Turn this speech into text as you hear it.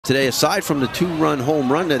Today, aside from the 2-run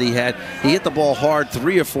home run that he hit the ball hard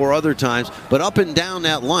 3 or 4 other times, but up and down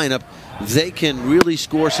that lineup, they can really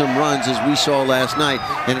score some runs as we saw last night.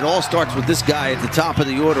 And it all starts with this guy at the top of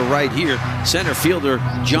the order right here, center fielder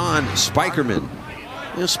John Spikerman.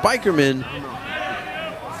 You know, Spikerman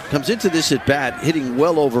comes into this at bat hitting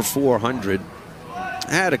well over 400.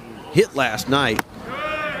 Had a hit last night.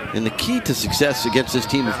 And the key to success against this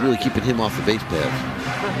team is really keeping him off the base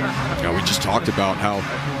paths. Yeah, we just talked about how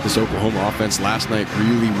this Oklahoma offense last night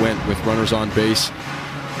really went with runners on base,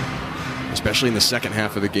 especially in the second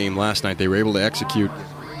half of the game last night. They were able to execute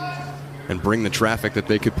and bring the traffic that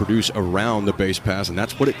they could produce around the base paths, and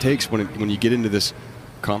that's what it takes when you get into this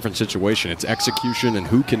conference situation. It's execution and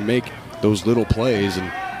who can make those little plays and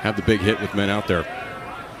have the big hit with men out there.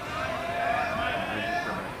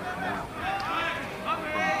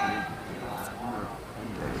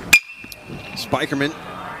 Spikerman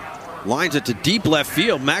lines it to deep left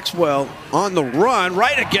field. Maxwell on the run,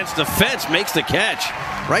 right against the fence, makes the catch.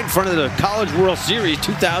 Right in front of the College World Series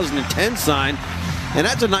 2010 sign. And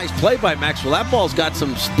that's a nice play by Maxwell. That ball's got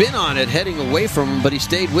some spin on it heading away from him, but he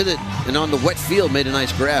stayed with it and on the wet field made a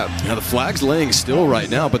nice grab. Now the flag's laying still right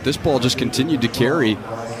now, but this ball just continued to carry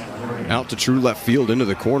out to true left field into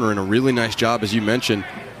the corner, and a really nice job, as you mentioned,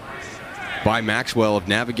 by Maxwell of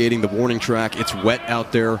navigating the warning track. It's wet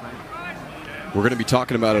out there. We're going to be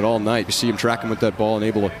talking about it all night. You see him tracking with that ball and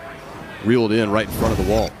able to reel it in right in front of the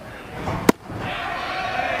wall.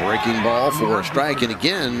 Breaking ball for a strike. And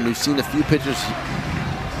again, we've seen a few pitches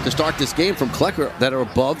to start this game from Klecker that are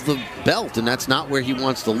above the belt, and that's not where he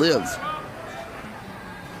wants to live.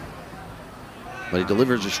 But he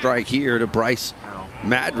delivers a strike here to Bryce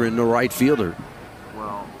Madron, the right fielder.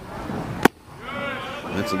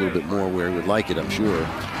 That's a little bit more where he would like it, I'm sure.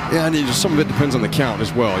 Yeah, and some of it depends on the count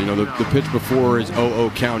as well. You know, the pitch before is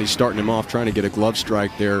 0-0 count. He's starting him off, trying to get a glove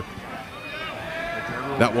strike there.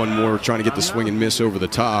 That one more trying to get the swing and miss over the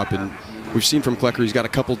top. And we've seen from Klecker, he's got a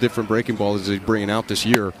couple different breaking balls he's bringing out this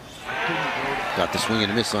year. Got the swing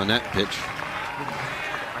and a miss on that pitch.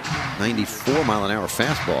 94-mile-an-hour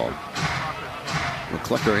fastball. Well,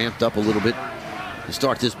 Klecker amped up a little bit to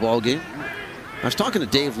start this ball game. I was talking to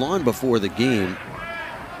Dave Lawn before the game,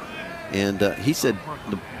 and he said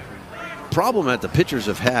the problem that the pitchers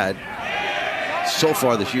have had so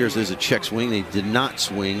far this year is there's a check swing. They did not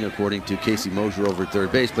swing, according to Casey Mosier over at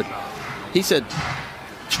third base. But he said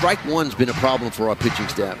strike one's been a problem for our pitching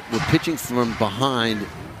staff. We're pitching from behind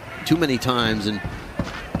too many times, and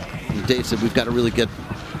Dave said we've got to really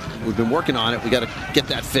we've been working on it. We got to get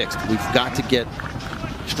that fixed. We've got to get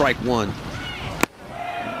strike one.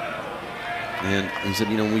 And he said,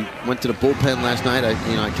 you know, we went to the bullpen last night.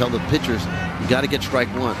 I tell the pitchers, you got to get strike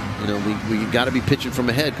one. You know, we got to be pitching from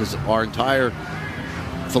ahead because our entire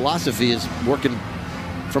philosophy is working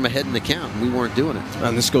from ahead in the count, and we weren't doing it.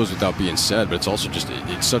 And this goes without being said, but it's also just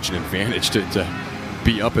it's such an advantage to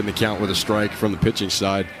be up in the count with a strike from the pitching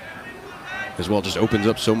side as well. It just opens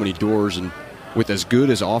up so many doors, and with as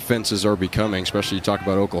good as offenses are becoming, especially you talk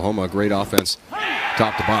about Oklahoma, a great offense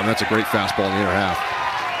top to bottom. That's a great fastball in the inner half.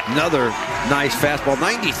 Another nice fastball,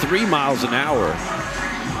 93 miles an hour.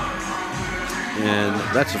 And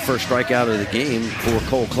that's the first strikeout of the game for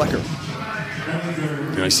Cole Klecker.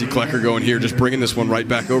 And I see Klecker going here, just bringing this one right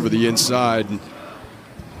back over the inside. And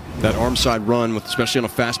that arm side run, especially on a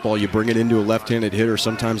fastball, you bring it into a left-handed hitter.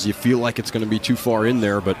 Sometimes you feel like it's going to be too far in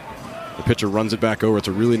there, but the pitcher runs it back over. It's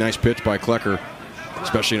a really nice pitch by Klecker,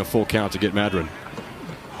 especially in a full count to get Madron.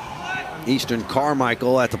 Easton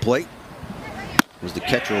Carmichael at the plate. Was the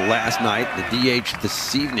catcher last night, the DH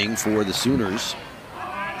this evening for the Sooners.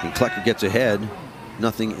 And Klecker gets ahead,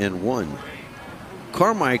 0-1.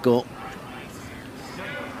 Carmichael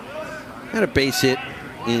had a base hit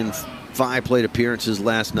in 5 plate appearances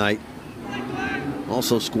last night.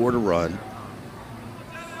 Also scored a run.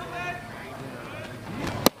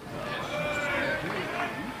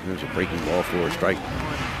 There's a breaking ball for a strike.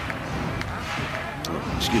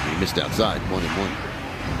 Oh, excuse me, missed outside, 1-1.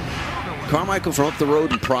 Carmichael from up the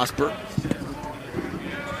road in Prosper.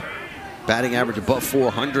 Batting average above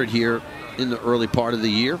 400 here in the early part of the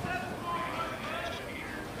year.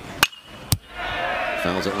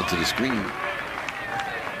 Fouls that went to the screen.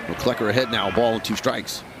 Well, Klecker ahead now, a ball and 2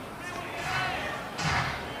 strikes.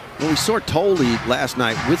 Well, we saw Tolle last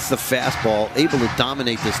night with the fastball, able to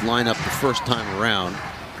dominate this lineup the first time around.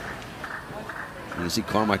 And you see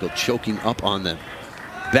Carmichael choking up on the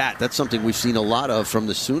bat. That's something we've seen a lot of from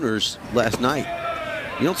the Sooners last night.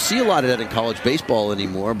 You don't see a lot of that in college baseball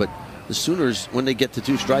anymore, but the Sooners, when they get to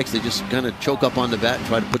 2 strikes, they just kind of choke up on the bat and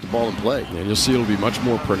try to put the ball in play. And you'll see it'll be much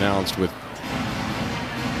more pronounced with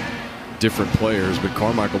different players, but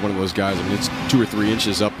Carmichael, one of those guys, I mean, it's 2 or 3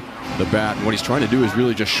 inches up the bat, and what he's trying to do is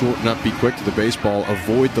really just shorten up, be quick to the baseball,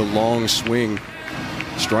 avoid the long swing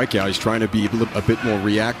strikeout. He's trying to be a bit more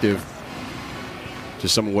reactive to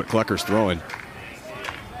some of what Klecker's throwing.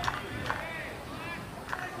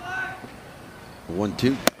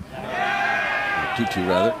 1-2. 2-2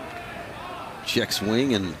 rather. Check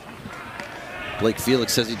swing, and Blake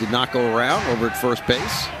Felix says he did not go around over at first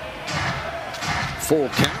base. Full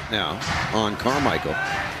count now on Carmichael.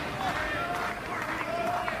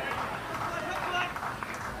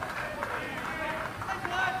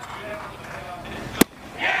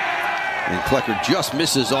 And Klecker just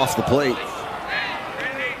misses off the plate.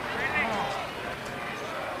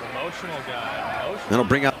 That'll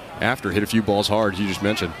bring up. After hit a few balls hard, you just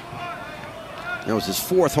mentioned. That was his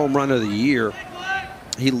 4th home run of the year.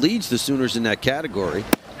 He leads the Sooners in that category.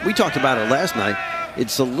 We talked about it last night.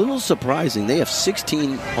 It's a little surprising. They have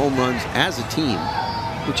 16 home runs as a team,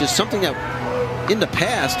 which is something that in the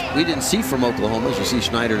past we didn't see from Oklahoma. As you see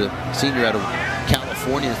Schneider, the senior out of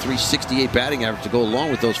California, 368 batting average to go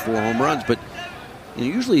along with those 4 home runs. But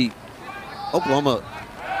usually Oklahoma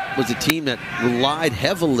was a team that relied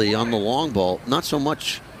heavily on the long ball, not so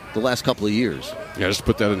much the last couple of years. Yeah, just to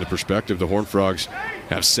put that into perspective, the Horned Frogs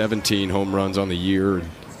have 17 home runs on the year.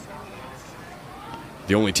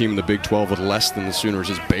 The only team in the Big 12 with less than the Sooners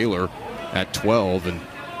is Baylor at 12, and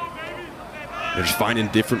they're just finding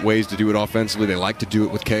different ways to do it offensively. They like to do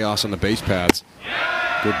it with chaos on the base paths.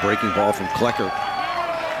 Good breaking ball from Klecker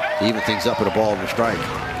to even things up at a ball and a strike.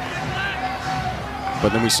 But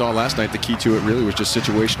then we saw last night the key to it really was just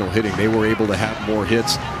situational hitting. They were able to have more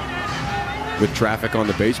hits with traffic on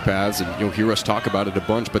the base paths, and you'll hear us talk about it a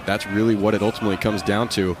bunch, but that's really what it ultimately comes down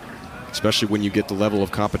to, especially when you get the level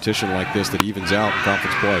of competition like this that evens out in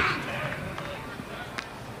conference play.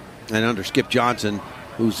 And under Skip Johnson,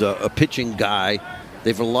 who's a pitching guy,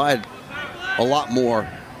 they've relied a lot more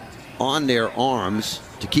on their arms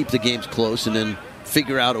to keep the games close and then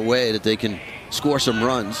figure out a way that they can score some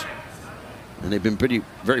runs. And they've been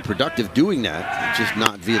very productive doing that, just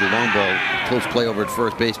not via the long ball. Close play over at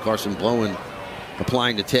first base. Carson Blowen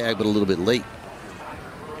applying the tag, but a little bit late.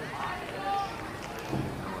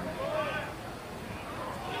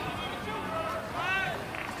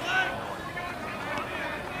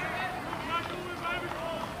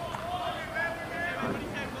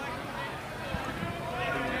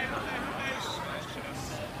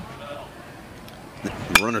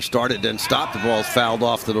 The runner started, then stopped. The ball's fouled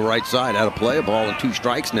off to the right side. Out of play. A ball and 2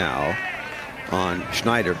 strikes now on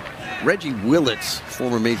Schneider. Reggie Willits,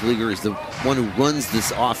 former major leaguer, is the one who runs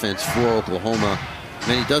this offense for Oklahoma,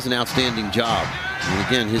 and he does an outstanding job. And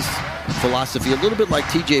again, his philosophy, a little bit like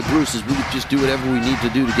TJ Bruce, is we just do whatever we need to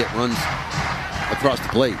do to get runs across the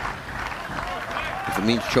plate. If it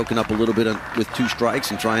means choking up a little bit with 2 strikes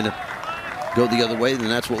and trying to go the other way, then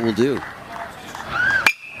that's what we'll do.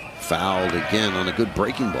 Fouled again on a good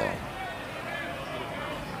breaking ball.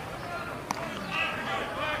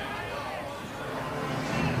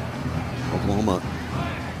 Oklahoma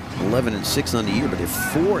 11-6 on the year, but they're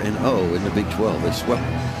 4-0 in the Big 12. They swept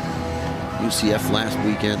UCF last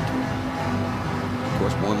weekend. Of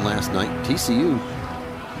course, won last night. TCU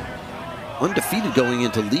undefeated going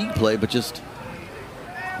into league play, but just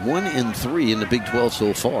 1-3 in the Big 12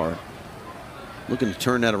 so far. Looking to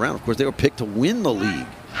turn that around. Of course, they were picked to win the league.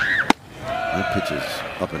 That pitch is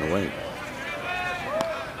up and away.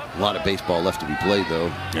 A lot of baseball left to be played, though.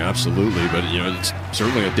 Yeah, absolutely. But, it's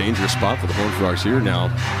certainly a dangerous spot for the Horned Frogs here now.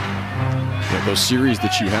 Those series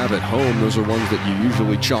that you have at home, those are ones that you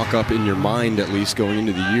usually chalk up in your mind, at least going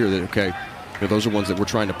into the year, that, okay, those are ones that we're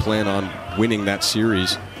trying to plan on winning that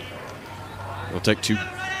series. It'll take 2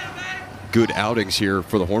 good outings here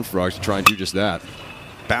for the Horned Frogs to try and do just that.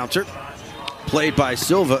 Bouncer played by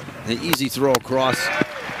Silva. An easy throw across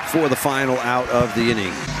for the final out of the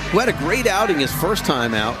inning. Who had a great outing his first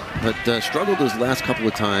time out, but struggled his last couple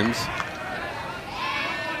of times.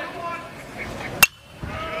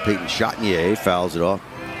 Peyton Chatinier fouls it off.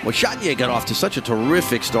 Well, Chatinier got off to such a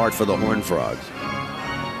terrific start for the Horned Frogs.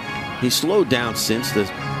 He's slowed down since.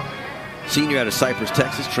 The senior out of Cypress,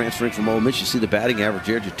 Texas, transferring from Ole Miss. You see the batting average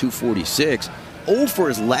there to 246. 0 for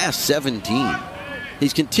his last 17.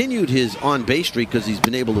 He's continued his on-base streak because he's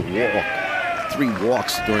been able to walk. 3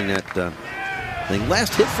 walks during that thing.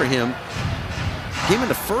 Last hit for him came in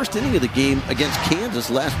the first inning of the game against Kansas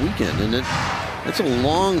last weekend, and that's a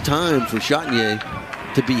long time for Chatinier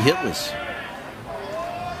to be hitless.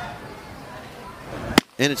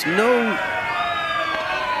 And it's no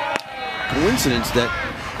coincidence that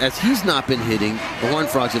as he's not been hitting, the Horned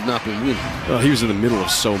Frogs have not been winning. Well, he was in the middle of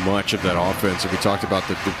so much of that offense. And we talked about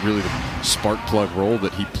really the spark plug role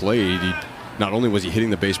that he played. Not only was he hitting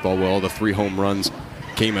the baseball well, the 3 home runs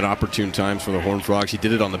came at opportune times for the Horned Frogs. He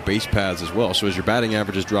did it on the base paths as well. So as your batting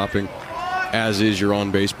average is dropping, as is your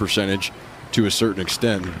on-base percentage to a certain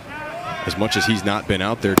extent, as much as he's not been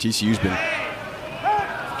out there, TCU's been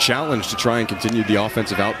challenged to try and continue the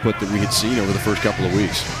offensive output that we had seen over the first couple of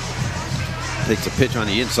weeks. Takes a pitch on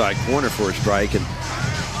the inside corner for a strike, and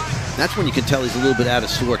that's when you can tell he's a little bit out of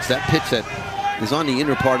sorts. That pitch that is on the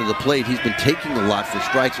inner part of the plate, he's been taking a lot for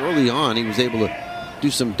strikes. Early on, he was able to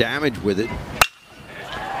do some damage with it.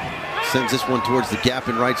 Sends this one towards the gap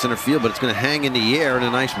in right center field, but it's going to hang in the air, and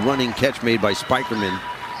a nice running catch made by Spikerman.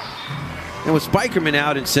 And with Spikerman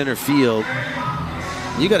out in center field,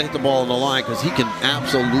 you got to hit the ball on the line because he can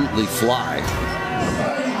absolutely fly.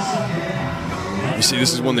 You see,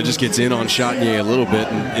 this is one that just gets in on Chatinier a little bit,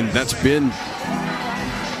 and that's been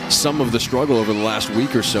some of the struggle over the last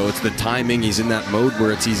week or so. It's the timing. He's in that mode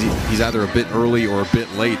where it's easy. He's either a bit early or a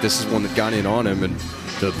bit late. This is one that got in on him. And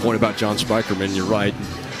to the point about John Spikerman, you're right.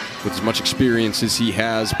 With as much experience as he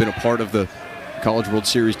has, been a part of the College World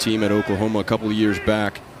Series team at Oklahoma a couple of years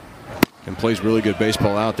back, and plays really good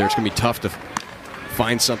baseball out there. It's going to be tough to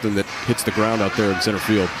find something that hits the ground out there in center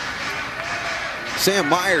field. Sam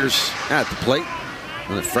Myers at the plate.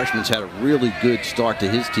 And the freshman's had a really good start to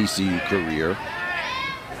his TCU career.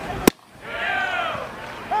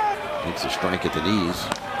 Takes a strike at the knees.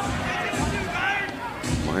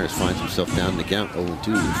 Myers finds himself down in the count, 0-2.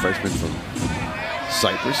 The freshman from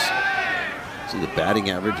Cyprus. See the batting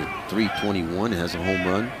average at .321, has a home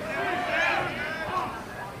run.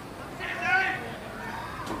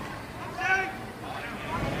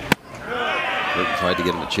 Burton tried to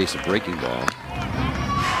get him to chase a breaking ball.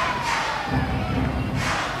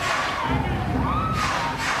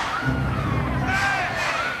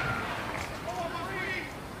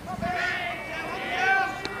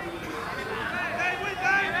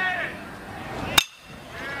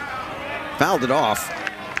 Fouled it off.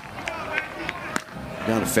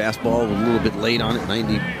 Down a fastball, a little bit late on it,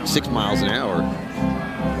 96 miles an hour.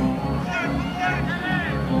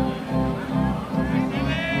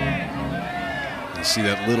 You see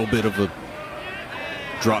that little bit of a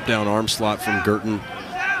drop down arm slot from Girton.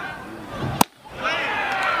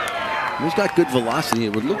 He's got good velocity.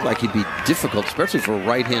 It would look like he'd be difficult, especially for a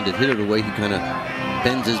right-handed hitter, the way he kind of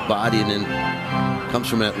bends his body and then comes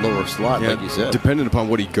from that lower slot, like you said. Depending upon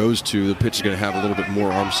what he goes to, the pitch is going to have a little bit more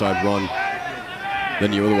arm side run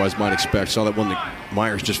than you otherwise might expect. Saw that one that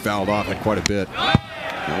Myers just fouled off at quite a bit.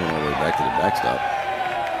 That went all the way back to the backstop.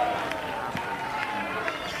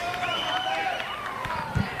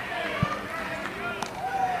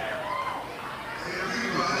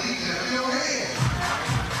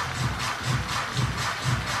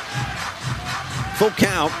 Full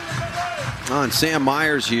count on Sam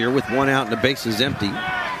Myers here with 1 out and the bases empty.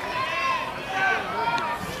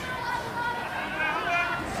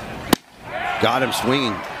 Got him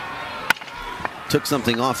swinging. Took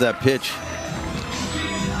something off that pitch.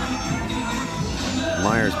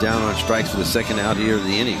 Myers down on strikes for the 2nd out here of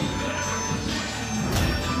the inning.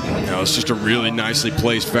 It's just a really nicely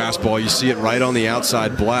placed fastball. You see it right on the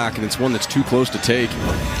outside black, and it's one that's too close to take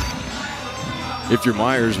if you're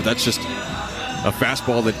Myers, but that's just a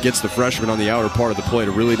fastball that gets the freshman on the outer part of the plate.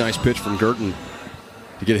 A really nice pitch from Girton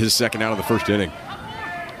to get his 2nd out of the 1st inning.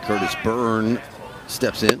 Curtis Byrne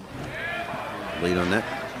steps in late on that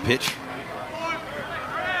pitch.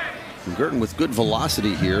 And Girton with good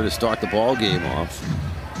velocity here to start the ball game off.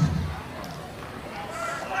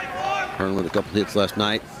 Byrne with a couple hits last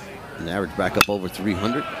night, an average back up over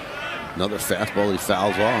 300. Another fastball he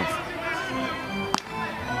fouls off.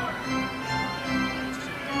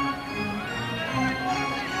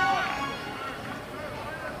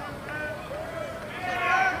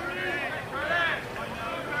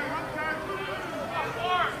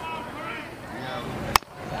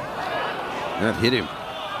 That hit him.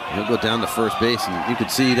 He'll go down to first base, and you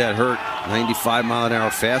could see that hurt.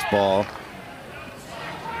 95-mile-an-hour fastball.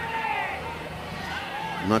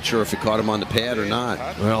 I'm not sure if it caught him on the pad or not.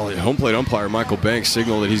 Well, the home plate umpire Michael Banks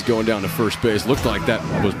signaled that he's going down to first base. Looked like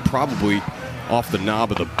that was probably off the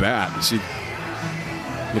knob of the bat. You see,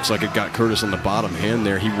 looks like it got Curtis on the bottom hand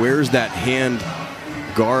there. He wears that hand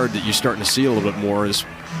guard that you're starting to see a little bit more. This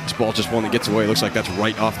ball just one that gets away. Looks like that's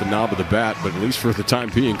right off the knob of the bat, but at least for the time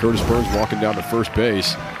being, Curtis Burns walking down to first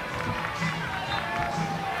base.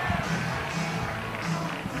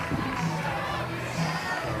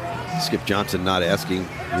 Skip Johnson not asking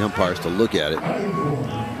the umpires to look at it.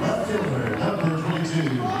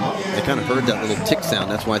 They kind kind of heard that little tick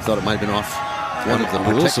sound. That's why I thought it might have been off one of the I'm a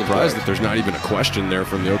little protective surprised guards. that there's not even a question there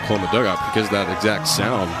from the Oklahoma dugout because of that exact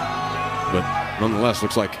sound. But nonetheless,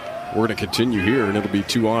 looks like we're going to continue here, and it'll be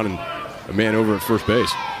 2 on and a man over at first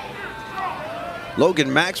base.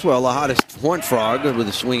 Logan Maxwell, the hottest Horned Frog, with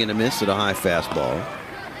a swing and a miss at a high fastball.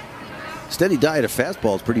 Steady diet of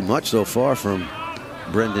fastballs pretty much so far from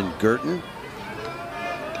Brendan Girton.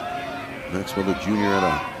 Maxwell, the junior out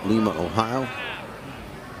of Lima, Ohio.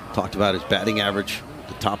 Talked about his batting average at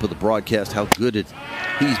the top of the broadcast, how good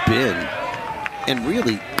he's been. And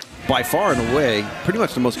really, by far and away, pretty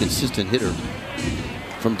much the most consistent hitter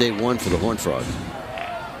from day one for the Horned Frogs.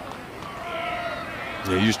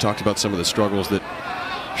 Yeah, you just talked about some of the struggles that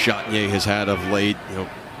Chatinier has had of late. You know,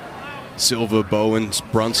 Silva, Bowen,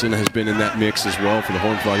 Brunson has been in that mix as well for the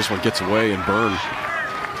Horned Frogs. This one gets away, and Byrne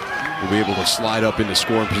will be able to slide up into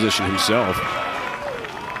scoring position himself.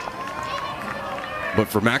 But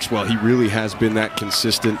for Maxwell, he really has been that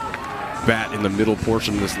consistent bat in the middle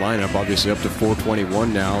portion of this lineup. Obviously up to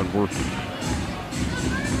 421 now, and we're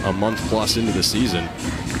a month plus into the season.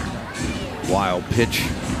 Wild pitch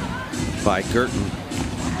by Girton.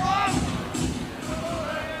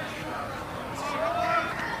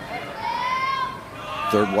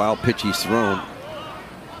 Third wild pitch he's thrown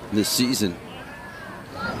this season.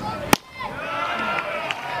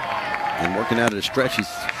 And working out at a stretch, he's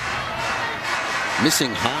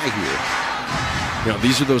missing high here. You know,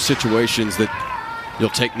 these are those situations that you'll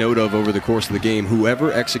take note of over the course of the game.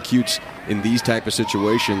 Whoever executes in these type of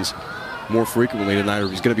situations more frequently tonight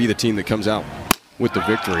is going to be the team that comes out with the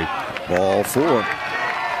victory. Ball 4.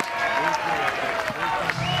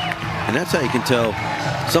 And that's how you can tell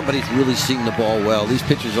somebody's really seeing the ball well. These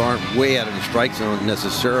pitchers aren't way out of the strike zone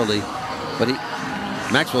necessarily, but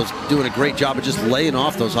Maxwell's doing a great job of just laying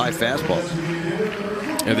off those high fastballs.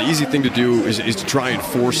 And the easy thing to do is to try and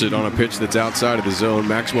force it on a pitch that's outside of the zone.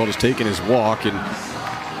 Maxwell just taking his walk, and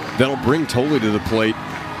that'll bring Tolley to the plate.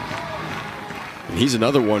 And he's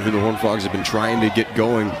another one who the Horned Frogs have been trying to get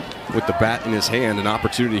going with the bat in his hand. An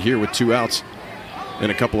opportunity here with 2 outs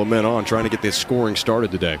and a couple of men on, trying to get this scoring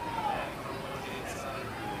started today.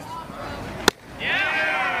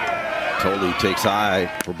 Tolley takes high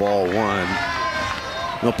for ball 1.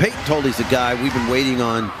 Now, Peyton Tolley's the guy we've been waiting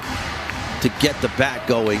on to get the bat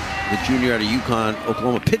going. The junior out of UConn,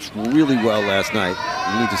 Oklahoma, pitched really well last night.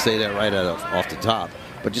 We need to say that right off the top.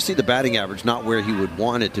 But you see the batting average not where he would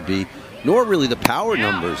want it to be, nor really the power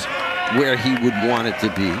numbers where he would want it to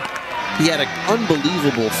be. He had an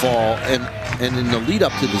unbelievable fall, and in the lead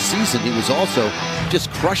up to the season, he was also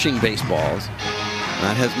just crushing baseballs.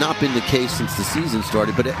 That has not been the case since the season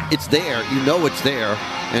started, but it's there. You know it's there,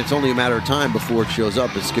 and it's only a matter of time before it shows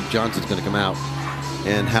up, as Skip Johnson's going to come out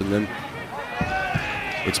and have them.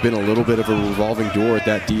 It's been a little bit of a revolving door at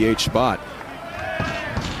that DH spot.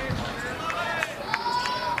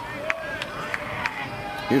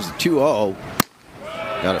 Here's the 2-0.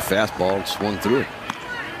 Got a fastball and swung through it.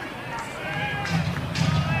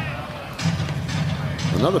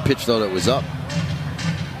 Another pitch, though, that was up.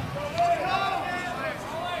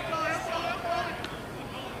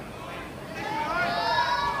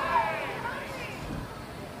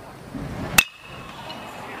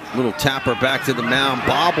 Little tapper back to the mound,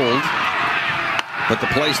 bobbled, but the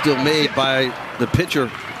play still made by the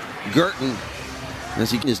pitcher, Girton,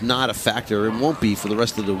 as he is not a factor and won't be for the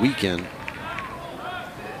rest of the weekend.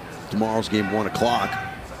 Tomorrow's game, 1 o'clock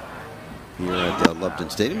here at Lupton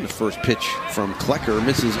Stadium. The first pitch from Klecker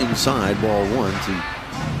misses inside, ball 1 to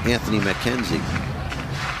Anthony McKenzie.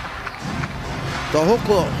 The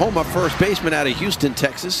Oklahoma first baseman out of Houston,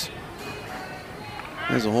 Texas,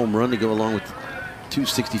 has a home run to go along with the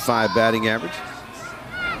 .265 batting average.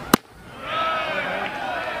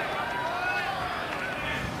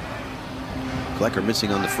 Klecker missing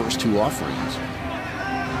on the first 2 offerings.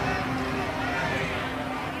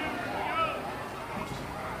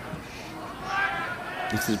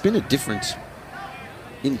 If there's been a difference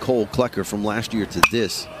in Cole Klecker from last year to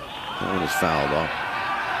this, that one is fouled off.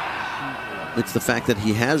 It's the fact that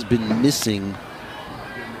he has been missing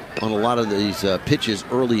on a lot of these pitches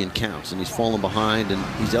early in counts, and he's fallen behind, and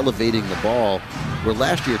he's elevating the ball, where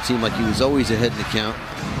last year it seemed like he was always ahead in the count,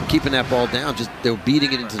 keeping that ball down. Just they were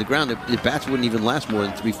beating it into the ground. The bats wouldn't even last more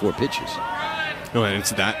than 3-4 pitches. No, and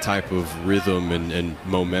it's that type of rhythm and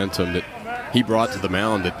momentum that he brought to the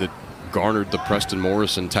mound that garnered the Preston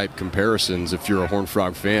Morrison type comparisons if you're a Horned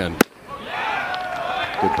Frog fan.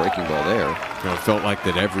 Good breaking ball there. You know, it felt like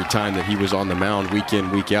that every time that he was on the mound, week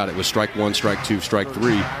in, week out, it was strike 1, strike 2, strike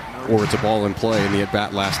 3, or it's a ball in play and the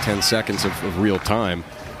at-bat last 10 seconds of real time.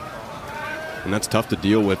 And that's tough to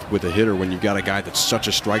deal with a hitter when you've got a guy that's such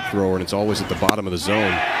a strike thrower and it's always at the bottom of the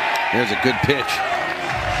zone. There's a good pitch.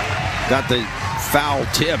 Got the foul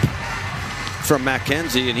tip from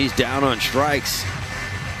McKenzie, and he's down on strikes.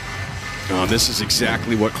 This is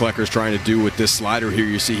exactly what Klecker's trying to do with this slider here.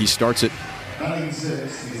 You see he starts it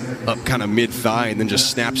up kind of mid-thigh and then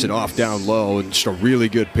just snaps it off down low, and just a really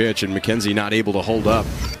good pitch, and McKenzie not able to hold up.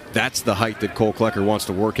 That's the height that Cole Klecker wants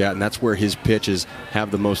to work at, and that's where his pitches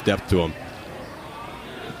have the most depth to them.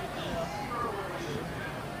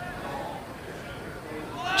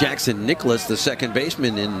 Jackson Nicholas, the second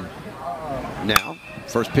baseman, in now.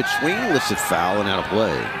 First pitch swing, lifts it foul and out of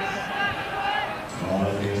play.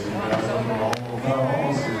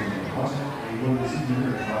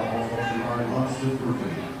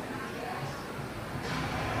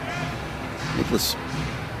 Nicholas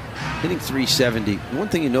hitting .370. One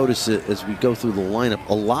thing you notice as we go through the lineup,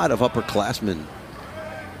 a lot of upperclassmen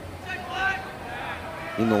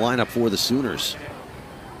in the lineup for the Sooners.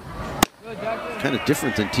 Kind of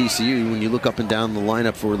different than TCU. When you look up and down the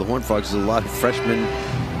lineup for the Horned Frogs, there's a lot of freshmen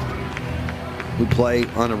who play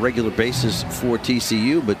on a regular basis for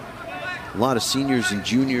TCU, but a lot of seniors and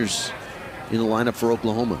juniors in the lineup for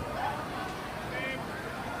Oklahoma.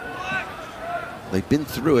 They've been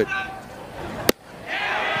through it.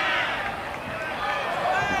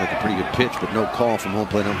 Looked like a pretty good pitch, but no call from home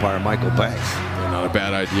plate umpire Michael Banks. Not a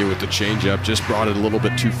bad idea with the changeup. Just brought it a little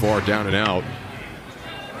bit too far down and out.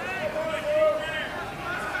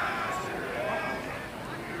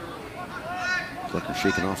 Klecker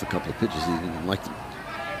shaking off a couple of pitches. He didn't like the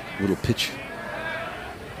little pitch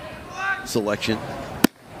selection.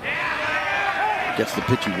 Gets the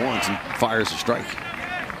pitch he wants and fires a strike.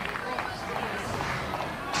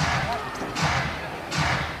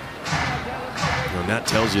 And that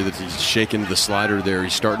tells you that he's shaking the slider there.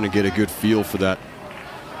 He's starting to get a good feel for that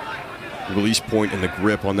release point and the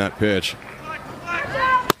grip on that pitch.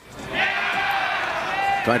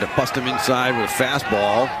 Tried to bust him inside with a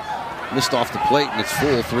fastball. Missed off the plate, and it's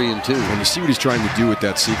full 3-2. And you see what he's trying to do with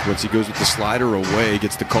that sequence. He goes with the slider away,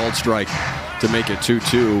 gets the called strike to make it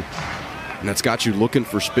 2-2. And that's got you looking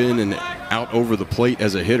for spin and out over the plate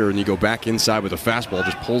as a hitter, and you go back inside with a fastball,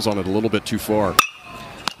 just pulls on it a little bit too far.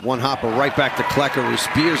 One hopper right back to Klecker, who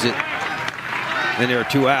spears it, and there are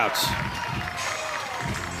 2 outs.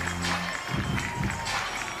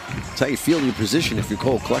 That's how you feel your position if you're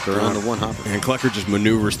Cole Klecker on the one hopper. And Klecker just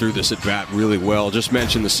maneuvers through this at bat really well. Just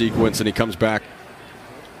mentioned the sequence, and he comes back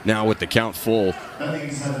now with the count full.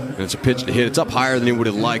 And it's a pitch to hit. It's up higher than he would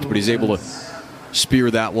have liked, but he's able to spear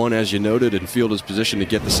that one, as you noted, and field his position to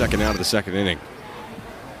get the second out of the second inning.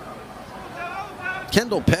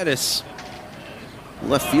 Kendall Pettis,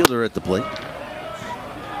 left fielder at the plate.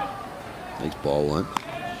 Nice ball one.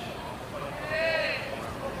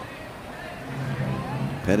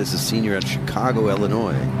 Pettis, a senior at Chicago,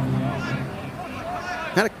 Illinois.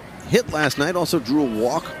 Had a hit last night, also drew a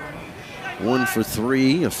walk. 1 for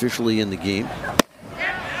 3 officially in the game.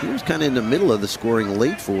 He was kind of in the middle of the scoring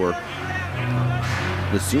late for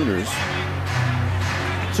the Sooners.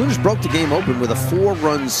 Sooners broke the game open with a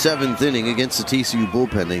 4-run 7th inning against the TCU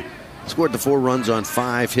bullpen. They scored the 4 runs on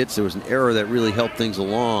 5 hits. There was an error that really helped things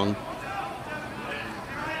along.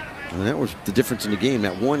 And that was the difference in the game.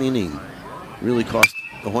 That 1 inning really cost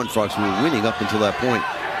the Horned Frogs, who were winning up until that point.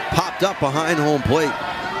 Popped up behind home plate.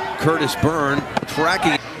 Curtis Byrne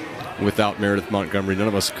tracking. Without Meredith Montgomery, none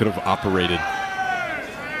of us could have operated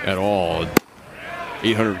at all.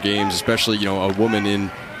 800 games, especially, you know, a woman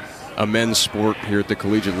in a men's sport here at the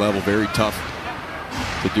collegiate level, very tough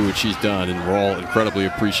to do what she's done, and we're all incredibly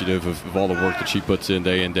appreciative of all the work that she puts in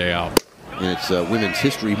day out. And it's Women's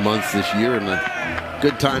History Month this year, and a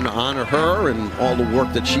good time to honor her and all the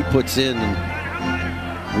work that she puts in.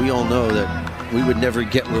 And we all know that we would never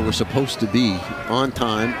get where we're supposed to be on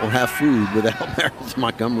time or have food without Meredith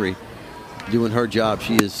Montgomery doing her job.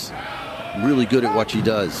 She is really good at what she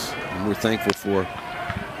does, and we're thankful for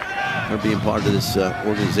her being part of this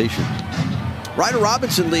organization. Ryder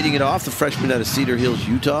Robinson leading it off, the freshman out of Cedar Hills,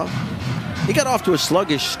 Utah. He got off to a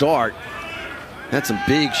sluggish start. Had some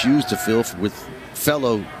big shoes to fill with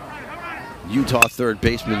fellow Utah third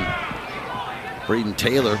baseman Braden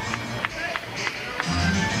Taylor.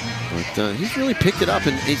 But he's really picked it up,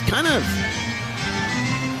 and he's kind of,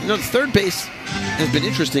 you know, the third base has been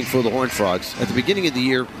interesting for the Horned Frogs. At the beginning of the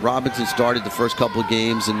year, Robinson started the first couple of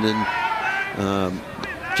games, and then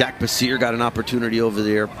Jack Basir got an opportunity over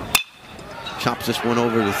there. Chops this one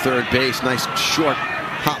over to third base. Nice short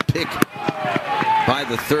hop pick by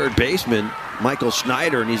the third baseman, Michael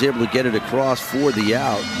Schneider, and he's able to get it across for the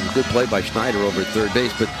out. Good play by Schneider over at third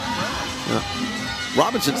base, but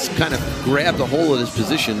Robinson's kind of grabbed a hold of his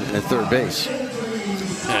position at third base.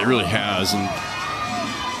 Yeah, he really has, and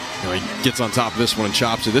he gets on top of this one and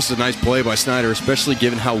chops it. This is a nice play by Snyder, especially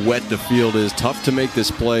given how wet the field is. Tough to make this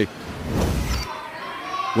play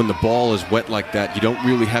when the ball is wet like that. You don't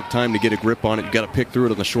really have time to get a grip on it. You got to pick through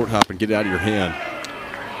it on the short hop and get it out of your hand.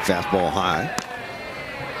 Fastball high.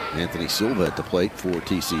 Anthony Silva at the plate for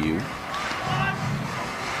TCU.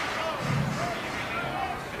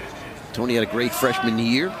 Tony had a great freshman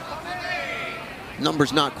year.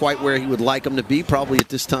 Numbers not quite where he would like them to be probably at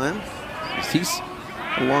this time. He's,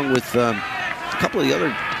 along with a couple of the other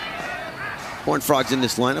Horned Frogs in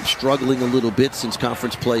this lineup, struggling a little bit since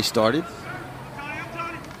conference play started.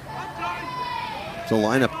 The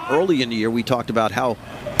lineup early in the year, we talked about how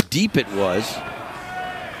deep it was.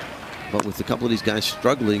 But with a couple of these guys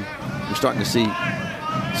struggling, we're starting to see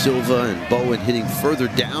Silva and Bowen hitting further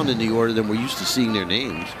down in the order than we're used to seeing their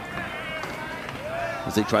names,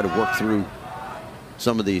 as they try to work through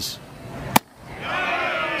some of these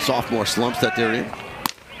sophomore slumps that they're in.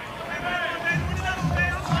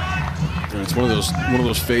 And it's one of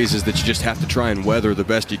those phases that you just have to try and weather the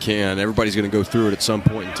best you can. Everybody's going to go through it at some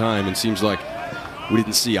point in time, and it seems like we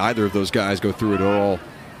didn't see either of those guys go through it at all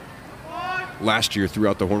last year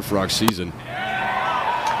throughout the Horned Frog season.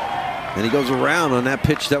 And he goes around on that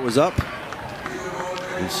pitch that was up,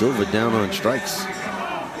 and Silva down on strikes.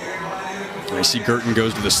 I see Girton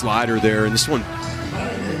goes to the slider there, and this one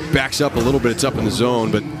backs up a little bit. It's up in the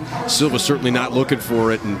zone, but Silva's certainly not looking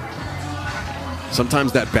for it. And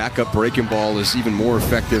sometimes that backup breaking ball is even more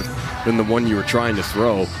effective than the one you were trying to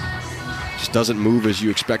throw. Just doesn't move as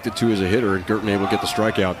you expect it to as a hitter, and Girton able to get the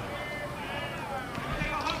strikeout.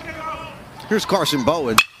 Here's Carson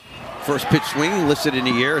Bowen. First pitch swinging, lifted in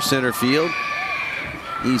the air, center field.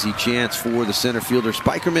 Easy chance for the center fielder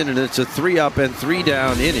Spikerman, and it's a 3-up and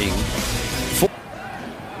 3-down inning.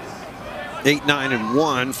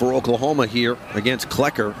 8-9-1 for Oklahoma here against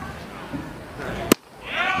Klecker.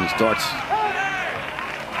 He starts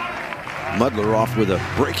Mudler off with a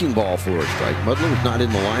breaking ball for a strike. Mudler was not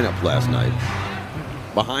in the lineup last night.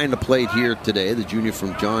 Behind the plate here today, the junior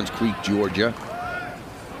from Johns Creek, Georgia.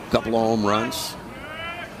 Couple of home runs.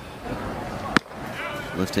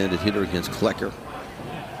 Left-handed hitter against Klecker.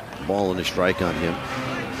 Ball and a strike on him.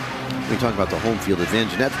 We talk about the home field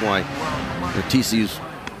advantage, and that's why TCU's,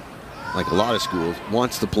 like a lot of schools,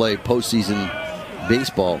 wants to play postseason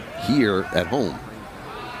baseball here at home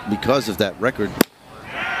because of that record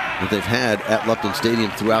that they've had at Lupton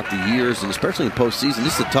Stadium throughout the years, and especially in postseason.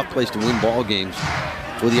 This is a tough place to win ball games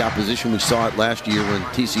for the opposition. We saw it last year when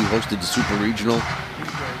TCU hosted the Super Regional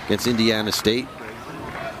against Indiana State.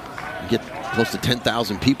 You get close to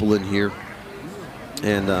 10,000 people in here,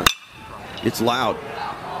 and it's loud.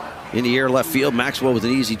 In the air left field, Maxwell with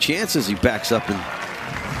an easy chance as he backs up and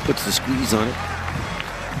puts the squeeze on it.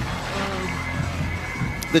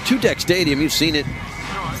 The two-deck stadium, you've seen it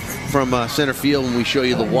from center field when we show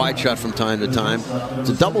you the wide shot from time to time. It's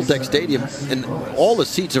a double-deck stadium, and all the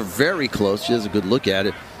seats are very close. She has a good look at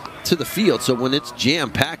it to the field. So when it's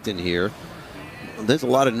jam-packed in here, there's a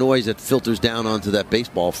lot of noise that filters down onto that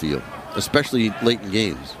baseball field, especially late in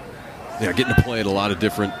games. Yeah, getting to play at a lot of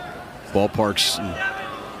different ballparks, and,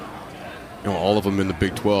 all of them in the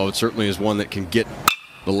Big 12. It certainly is one that can get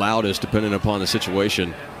the loudest depending upon the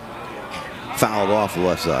situation. Fouled off the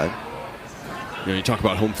left side. You talk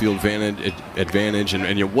about home field advantage,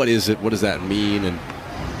 and what is it? What does that mean? And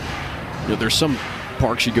there's some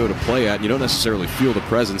parks you go to play at, and you don't necessarily feel the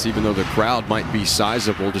presence, even though the crowd might be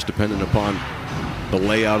sizable, just depending upon the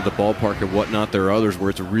layout of the ballpark and whatnot. There are others where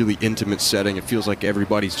it's a really intimate setting. It feels like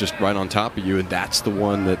everybody's just right on top of you, and that's the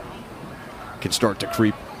one that can start to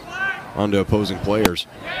creep onto opposing players.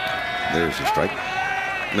 There's a strike.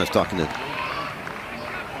 And I was talking to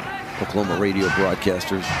Oklahoma radio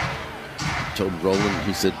broadcasters, Toby Rowland.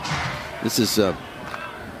 He said, this is,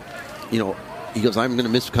 he goes, I'm going to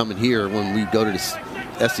miss coming here when we go to the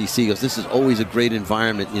SEC. He goes, this is always a great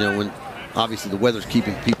environment, when obviously the weather's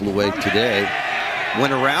keeping people away today.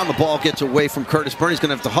 Went around, the ball gets away from Curtis Byrne. He's going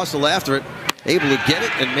to have to hustle after it, able to get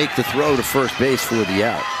it and make the throw to first base for the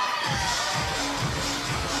out.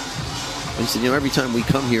 He said, every time we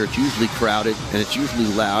come here, it's usually crowded and it's usually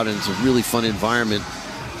loud, and it's a really fun environment,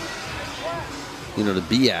 to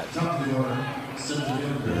be at.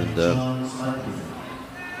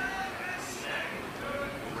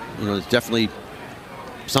 And, it's definitely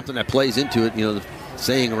something that plays into it, the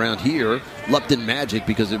saying around here, Lupton Magic,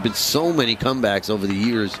 because there have been so many comebacks over the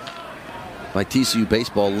years by TCU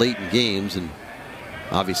baseball late in games, and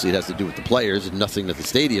obviously it has to do with the players and nothing that the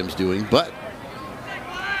stadium's doing, but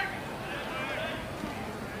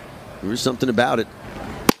There was something about it.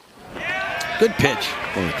 Good pitch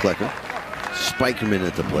on the Klecker. Spikerman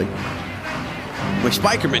at the plate. Well,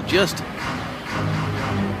 Spikerman just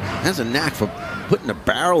has a knack for putting the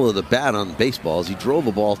barrel of the bat on baseballs. He drove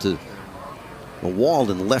a ball to a wall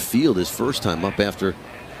in left field his first time up after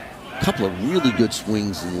a couple of really good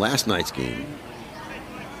swings in last night's game.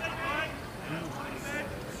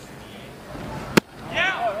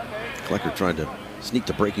 Klecker trying to sneak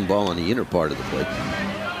the breaking ball on the inner part of the plate.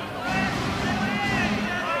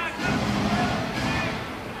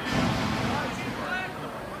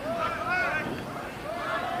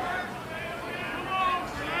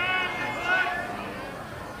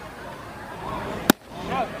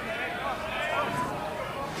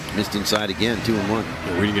 Missed inside again, 2-1.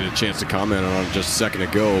 Yeah, we didn't get a chance to comment on it just a second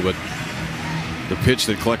ago, but the pitch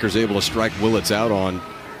that Klecker's able to strike Willits out on,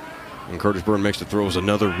 and Curtis Byrne makes the throw, is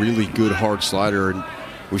another really good hard slider, and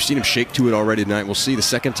we've seen him shake to it already tonight. We'll see the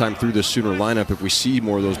second time through this Sooner lineup if we see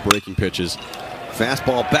more of those breaking pitches.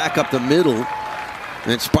 Fastball back up the middle,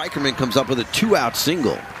 and Spikerman comes up with a 2-out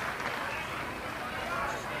single.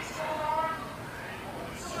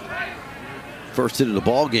 First hit of the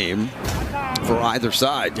ball game for either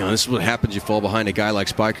side. You know, this is what happens. You fall behind a guy like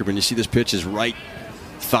Spikerman. You see this pitch is right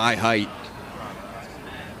thigh height.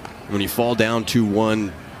 When you fall down 2-1,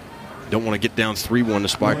 you don't want to get down 3-1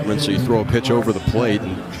 to Spikerman, so you throw a pitch over the plate,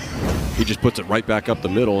 and he just puts it right back up the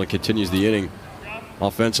middle and continues the inning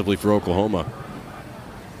offensively for Oklahoma.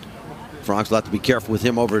 Frogs will have to be careful with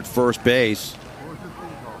him over at first base.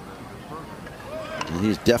 And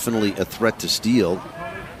he's definitely a threat to steal.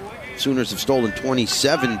 Sooners have stolen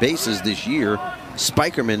 27 bases this year.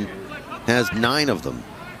 Spikerman has 9 of them.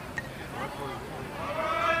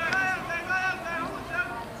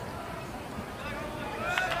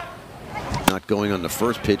 Not going on the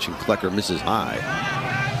first pitch, and Klecker misses high.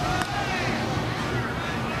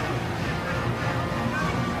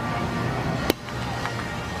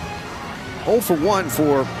 Oh for 1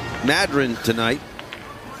 for Madron tonight.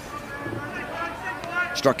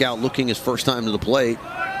 Struck out looking his first time to the plate.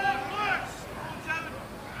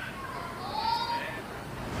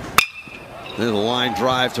 There's a line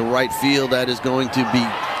drive to right field that is going to be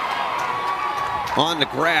on the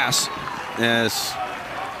grass, as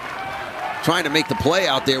trying to make the play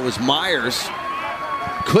out there was Myers.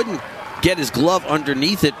 Couldn't get his glove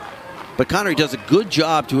underneath it, but Connery does a good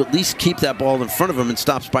job to at least keep that ball in front of him and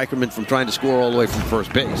stop Spikerman from trying to score all the way from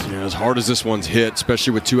first base. Yeah, as hard as this one's hit,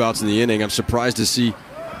 especially with 2 outs in the inning, I'm surprised to see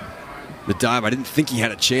the dive. I didn't think he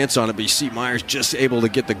had a chance on it, but you see Myers just able to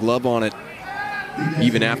get the glove on it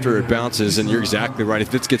even after it bounces, and you're exactly right.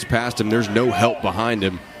 If this gets past him, there's no help behind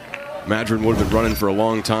him. Madron would have been running for a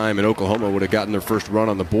long time, and Oklahoma would have gotten their first run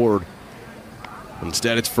on the board.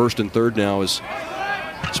 Instead, it's first and third now as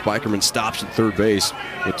Spikerman stops at third base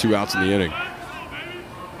with 2 outs in the inning.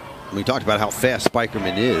 We talked about how fast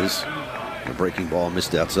Spikerman is. The breaking ball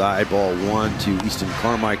missed outside. Ball 1 to Easton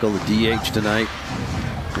Carmichael, the DH tonight.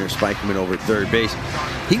 Here's Spikerman over at third base.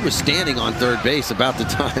 He was standing on third base about the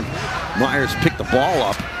time Myers picked the ball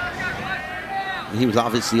up. He was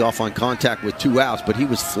obviously off on contact with 2 outs, but he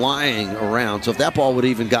was flying around. So if that ball would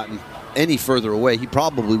have even gotten any further away, he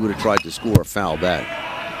probably would have tried to score a foul back.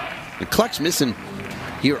 And Kleck's missing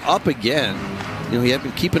here up again. You know, he had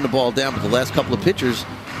been keeping the ball down, but the last couple of pitchers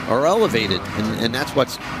are elevated, and that's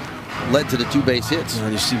what's led to the 2 base hits.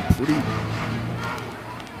 And you see pretty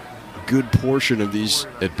good portion of these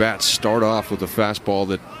at bats start off with a fastball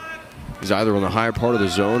that is either on the higher part of the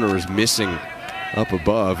zone or is missing up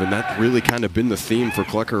above, and that's really kind of been the theme for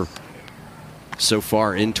Klecker so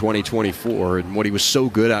far in 2024. And what he was so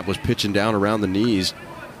good at was pitching down around the knees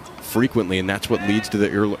frequently, and that's what leads to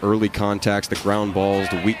the early contacts, the ground balls,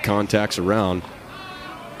 the weak contacts around.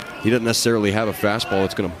 He doesn't necessarily have a fastball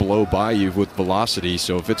that's going to blow by you with velocity,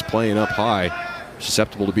 so if it's playing up high,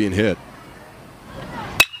 susceptible to being hit.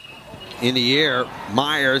 In the air,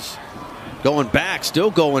 Myers going back,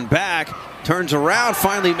 still going back, turns around,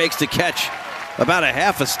 finally makes the catch about a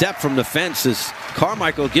half a step from the fence as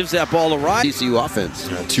Carmichael gives that ball a ride. TCU offense.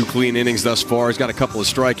 2 clean innings thus far. He's got a couple of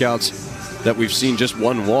strikeouts that we've seen, just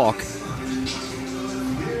 1 walk.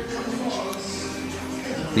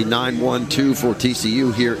 The 9-1-2 for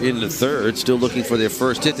TCU here in the third. Still looking for their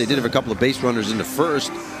first hit. They did have a couple of base runners in the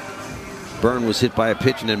first. Byrne was hit by a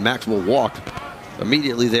pitch, and then Maxwell walked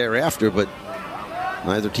immediately thereafter, but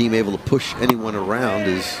neither team able to push anyone around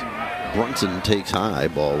as Brunson takes high,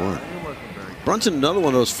 ball 1. Brunson, another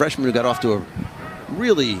one of those freshmen who got off to a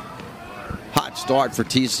really hot start for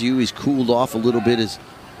TCU. He's cooled off a little bit, as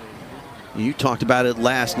you talked about it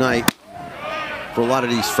last night. For a lot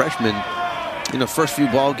of these freshmen, in the first few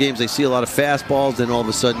ball games, they see a lot of fastballs, then all of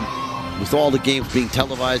a sudden with all the games being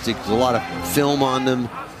televised, there's a lot of film on them,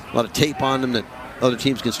 a lot of tape on them that other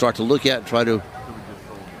teams can start to look at and try to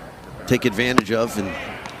take advantage of, and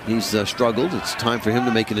he's struggled. It's time for him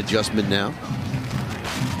to make an adjustment now.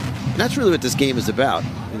 And that's really what this game is about.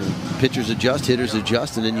 You know, pitchers adjust, hitters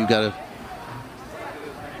adjust, and then you got to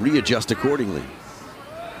readjust accordingly.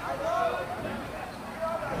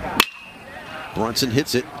 Brunson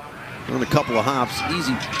hits it on a couple of hops.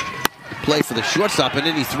 Easy play for the shortstop, and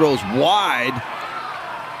then he throws wide.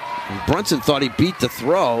 And Brunson thought he beat the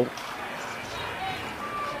throw.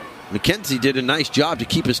 McKenzie did a nice job to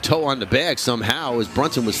keep his toe on the bag somehow as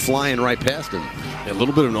Brunson was flying right past him. A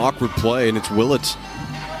little bit of an awkward play, and it's Willits,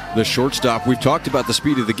 the shortstop. We've talked about the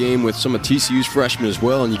speed of the game with some of TCU's freshmen as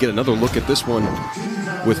well, and you get another look at this one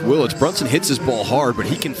with Willits. Brunson hits his ball hard, but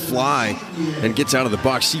he can fly and gets out of the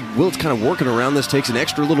box. See, Willits kind of working around this, takes an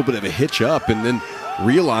extra little bit of a hitch up, and then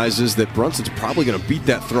realizes that Brunson's probably going to beat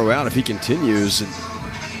that throw out if he continues. And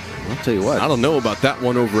I'll tell you what, I don't know about that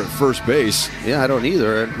one over at first base. Yeah, I don't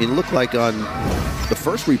either. I mean, it looked like on the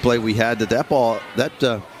first replay we had that ball,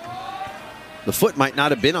 the foot might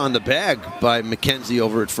not have been on the bag by McKenzie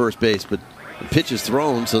over at first base, but the pitch is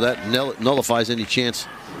thrown, so that nullifies any chance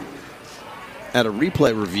at a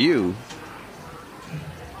replay review.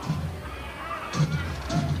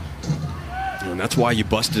 And that's why you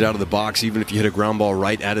bust it out of the box. Even if you hit a ground ball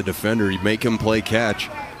right at a defender, you make him play catch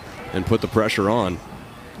and put the pressure on.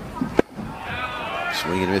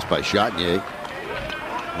 Swing and miss by Chatinier.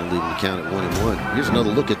 And leaving the count at 1-1. Here's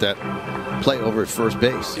another look at that play over at first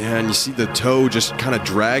base. Yeah, and you see the toe just kind of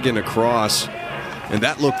dragging across. And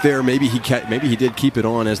that look there, maybe he did keep it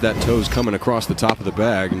on as that toe's coming across the top of the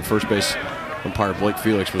bag. And first base umpire Blake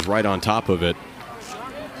Felix was right on top of it.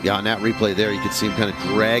 Yeah, on that replay there, you could see him kind of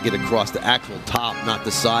drag it across the actual top, not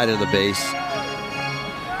the side of the base,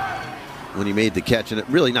 when he made the catch. And a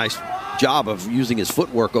really nice job of using his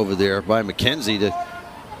footwork over there by McKenzie to,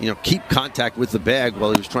 you know, keep contact with the bag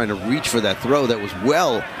while he was trying to reach for that throw that was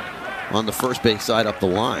well on the first base side up the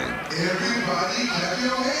line. Everybody clap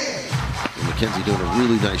your hands. And McKenzie doing a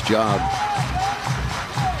really nice job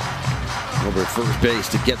over at first base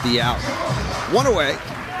to get the out. One away.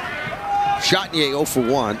 Chatinier 0 for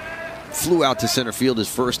 1. Flew out to center field his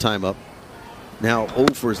first time up. Now 0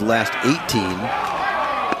 for his last 18.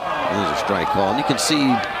 There's a strike call. And you can see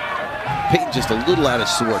Peyton just a little out of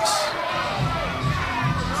sorts.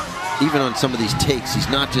 Even on some of these takes, he's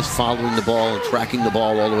not just following the ball and tracking the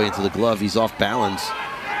ball all the way into the glove. He's off balance,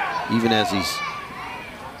 even as he's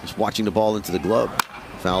just watching the ball into the glove.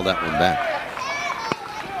 Fouled that one back.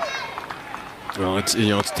 Well,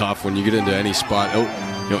 it's tough when you get into any spot.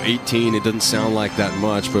 18, it doesn't sound like that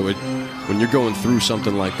much, but when you're going through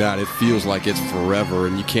something like that, it feels like it's forever,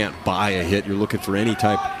 and you can't buy a hit. You're looking for any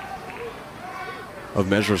type of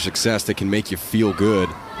measure of success that can make you feel good.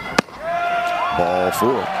 Ball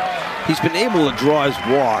 4. He's been able to draw his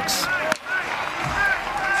walks.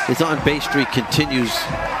 His on-base streak continues.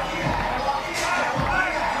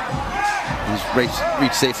 He's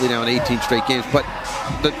reached safely now in 18 straight games, but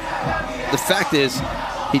the fact is,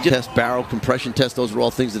 he just has barrel compression test. Those are all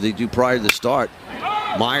things that they do prior to the start.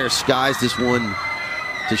 Myers skies this one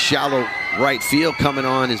to shallow right field. Coming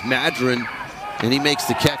on is Madron, and he makes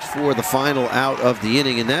the catch for the final out of the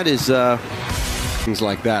inning. And that is things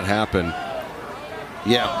like that happen.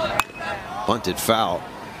 Yeah, bunted foul.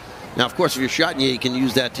 Now, of course, if you're Chatinier, you can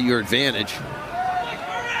use that to your advantage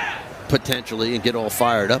potentially and get all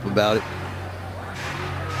fired up about it.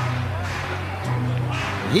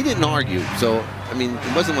 He didn't argue, so I mean,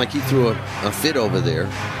 it wasn't like he threw a fit over there.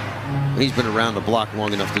 He's been around the block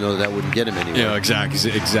long enough to know that wouldn't get him anywhere. Yeah,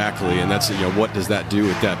 exactly, and that's, what does that do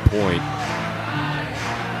at that point?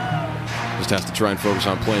 Just has to try and focus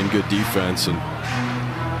on playing good defense and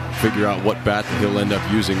figure out what bat that he'll end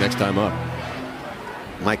up using next time up.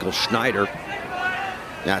 Michael Schneider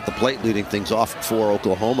at the plate, leading things off for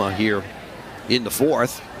Oklahoma here in the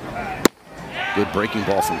 4th. Good breaking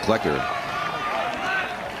ball from Klecker.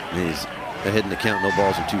 And he's ahead in the count, no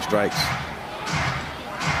balls and 2 strikes.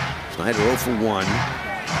 Schneider 0 for 1.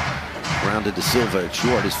 Grounded to Silva at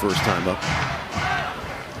short his first time up.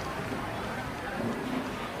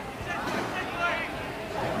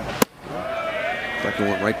 Klecker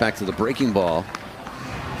went right back to the breaking ball.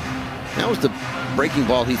 That was the breaking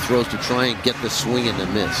ball he throws to try and get the swing and the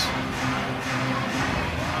miss.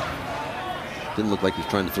 Didn't look like he was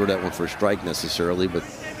trying to throw that one for a strike necessarily, but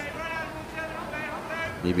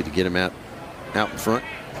maybe to get him out in front.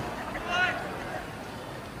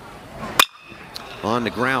 On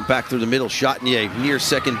the ground, back through the middle. Chatinier near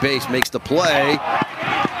second base, makes the play.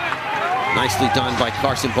 Nicely done by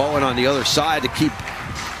Carson Bowen on the other side to keep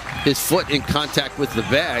his foot in contact with the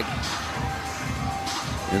bag.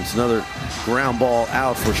 And it's another ground ball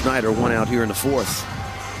out for Schneider. One out here in the fourth.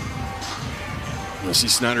 You'll see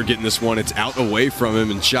Snyder getting this one. It's out away from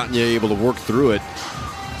him, and Chatnier able to work through it.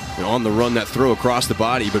 And on the run, that throw across the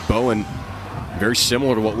body, but Bowen, very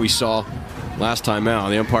similar to what we saw last time out.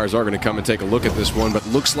 The umpires are going to come and take a look at this one, but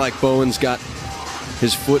looks like Bowen's got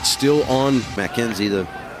his foot still on. Mackenzie, the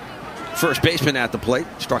first baseman at the plate,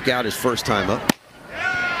 struck out his first time up.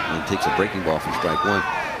 And takes a breaking ball from strike one.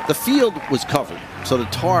 The field was covered, so the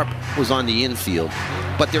tarp was on the infield,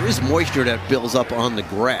 but there is moisture that builds up on the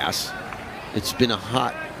grass. It's been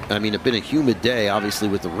it's been a humid day, obviously,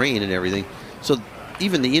 with the rain and everything. So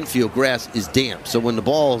even the infield grass is damp. So when the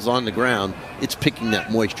ball is on the ground, it's picking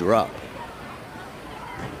that moisture up.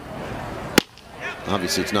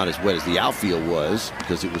 Obviously, it's not as wet as the outfield was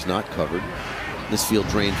because it was not covered. This field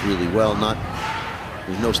drains really well.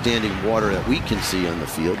 There's no standing water that we can see on the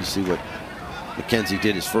field. You see what Mackenzie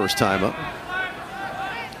did his first time up.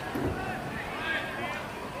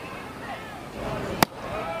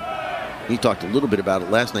 He talked a little bit about it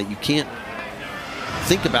last night. You can't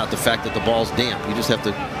think about the fact that the ball's damp. You just have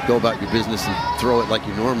to go about your business and throw it like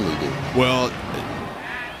you normally do. Well,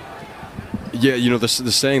 yeah, you know, the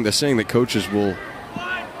saying that coaches will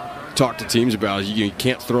talk to teams about is you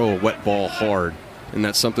can't throw a wet ball hard, and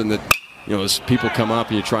that's something that, you know, as if you're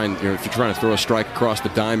trying to throw a strike across the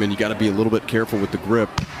diamond, you got to be a little bit careful with the grip.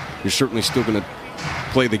 You're certainly still going to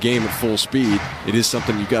play the game at full speed. It is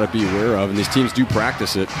something you got to be aware of, and these teams do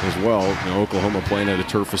practice it as well. You know, Oklahoma playing at a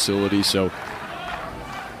turf facility, so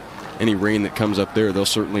any rain that comes up there, they'll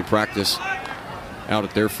certainly practice out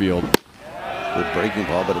at their field. Good breaking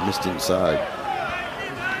ball, but it missed inside.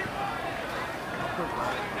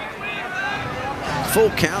 Full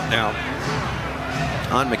count now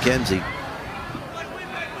on Mackenzie.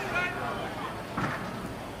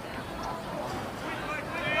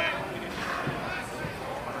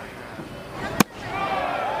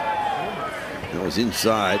 That was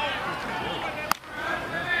inside.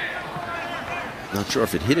 Not sure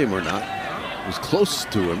if it hit him or not. It was close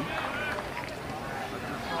to him.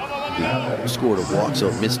 He scored a walk, so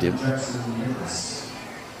it missed him.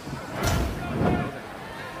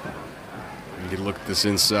 You can look at this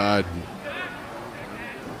inside.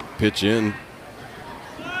 Pitch in.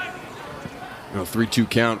 3-2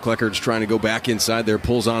 count. Klecker's trying to go back inside there.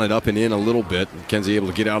 Pulls on it up and in a little bit. Mackenzie able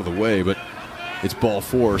to get out of the way, but it's ball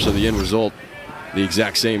four, so the end result the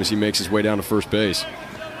exact same as he makes his way down to first base.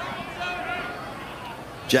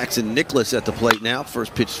 Jackson Nicholas at the plate now.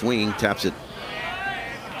 First pitch swinging, taps it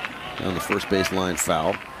down the first base line,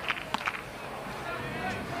 foul.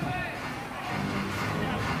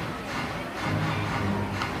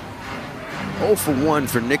 Oh for 1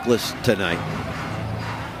 for Nicholas tonight.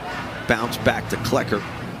 Bounce back to Klecker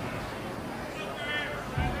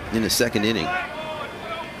in the second inning.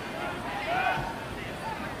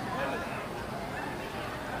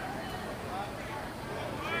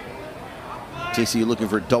 TCU looking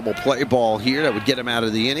for a double play ball here that would get him out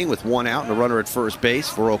of the inning with one out and a runner at first base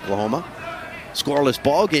for Oklahoma. Scoreless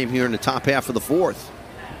ball game here in the top half of the fourth.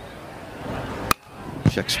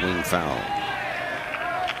 Check swing foul.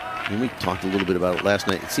 And we talked a little bit about it last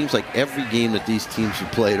night. It seems like every game that these teams have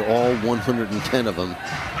played, all 110 of them,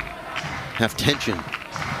 have tension.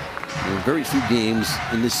 There are very few games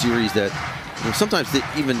in this series that, sometimes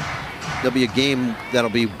there'll be a game that'll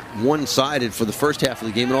be one-sided for the first half of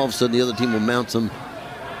the game, and all of a sudden the other team will mount some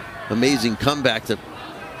amazing comeback to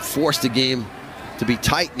force the game to be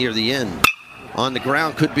tight near the end. On the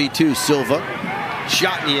ground could be two. Silva,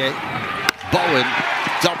 Chatnier, Bowen,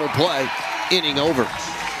 double play, inning over.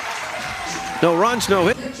 No runs, no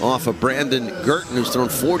hit. Off of Brandon Girton, who's thrown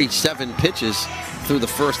 47 pitches through the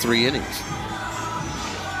first 3 innings.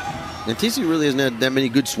 And TCU really hasn't had that many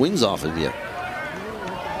good swings off him yet.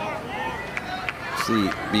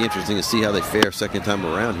 Be interesting to see how they fare second time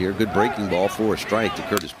around here. Good breaking ball for a strike to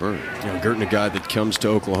Curtis Burns. Girton, a guy that comes to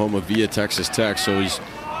Oklahoma via Texas Tech, so he's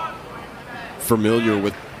familiar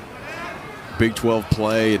with Big 12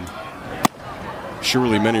 play, and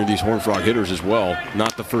surely many of these Horned Frog hitters as well.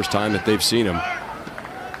 Not the first time that they've seen him.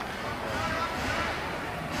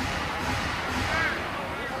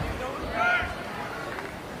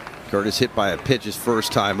 Curtis hit by a pitch his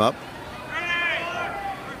first time up.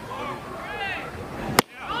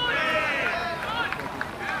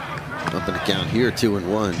 Nothing to count here,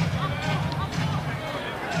 2-1.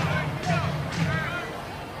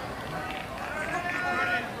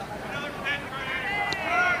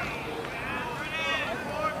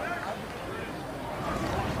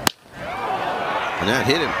 And that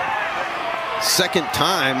hit him. Second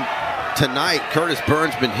time tonight. Curtis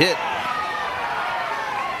Burns been hit.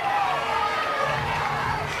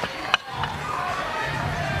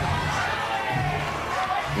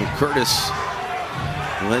 And Curtis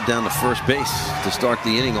led down to first base to start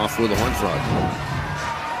the inning off with a Horned Frog.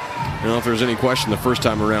 I don't know if there's any question the first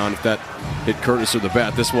time around if that hit Curtis with the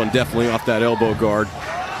bat. This one definitely off that elbow guard.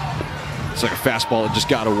 It's like a fastball that just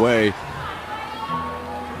got away.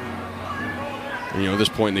 And, at this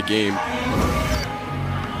point in the game,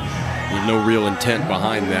 no real intent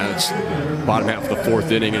behind that. It's bottom half of the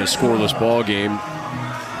fourth inning in a scoreless ball game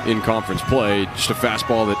in conference play. Just a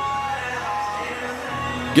fastball that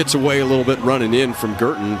gets away a little bit running in from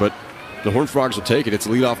Girton, but the Horned Frogs will take it. It's a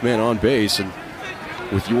leadoff man on base, and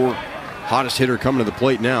with your hottest hitter coming to the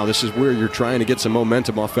plate now, this is where you're trying to get some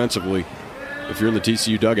momentum offensively if you're in the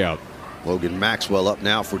TCU dugout. Logan Maxwell up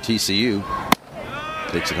now for TCU.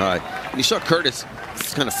 Takes it high. And you saw Curtis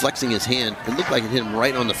kind of flexing his hand. It looked like it hit him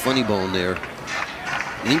right on the funny bone there.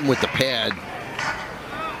 And even with the pad,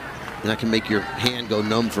 that can make your hand go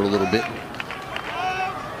numb for a little bit.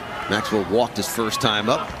 Maxwell walked his first time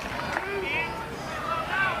up.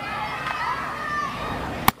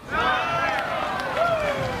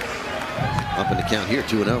 Up in the count here,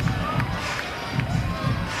 2-0.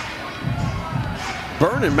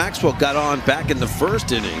 Byrne and Maxwell got on back in the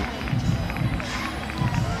first inning.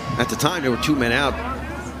 At the time, there were 2 men out.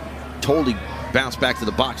 Totally bounced back to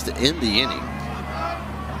the box to end the inning.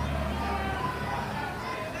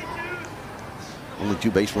 Only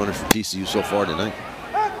 2 base runners for TCU so far tonight.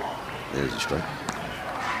 There's a strike.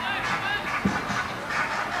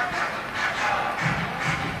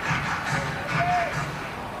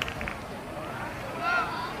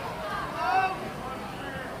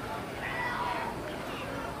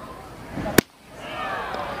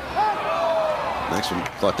 Maxwell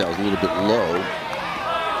thought that was a little bit low.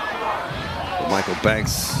 But Michael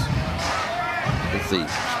Banks with the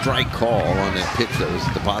strike call on that pitch that was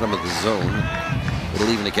at the bottom of the zone. It'll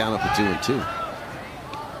even the count up to 2-2.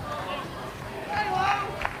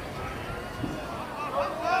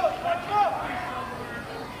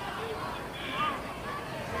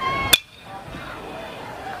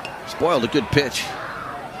 Spoiled a good pitch.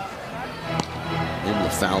 Able to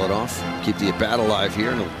foul it off. Keep the at-bat alive here,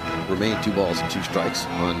 and it'll remain 2 balls and 2 strikes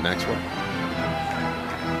on Maxwell.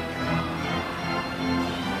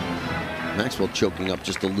 Maxwell choking up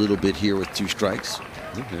just a little bit here with 2 strikes.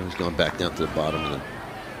 Now he's gone back down to the bottom of the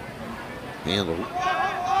handle.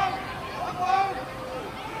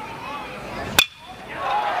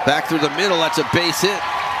 Back through the middle, that's a base hit.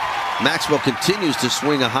 Maxwell continues to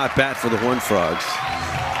swing a hot bat for the Horned Frogs.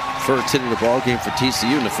 First hit of the ball game for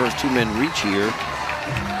TCU, and the first 2 men reach here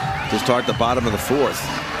to start the bottom of the 4th.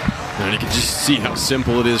 And you can just see how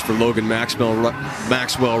simple it is for Logan Maxwell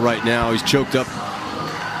right now. He's choked up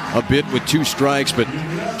a bit with 2 strikes, but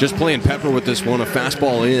just playing pepper with this one, a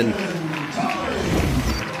fastball in,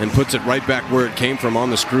 and puts it right back where it came from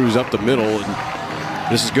on the screws up the middle.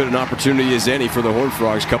 And this is as good an opportunity as any for the Horned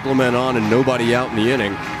Frogs. Couple of men on and nobody out in the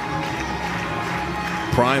inning.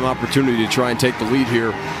 Prime opportunity to try and take the lead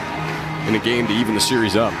here in a game to even the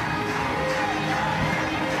series up.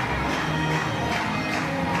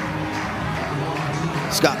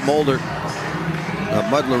 Scott Muddler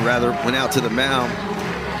went out to the mound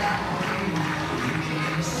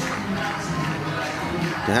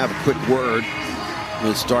to have a quick word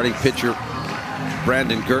with starting pitcher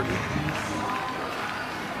Brandon Girton.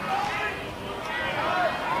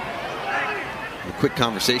 A quick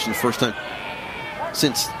conversation, first time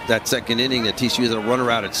since that second inning that TCU had a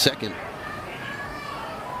runner out at second.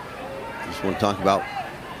 Just want to talk about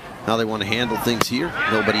how they want to handle things here.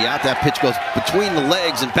 Nobody out. That pitch goes between the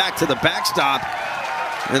legs and back to the backstop,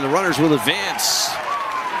 and the runners will advance.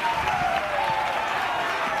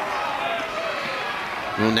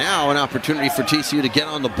 Well, now an opportunity for TCU to get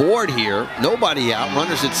on the board here. Nobody out.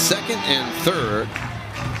 Runners at second and third.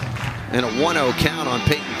 And a 1-0 count on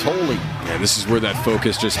Peyton Tolley. Yeah, this is where that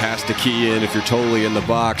focus just has to key in if you're totally in the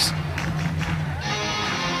box.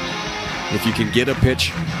 If you can get a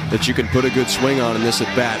pitch that you can put a good swing on in this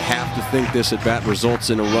at-bat, have to think this at-bat results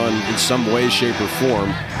in a run in some way, shape, or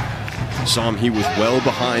form. Saw him, he was well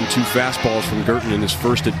behind 2 fastballs from Girton in his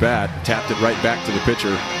first at-bat. Tapped it right back to the pitcher.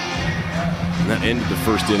 And that ended the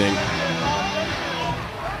first inning.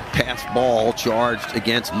 Pass ball charged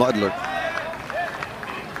against Muddler.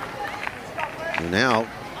 And now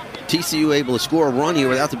TCU able to score a run here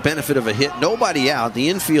without the benefit of a hit. Nobody out. The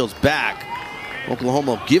infield's back.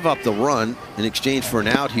 Oklahoma will give up the run in exchange for an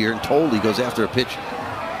out here, and Tolley goes after a pitch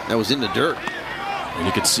that was in the dirt. And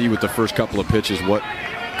you can see with the first couple of pitches what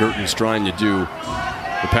Girton's trying to do.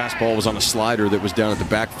 The pass ball was on a slider that was down at the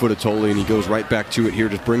back foot of Tolle, and he goes right back to it here,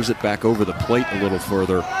 just brings it back over the plate a little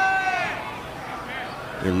further.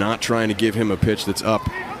 They're not trying to give him a pitch that's up.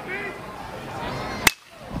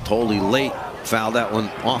 Tolle late, fouled that one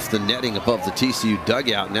off the netting above the TCU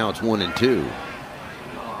dugout. Now it's 1-2.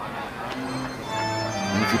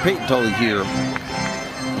 And if you're Peyton Tolle here,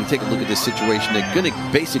 you take a look at this situation. They're going to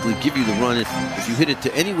basically give you the run if you hit it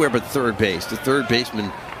to anywhere but third base. The third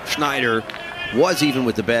baseman, Schneider, was even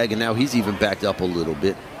with the bag, and now he's even backed up a little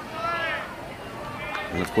bit.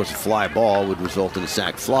 And of course, a fly ball would result in a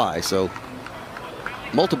sac fly. So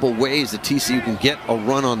multiple ways that TCU can get a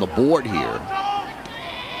run on the board here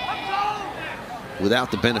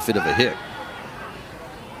without the benefit of a hit.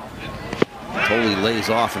 Tolle lays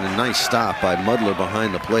off, and a nice stop by Muddler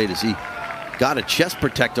behind the plate as he got a chest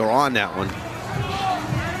protector on that one.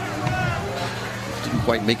 Didn't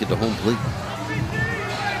quite make it to home plate.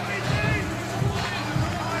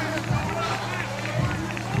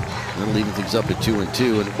 That'll even things up at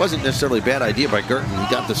 2-2, and it wasn't necessarily a bad idea by Girton. He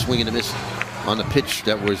got the swing and a miss on the pitch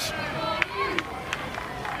that was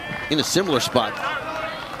in a similar spot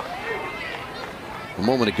a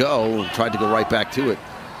moment ago and tried to go right back to it.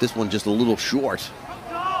 This one just a little short.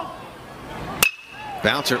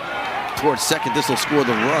 Bouncer towards second. This will score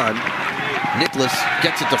the run. Nicholas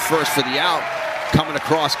gets it to first for the out. Coming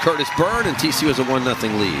across Curtis Byrne, and TCU has a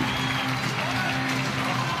 1-0 lead.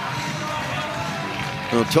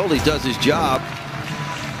 Well, Tolle does his job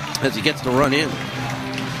as he gets the run in.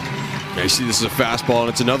 Yeah, you see this is a fastball, and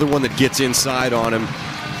it's another one that gets inside on him.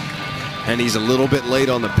 And he's a little bit late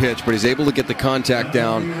on the pitch, but he's able to get the contact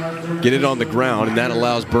down, get it on the ground, and that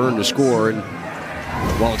allows Byrne to score. And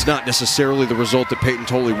while it's not necessarily the result that Peyton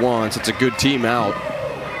Tolle wants, it's a good team out.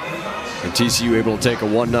 And TCU able to take a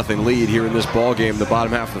 1-0 lead here in this ball game, the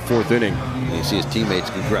bottom half of the fourth inning. And you see his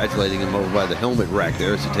teammates congratulating him over by the helmet rack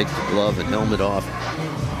there as he takes the glove and helmet off.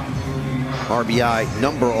 RBI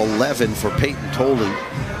number 11 for Peyton Tolle.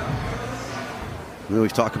 We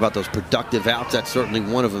always talk about those productive outs. That's certainly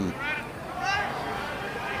one of them.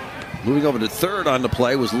 Moving over to third on the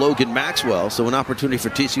play was Logan Maxwell, so an opportunity for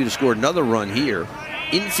TCU to score another run here.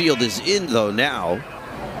 Infield is in, though, now.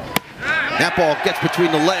 That ball gets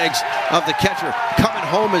between the legs of the catcher. Coming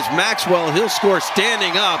home is Maxwell. He'll score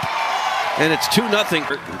standing up, and it's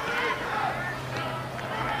 2-0.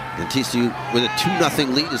 And TCU with a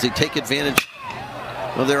 2-0 lead as they take advantage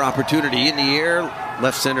of their opportunity in the air.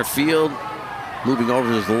 Left center field. Moving over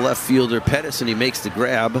to the left fielder, Pettis, and he makes the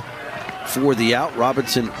grab for the out.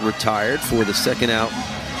 Robinson retired for the second out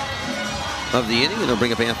of the inning, and they'll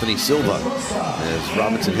bring up Anthony Silva as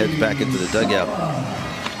Robinson heads back into the dugout.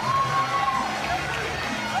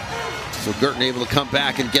 So Girton able to come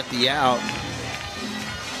back and get the out.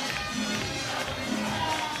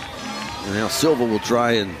 And now Silva will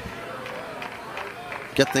try and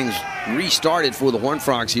get things restarted for the Horned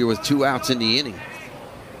Frogs here with 2 outs in the inning.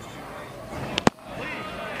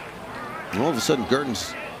 And all of a sudden,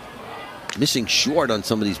 Girton's missing short on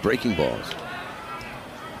some of these breaking balls.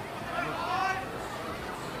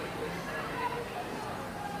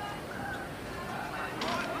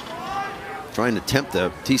 Trying to tempt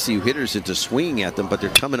the TCU hitters into swinging at them, but they're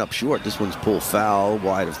coming up short. This one's pulled foul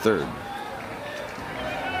wide of third.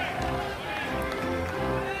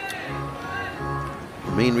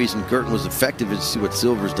 The main reason Girton was effective is to see what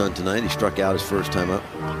Silver's done tonight. He struck out his first time up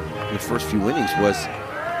in the first few innings. Was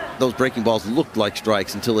those breaking balls looked like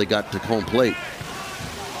strikes until they got to home plate.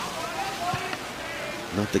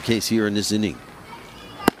 Not the case here in this inning.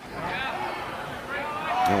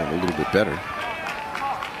 Oh, a little bit better,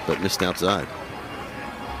 but missed outside.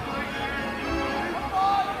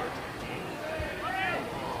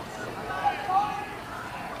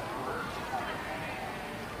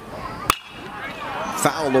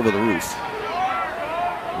 Foul over the roof.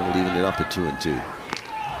 And leaving it up at 2-2.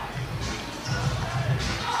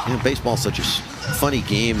 You know, baseball's such a funny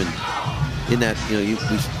game, and in that, you know,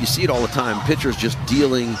 you see it all the time. Pitchers just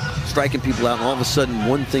dealing, striking people out, and all of a sudden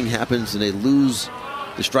one thing happens and they lose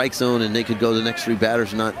the strike zone, and they could go the next 3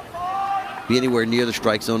 batters and not be anywhere near the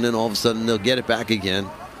strike zone. Then all of a sudden they'll get it back again.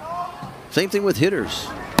 Same thing with hitters.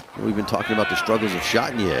 We've been talking about the struggles of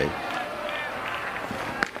Chatinier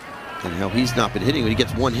and how he's not been hitting. When he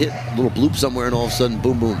gets one hit, a little bloop somewhere, and all of a sudden,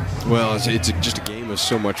 boom, boom. Well, it's just a game of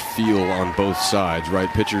so much feel on both sides, right?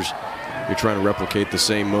 Pitchers, you're trying to replicate the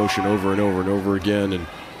same motion over and over and over again, and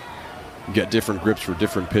you get different grips for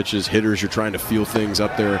different pitches. Hitters, you're trying to feel things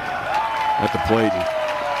up there at the plate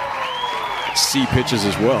and see pitches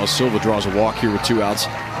as well. Silva draws a walk here with 2 outs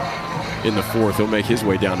in the fourth. He'll make his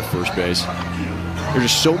way down to first base. There's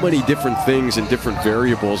just so many different things and different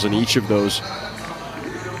variables in each of those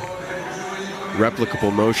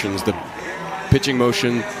replicable motions, the pitching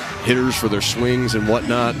motion, hitters for their swings and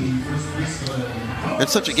whatnot.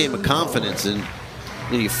 It's such a game of confidence, and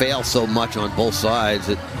you fail so much on both sides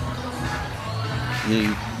that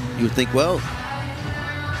you would think, well,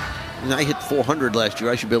 I hit 400 last year,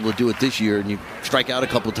 I should be able to do it this year, and you strike out a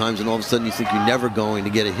couple of times and all of a sudden you think you're never going to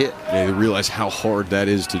get a hit. Yeah, you realize how hard that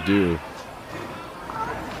is to do.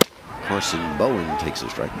 Carson Bowen takes a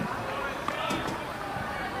strike.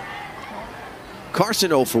 Carson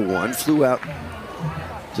 0 for 1, flew out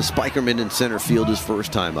to Spikerman in center field his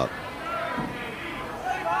first time up.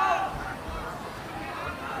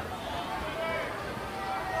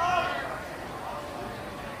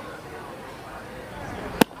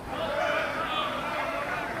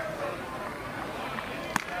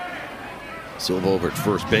 Silva over at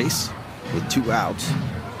first base with 2 outs.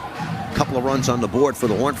 A couple of runs on the board for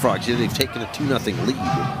the Horned Frogs. They've taken a 2-0 lead.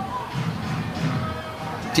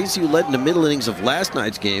 TCU led in the middle innings of last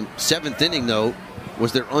night's game. 7th inning, though,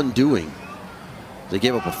 was their undoing. They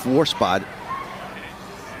gave up a 4 spot,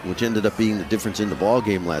 which ended up being the difference in the ball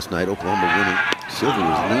game last night. Oklahoma winning. Silva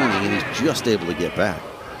was leaning, and he's just able to get back.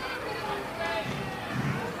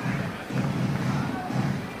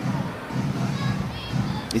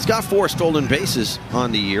 He's got 4 stolen bases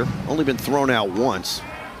on the year. Only been thrown out once.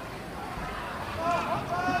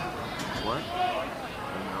 What?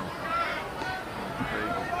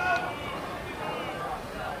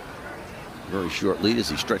 Very short lead as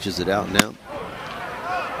he stretches it out now.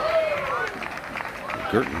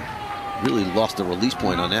 Girton really lost the release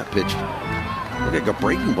point on that pitch. Looked like a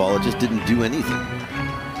breaking ball. It just didn't do anything.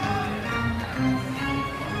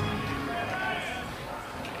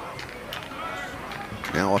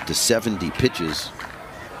 Now up to 70 pitches.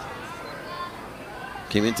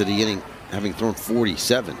 Came into the inning having thrown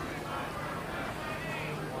 47.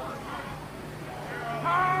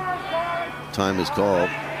 Time is called.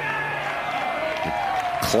 The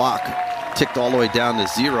clock ticked all the way down to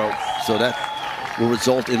 0, so that will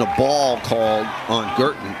result in a ball called on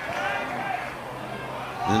Girton.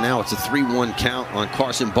 And now it's a 3-1 count on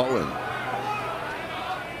Carson Bowen.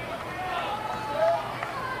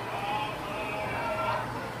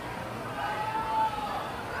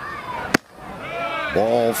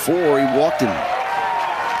 Ball 4, he walked him.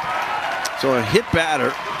 So a hit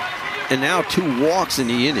batter, and now 2 walks in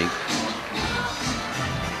the inning.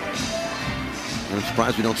 I'm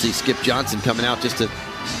surprised we don't see Skip Johnson coming out just to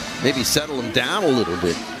maybe settle him down a little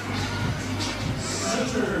bit.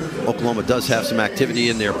 Oklahoma does have some activity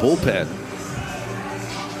in their bullpen.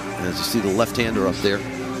 As you see the left-hander up there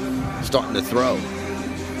starting to throw.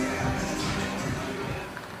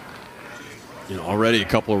 You know, already a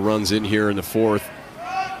couple of runs in here in the 4th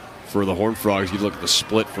for the Horned Frogs. You look at the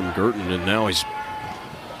split from Girton, and now he's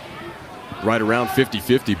right around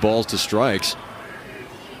 50-50 balls to strikes.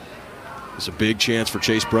 It's a big chance for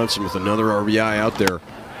Chase Brunson with another RBI out there.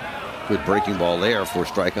 Good breaking ball there for a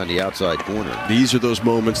strike on the outside corner. These are those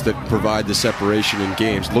moments that provide the separation in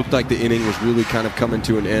games. Looked like the inning was really kind of coming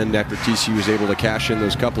to an end after TCU was able to cash in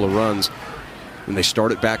those couple of runs. When they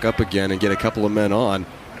start it back up again and get a couple of men on,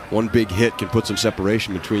 one big hit can put some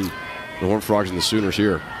separation between the Horned Frogs and the Sooners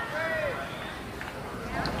here.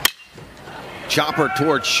 Chopper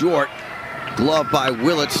towards short. Glove by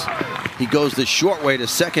Willits. He goes the short way to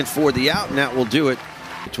second for the out, and that will do it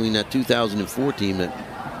between that 2004 team that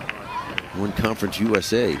won Conference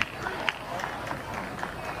USA.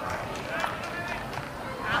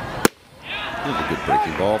 There's a good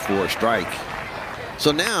breaking ball for a strike.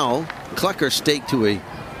 So now Klecker staked to a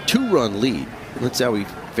 2-run lead. That's how he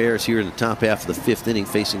fares here in the top half of the 5th inning,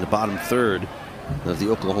 facing the bottom 3rd of the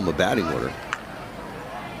Oklahoma batting order.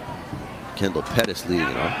 Kendall Pettis leading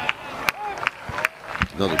it off.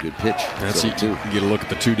 Another good pitch. That's it too. You get a look at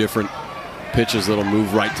the 2 different pitches that'll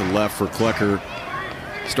move right to left for Klecker.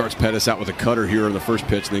 Starts Pettis out with a cutter here on the first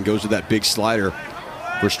pitch, and then goes to that big slider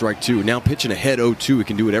for strike 2. Now pitching ahead 0-2. He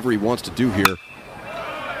can do whatever he wants to do here.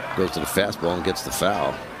 Goes to the fastball and gets the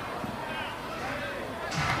foul.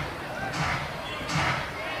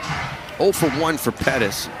 0 for 1 for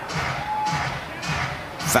Pettis.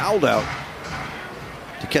 Fouled out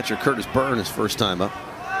to catcher Curtis Byrne his first time up.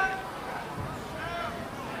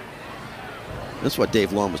 That's what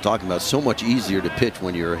Dave Long was talking about. So much easier to pitch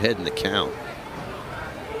when you're ahead in the count.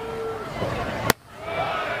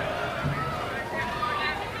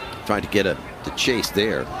 Trying to get the chase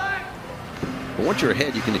there. But once you're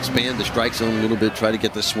ahead, you can expand the strike zone a little bit, try to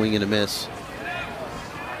get the swing and a miss.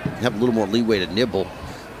 Have a little more leeway to nibble.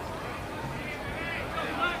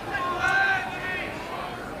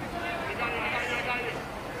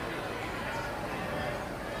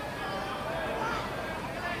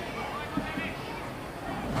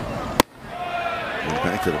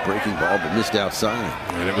 breaking ball, but missed outside.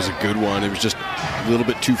 And it was a good one. It was just a little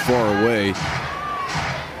bit too far away.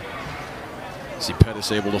 See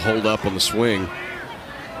Pettis able to hold up on the swing.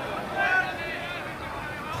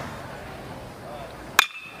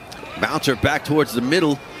 Bouncer back towards the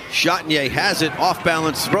middle. Chatinier has it. Off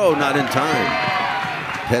balance throw, not in time.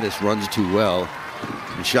 Pettis runs too well.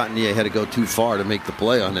 And Chatinier had to go too far to make the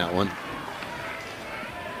play on that one.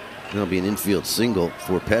 That'll be an infield single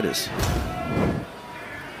for Pettis.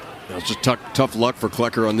 It's just tough luck for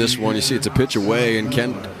Klecker on this one. You see it's a pitch away, and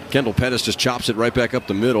Kendall Pettis just chops it right back up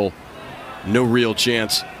the middle. No real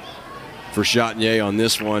chance for Chatinier on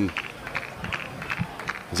this one.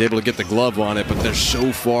 He's able to get the glove on it, but they're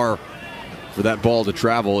so far for that ball to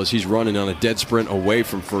travel as he's running on a dead sprint away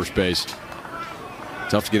from first base.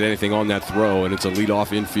 Tough to get anything on that throw, and it's a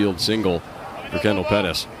leadoff infield single for Kendall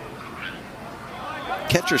Pettis.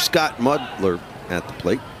 Catcher Scott Mudler at the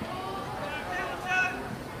plate.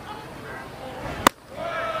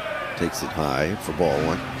 Takes it high for ball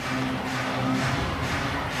one.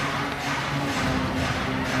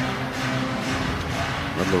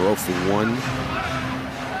 Mudler 0 for 1.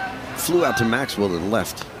 Flew out to Maxwell and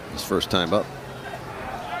left his first time up.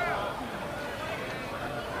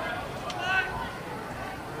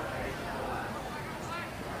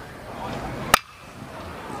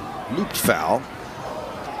 Looped foul.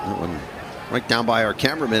 That one right down by our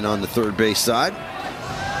cameraman on the third base side.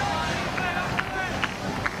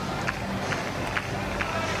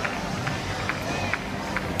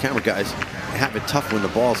 The camera guys have it tough when the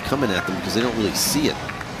ball's coming at them because they don't really see it.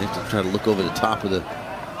 They have to try to look over the top of the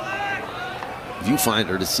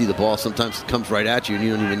viewfinder to see the ball. Sometimes it comes right at you and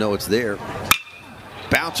you don't even know it's there.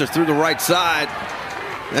 Bouncer through the right side.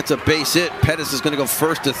 That's a base hit. Pettis is going to go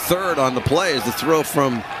first to third on the play as the throw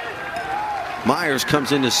from Myers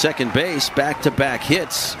comes into second base. Back-to-back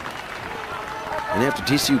hits. And after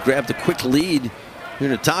TCU grabbed a quick lead here in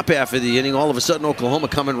the top half of the inning, all of a sudden Oklahoma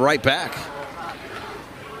coming right back.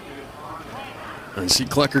 And see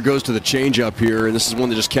Klecker goes to the changeup here, and this is one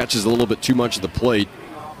that just catches a little bit too much of the plate.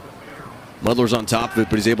 Mudler's on top of it,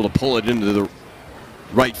 but he's able to pull it into the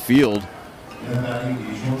right field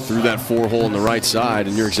through that 4-hole on the right side,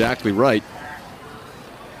 and you're exactly right.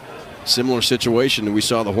 Similar situation that we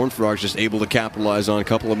saw the Horned Frogs just able to capitalize on. A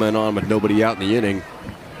couple of men on, but nobody out in the inning.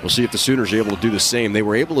 We'll see if the Sooners are able to do the same. They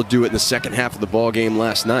were able to do it in the second half of the ball game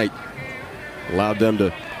last night. Allowed them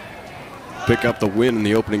to pick up the win in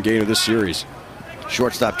the opening game of this series.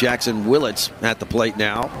 Shortstop Jackson Willits at the plate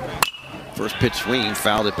now. First pitch swing,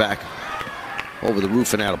 fouled it back over the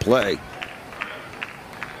roof and out of play.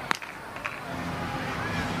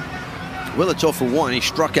 Willits 0 for 1. He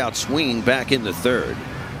struck out swinging back in the third.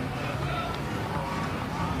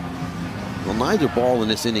 Well, neither ball in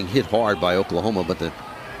this inning hit hard by Oklahoma, but they've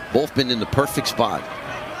both been in the perfect spot.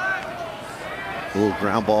 A little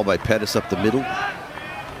ground ball by Pettis up the middle.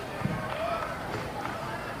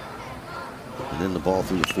 And then the ball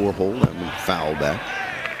through the 4-hole. That one foul back.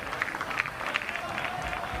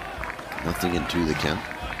 Nothing into the count.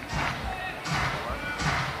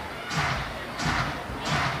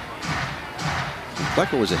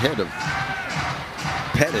 Klecker was ahead of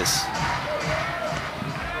Pettis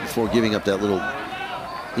before giving up that little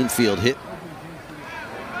infield hit.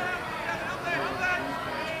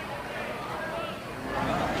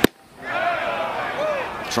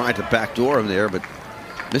 Tried to backdoor him there, but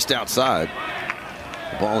missed outside.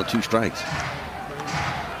 The ball and 2 strikes.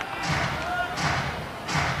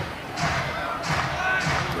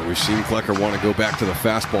 We've seen Klecker want to go back to the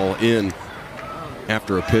fastball in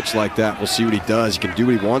after a pitch like that. We'll see what he does. He can do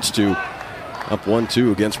what he wants to. Up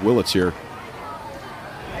 1-2 against Willits here.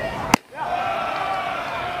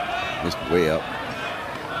 Missed way up.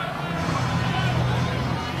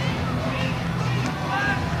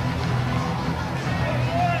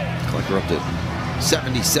 Klecker up to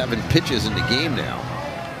 77 pitches in the game now.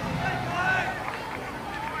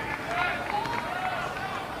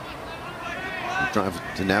 Trying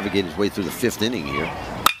to navigate his way through the 5th inning here.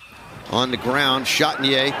 On the ground,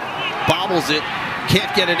 Chatinier bobbles it.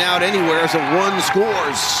 Can't get it out anywhere, so run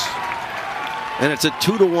scores. And it's a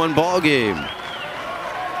 2-1 ball game.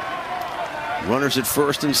 Runners at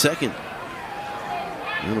first and second.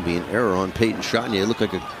 That'll be an error on Peyton Chatinier. It looked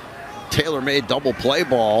like a tailor-made double play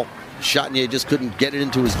ball. Chatinier just couldn't get it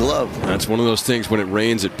into his glove. That's one of those things when it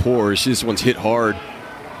rains, it pours. This one's hit hard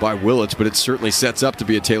by Willits, but it certainly sets up to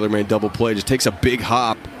be a tailor-made double play. Just takes a big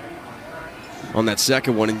hop on that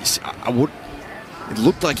second one, and it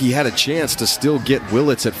looked like he had a chance to still get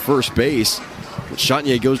Willits at first base. But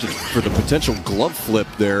Chatinier goes for the potential glove flip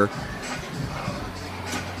there.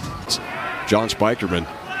 It's John Spikerman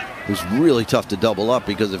who's really tough to double up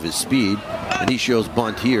because of his speed. And he shows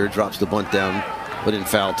bunt here, drops the bunt down, but in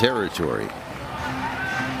foul territory.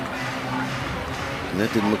 And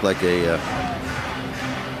that didn't look like a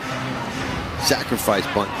sacrifice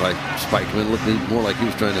bunt by Spikeman. It looked more like he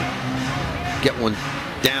was trying to get one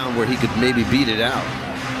down where he could maybe beat it out.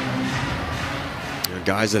 And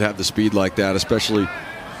guys that have the speed like that, especially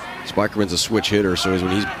Spikeman's a switch hitter, so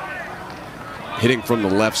when he's hitting from the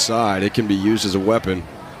left side, it can be used as a weapon.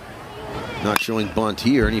 Not showing bunt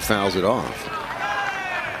here, and he fouls it off.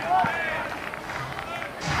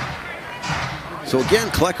 So again,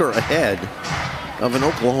 Klecker ahead of an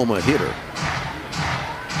Oklahoma hitter.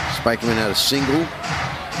 Spikeman had a single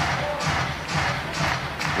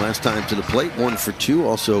last time to the plate, 1 for 2.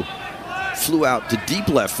 Also flew out to deep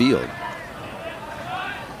left field.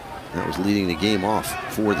 That was leading the game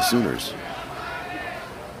off for the Sooners.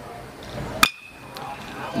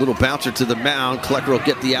 Little bouncer to the mound. Klecker will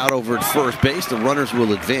get the out over at first base. The runners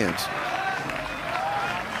will advance.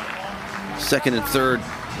 Second and third,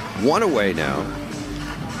 1 away now.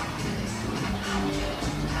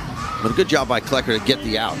 But a good job by Klecker to get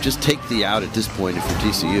the out. Just take the out at this point if you're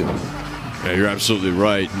TCU. Yeah, you're absolutely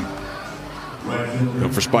right.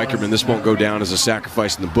 For Spikeman, this won't go down as a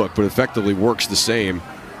sacrifice in the book, but effectively works the same.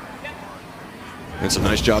 It's a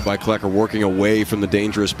nice job by Klecker working away from the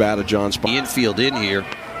dangerous bat of John Spikeman. The infield in here.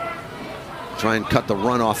 Try and cut the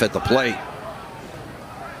run off at the plate.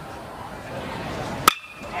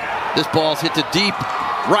 This ball's hit to deep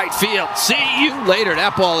right field. See you later.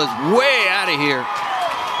 That ball is way out of here.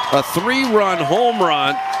 A 3-run home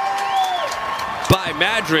run by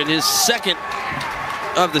Madron, his second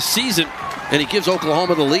of the season, and he gives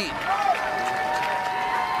Oklahoma the lead.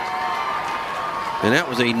 And that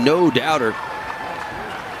was a no-doubter.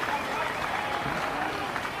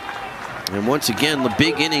 And once again, the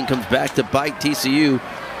big inning comes back to bite TCU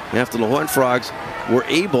after the Horned Frogs were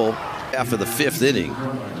able after the 5th inning.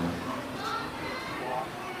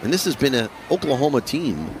 And this has been an Oklahoma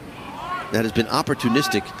team that has been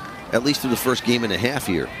opportunistic at least through the first game and a half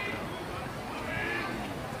here.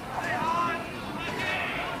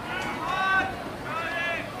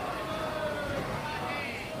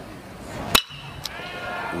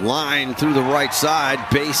 Line through the right side,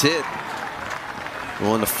 base hit.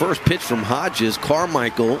 Well, on the first pitch from Hodges,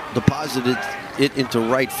 Carmichael deposited it into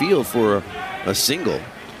right field for a single.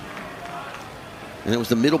 And it was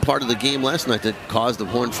the middle part of the game last night that caused the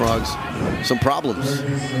Horned Frogs some problems.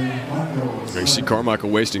 You see Carmichael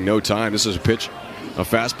wasting no time. This is a pitch, a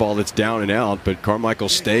fastball that's down and out, but Carmichael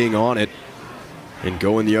staying on it and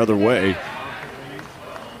going the other way.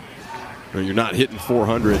 You're not hitting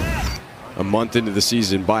 400 a month into the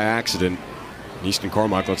season by accident. Easton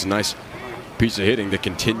Carmichael, it's a nice piece of hitting to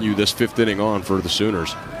continue this 5th inning on for the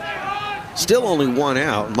Sooners. Still only 1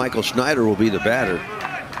 out. Michael Schneider will be the batter.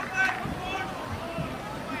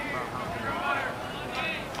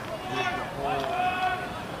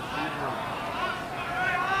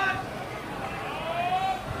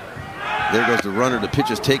 There goes the runner. The pitch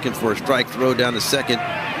is taken for a strike. Throw down to second.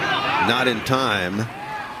 Not in time.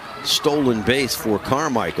 Stolen base for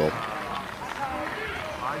Carmichael.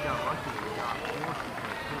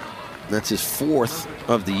 That's his 4th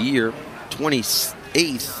of the year.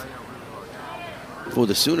 28th for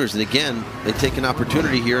the Sooners. And again, they take an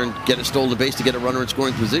opportunity here and get a stolen base to get a runner in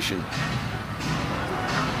scoring position.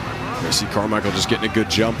 I see Carmichael just getting a good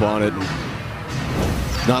jump on it. And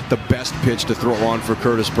not the best pitch to throw on for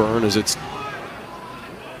Curtis Byrne as it's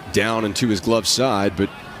down into his glove side, but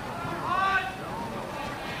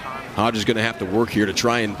Hodge is going to have to work here to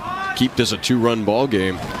try and keep this a 2-run ball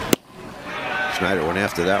game. Schneider went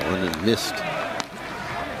after that one and missed.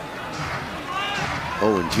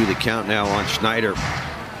 0-2 the count now on Schneider.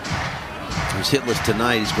 He's hitless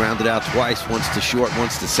tonight. He's grounded out twice, once to short,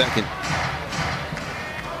 once to second.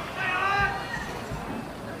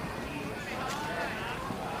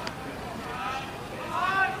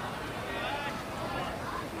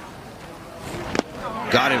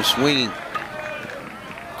 Got him swinging.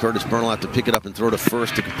 Curtis Byrne will have to pick it up and throw to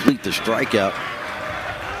first to complete the strikeout.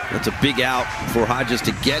 That's a big out for Hodges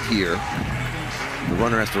to get here. The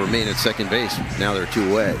runner has to remain at second base. Now they're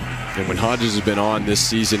 2 away. And when Hodges has been on this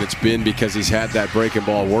season, it's been because he's had that breaking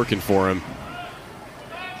ball working for him.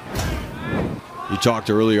 You talked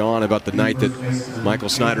early on about the night that Michael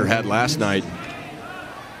Schneider had last night.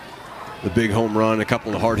 The big home run, a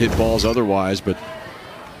couple of hard hit balls otherwise, but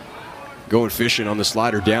going fishing on the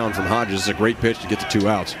slider down from Hodges is a great pitch to get the 2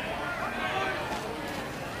 outs.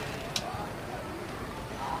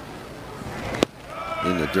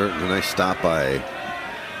 In the dirt, and a nice stop by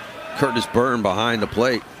Curtis Byrne behind the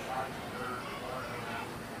plate.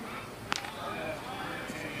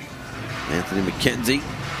 Anthony McKenzie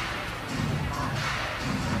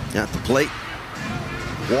at the plate.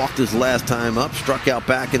 Walked his last time up, struck out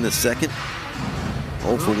back in the second.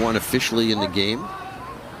 0 for 1 officially in the game.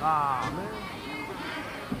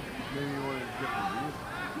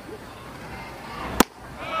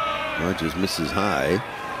 Hodges misses high.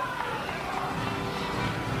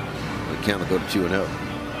 The count will go to 2-0.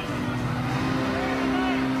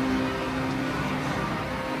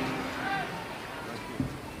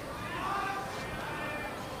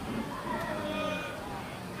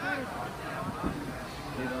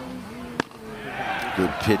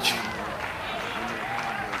 Good pitch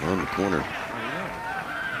on the corner.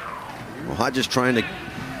 Well, Hodges trying to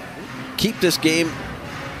keep this game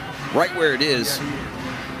right where it is.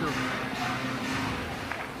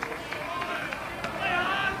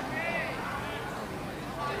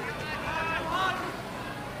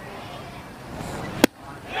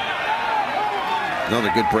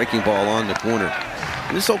 Another good breaking ball on the corner.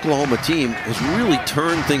 This Oklahoma team has really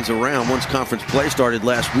turned things around once conference play started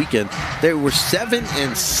last weekend. They were 7-6,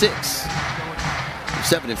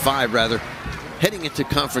 7-5 rather, heading into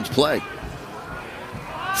conference play.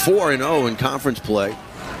 4-0 in conference play.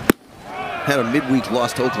 Had a midweek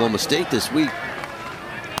loss to Oklahoma State this week.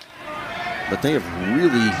 But they have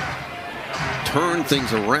really turned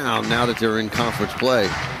things around now that they're in conference play.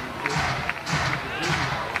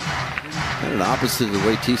 Kind of the opposite of the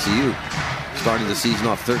way TCU started the season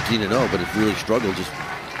off 13-0, but it's really struggled, just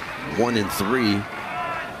 1-3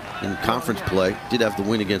 in conference play. Did have the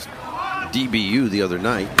win against DBU the other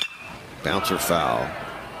night. Bouncer foul.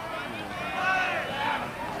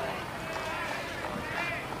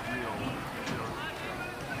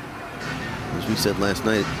 As we said last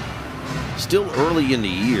night, still early in the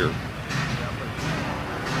year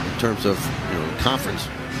in terms of conference,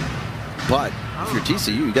 but if you're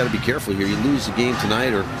TCU, you got to be careful here. You lose the game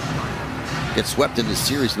tonight or get swept in the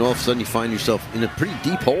series, and all of a sudden you find yourself in a pretty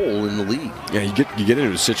deep hole in the league. Yeah, you get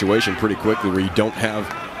into a situation pretty quickly where you don't have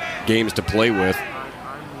games to play with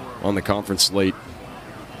on the conference slate.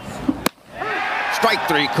 Strike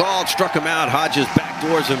 3 called, struck him out. Hodges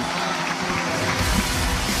backdoors him.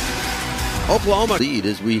 Oklahoma lead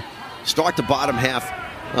as we start the bottom half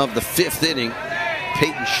of the 5th inning.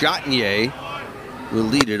 Peyton Chatinier will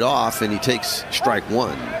lead it off, and he takes strike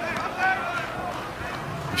 1.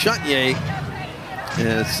 Chatinier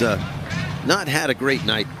has not had a great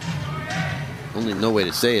night. Only no way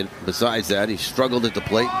to say it. Besides that, he struggled at the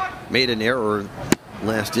plate, made an error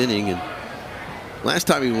last inning, and last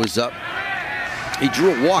time he was up, he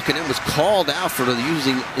drew a walk and then was called out for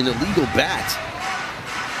using an illegal bat.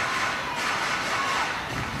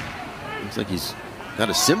 Looks like he's got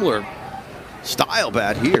a similar style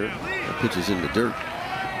bat here. That pitch is in the dirt.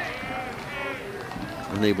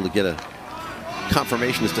 Unable to get a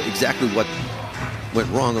confirmation as to exactly what went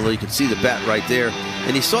wrong, although you can see the bat right there.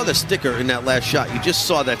 And he saw the sticker in that last shot. You just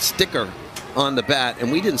saw that sticker on the bat,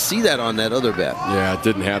 and we didn't see that on that other bat. Yeah, it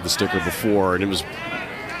didn't have the sticker before, and it was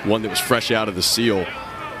one that was fresh out of the seal.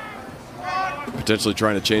 Potentially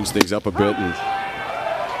trying to change things up a bit, and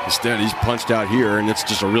instead he's punched out here, and it's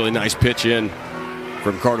just a really nice pitch in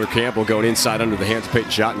from Carter Campbell going inside under the hands of Peyton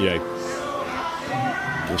Chatinier.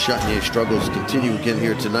 And Chatinier's struggles continue again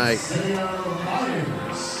here tonight.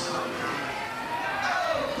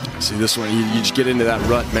 See, this one, you just get into that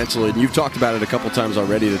rut mentally, and you've talked about it a couple times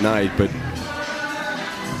already tonight, but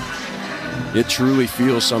it truly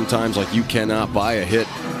feels sometimes like you cannot buy a hit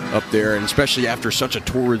up there, and especially after such a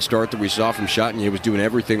torrid start that we saw from Chatinier. He was doing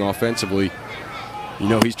everything offensively. You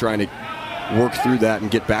know he's trying to work through that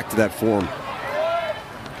and get back to that form.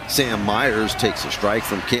 Sam Myers takes a strike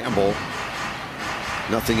from Campbell.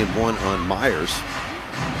 0-1 on Myers.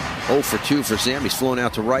 0 for 2 for Sam. He's flown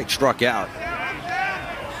out to right, struck out.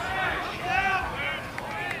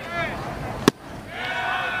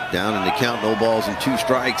 Down in the count, no balls and 2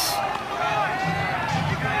 strikes.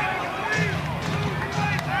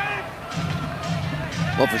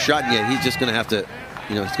 Well, for Chatinier, he's just going to have to,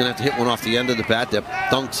 he's going to have to hit one off the end of the bat that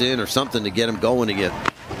dunks in or something to get him going again.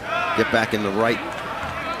 Get back in the right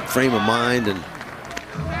frame of mind, and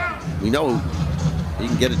we know he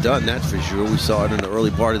can get it done, that's for sure. We saw it in the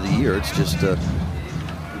early part of the year. It's just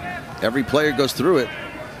every player goes through it.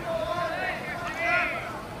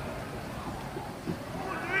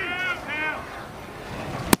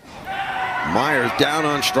 Myers down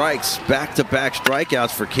on strikes. Back-to-back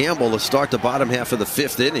strikeouts for Campbell to start the bottom half of the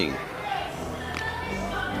 5th inning.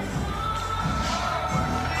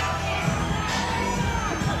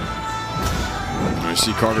 I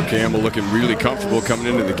see Carter Campbell looking really comfortable coming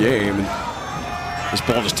into the game. And this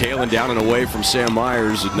ball just tailing down and away from Sam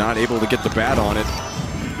Myers and not able to get the bat on it.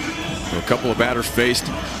 A couple of batters faced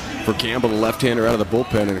for Campbell, the left-hander out of the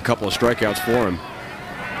bullpen, and a couple of strikeouts for him.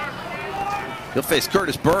 He'll face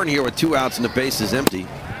Curtis Byrne here with 2 outs and the base is empty.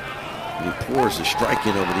 And he pours a strike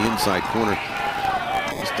in over the inside corner.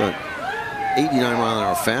 Just an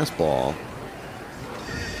 89-mile-an-hour fastball.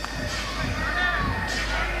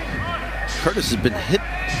 Curtis has been hit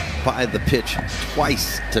by the pitch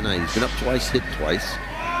twice tonight. He's been up twice, hit twice.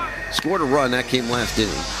 Scored a run, that came last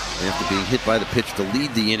inning, after being hit by the pitch to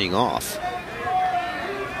lead the inning off.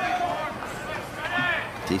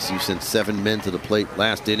 TCU sent 7 men to the plate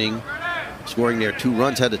last inning, scoring their 2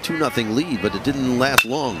 runs, had a 2-0 lead, but it didn't last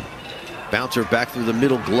long. Bouncer back through the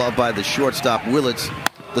middle, glove by the shortstop Willits.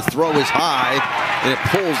 The throw is high, and it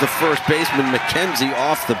pulls the first baseman McKenzie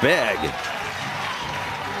off the bag.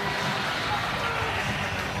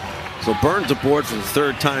 So Burns aboard for the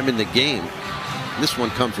 3rd time in the game. This one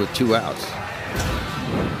comes with 2 outs.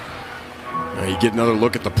 Now you get another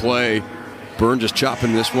look at the play. Burns just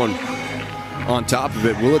chopping this one on top of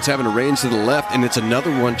it. Willits having to range to the left, and it's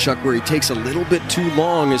another one, Chuck, where he takes a little bit too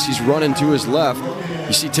long as he's running to his left.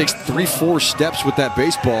 You see he takes 3-4 steps with that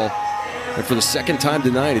baseball, and for the 2nd time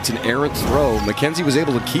tonight, it's an errant throw. McKenzie was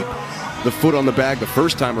able to keep the foot on the bag the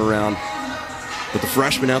first time around, but the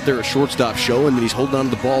freshman out there at shortstop showing that he's holding on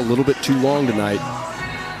to the ball a little bit too long tonight.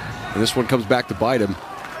 And this one comes back to bite him.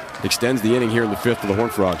 Extends the inning here in the 5th of the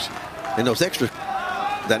Horned Frogs. And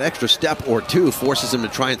that extra step or 2 forces him to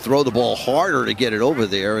try and throw the ball harder to get it over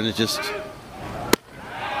there, and it's just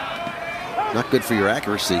not good for your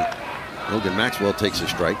accuracy. Logan Maxwell takes a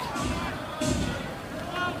strike.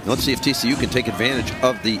 Let's see if TCU can take advantage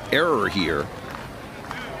of the error here.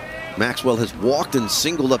 Maxwell has walked and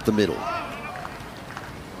singled up the middle.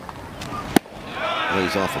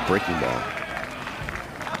 Lays off a breaking ball.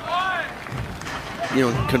 You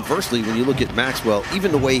know, conversely, when you look at Maxwell,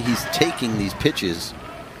 even the way he's taking these pitches,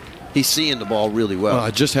 he's seeing the ball really well.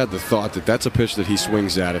 I just had the thought that that's a pitch that he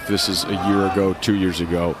swings at if this is a year ago, 2 years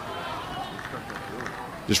ago.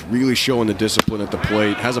 Just really showing the discipline at the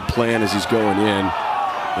plate, has a plan as he's going in.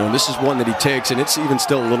 You know, this is one that he takes, and it's even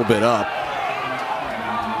still a little bit up.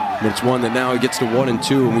 But it's one that now he gets to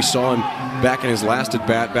 1-2, and we saw him back in his last at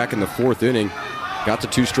bat, back in the 4th inning. Got the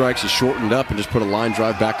 2 strikes, he shortened up and just put a line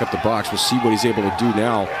drive back up the box. We'll see what he's able to do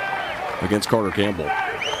now against Carter Campbell.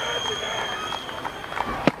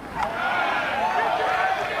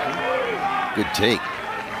 Good take.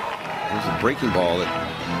 There's a breaking ball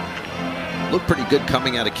that looked pretty good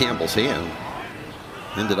coming out of Campbell's hand.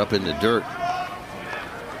 Ended up in the dirt.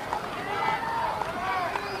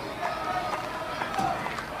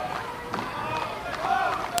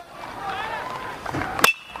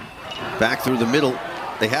 Back through the middle.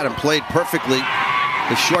 They had him played perfectly.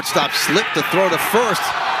 The shortstop slipped to throw to first.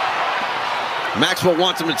 Maxwell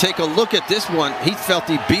wants him to take a look at this one. He felt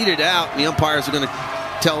he beat it out, and the umpires are going to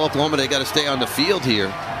tell Oklahoma they got to stay on the field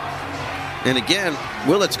here. And again,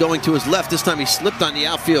 Willits going to his left. This time he slipped on the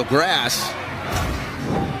outfield grass.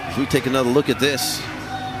 As we take another look at this.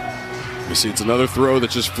 You see it's another throw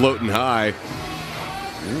that's just floating high.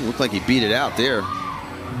 Looked like he beat it out there.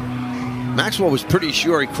 Maxwell was pretty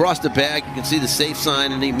sure. He crossed the bag. You can see the safe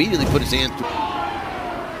sign, and he immediately put his hand.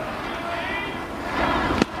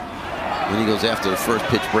 Then he goes after the first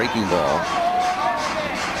pitch breaking ball.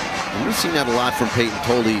 And we've seen that a lot from Peyton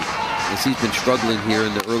Tolley as he's been struggling here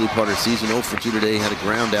in the early part of the season. 0 for 2 today, had a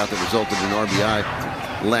ground out that resulted in an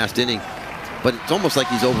RBI last inning. But it's almost like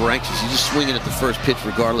he's over anxious. He's just swinging at the first pitch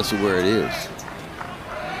regardless of where it is.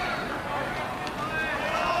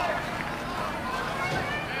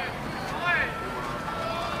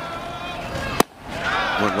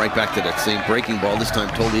 Went right back to that same breaking ball. This time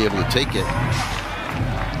Tolley able to take it.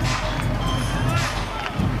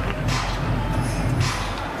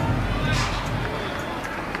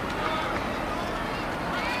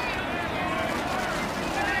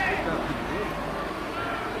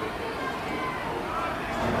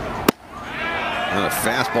 And a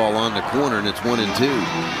fastball on the corner, and it's 1-2.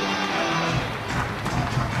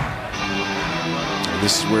 And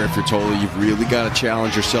this is where, if you're Tolley, you've really got to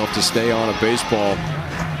challenge yourself to stay on a baseball.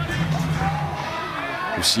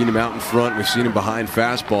 We've seen him out in front. We've seen him behind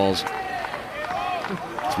fastballs.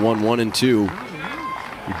 It's 1-1-2.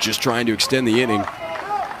 You're just trying to extend the inning.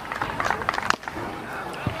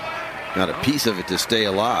 Got a piece of it to stay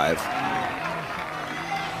alive.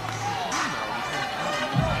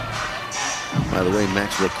 By the way,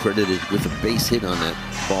 Maxwell credited with a base hit on that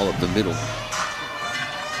ball up the middle.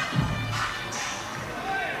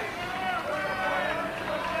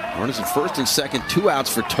 Runners at first and second, 2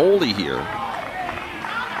 outs for Tolley here.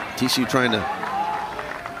 TCU trying to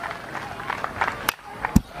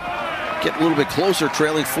get a little bit closer,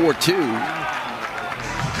 trailing 4-2.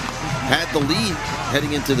 Had the lead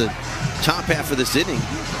heading into the top half of this inning,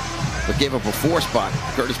 but gave up a 4 spot.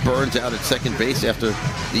 Curtis Burns out at second base after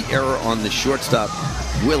the error on the shortstop,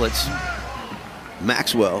 Willits.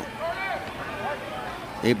 Maxwell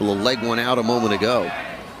able to leg one out a moment ago.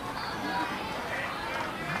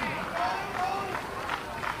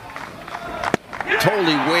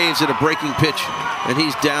 Totally waves at a breaking pitch, and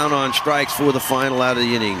he's down on strikes for the final out of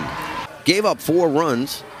the inning. Gave up 4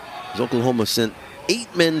 runs as Oklahoma sent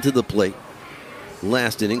 8 men to the plate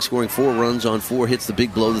last inning, scoring 4 runs on 4 hits. The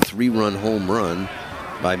big blow, the 3-run home run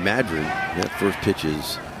by Madrid. That first pitch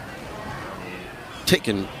is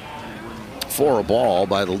taken for a ball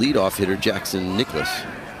by the leadoff hitter, Jackson Nicholas.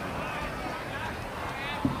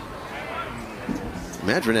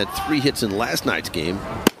 Madrid had 3 hits in last night's game.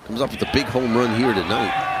 Comes up with a big home run here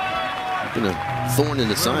tonight. Been a thorn in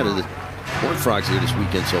the side of the Horned Frogs here this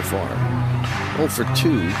weekend so far. 0 for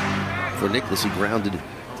 2 for Nicholas. He grounded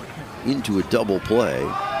into a double play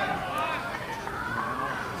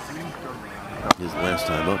his last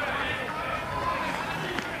time up.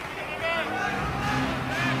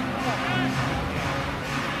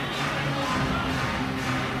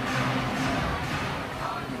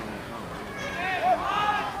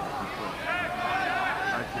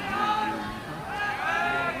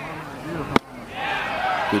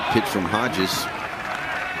 Good pitch from Hodges,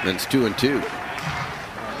 and it's 2-2.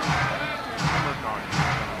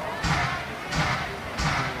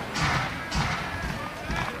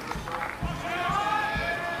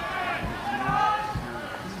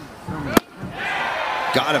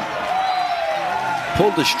 Got him.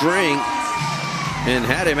 Pulled the string and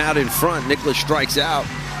had him out in front. Nicholas strikes out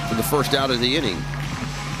for the first out of the inning.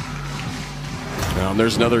 Now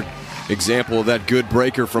there's another example of that good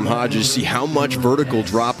breaker from Hodges. See how much vertical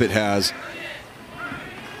drop it has.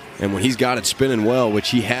 And when he's got it spinning well, which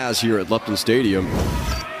he has here at Lupton Stadium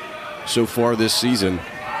so far this season,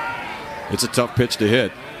 it's a tough pitch to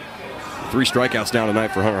hit. 3 strikeouts down tonight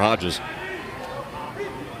for Hunter Hodges.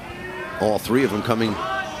 All 3 of them coming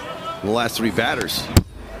in the last 3 batters.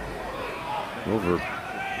 Over.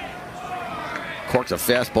 Corks a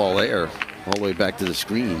fastball there, all the way back to the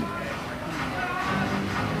screen.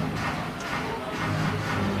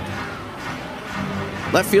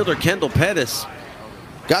 Left fielder Kendall Pettis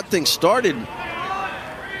got things started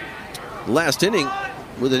last inning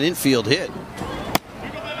with an infield hit.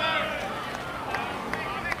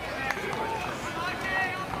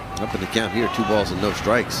 Up in the count here, 2 balls and no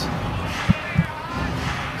strikes.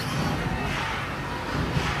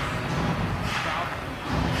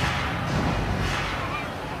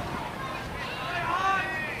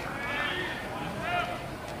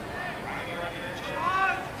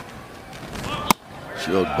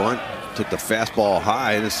 Showed bunt, took the fastball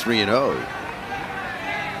high, and it's 3-0.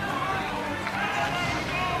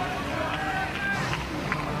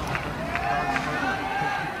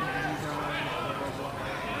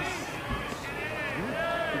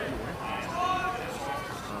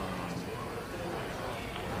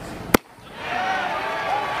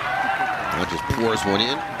 Now just pours one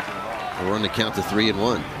in. We're on the count to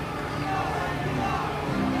 3-1.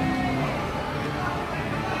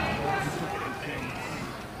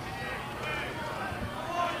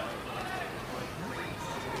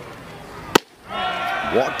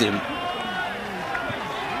 Walked him.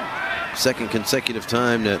 Second consecutive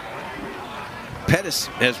time that Pettis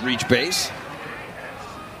has reached base.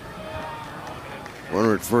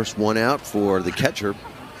 Runner at first, 1 out for the catcher,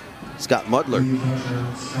 Scott Mudler.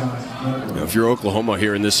 Now, if you're Oklahoma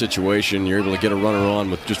here in this situation, you're able to get a runner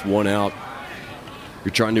on with just 1 out.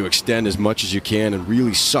 You're trying to extend as much as you can and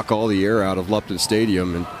really suck all the air out of Lupton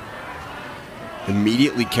Stadium, and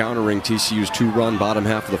immediately countering TCU's 2-run bottom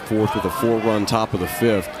half of the 4th with a 4-run top of the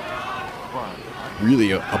 5th.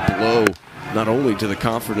 Really a blow not only to the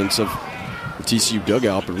confidence of the TCU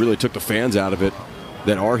dugout, but really took the fans out of it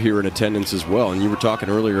that are here in attendance as well. And you were talking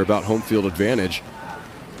earlier about home field advantage.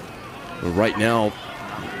 Right now,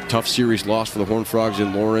 tough series loss for the Horned Frogs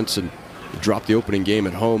in Lawrence, and dropped the opening game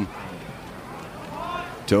at home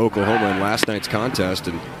to Oklahoma in last night's contest.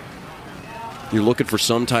 And you're looking for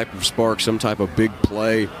some type of spark, some type of big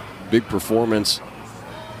play, big performance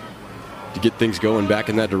to get things going back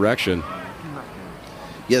in that direction.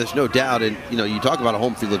 Yeah, there's no doubt. And, you know, you talk about a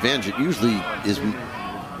home field advantage, it usually is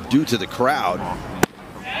due to the crowd.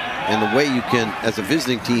 And the way you can, as a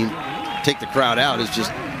visiting team, take the crowd out is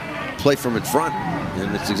just play from in front.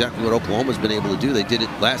 And that's exactly what Oklahoma's been able to do. They did it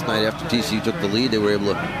last night after TCU took the lead. They were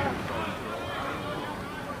able to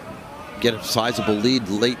get a sizable lead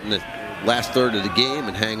late in the last third of the game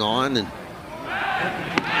and hang on. And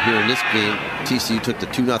here in this game. TCU took the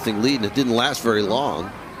 2-0 lead, and it didn't last very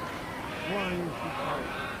long.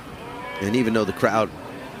 And even though the crowd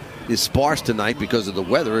is sparse tonight because of the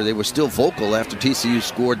weather, they were still vocal after TCU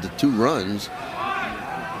scored the 2 runs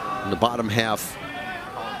in the bottom half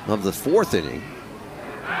of the 4th inning.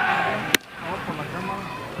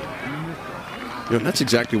 You know, that's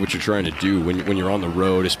exactly what you're trying to do when you're on the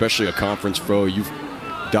road, especially a conference foe. You've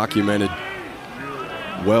documented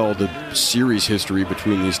well the series history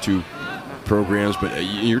between these two programs, but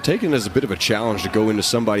you're taking it as a bit of a challenge to go into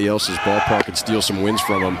somebody else's ballpark and steal some wins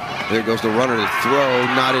from them. There goes the runner to throw,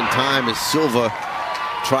 not in time as Silva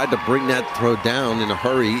tried to bring that throw down in a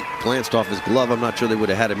hurry, glanced off his glove. I'm not sure they would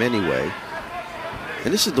have had him anyway.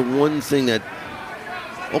 And this is the one thing that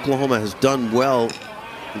Oklahoma has done well.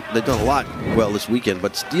 They've done a lot well this weekend,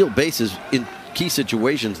 but steal bases in key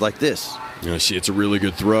situations like this. You know, see, it's a really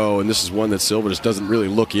good throw, and this is one that Silva just doesn't really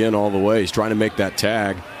look in all the way. He's trying to make that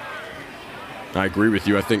tag. I agree with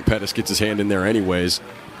you. I think Pettis gets his hand in there anyways.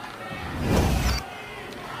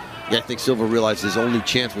 Yeah, I think Silva realized his only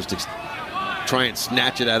chance was to try and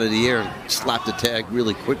snatch it out of the air and slap the tag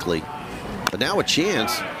really quickly. But now a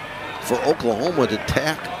chance for Oklahoma to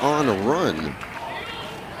tack on a run.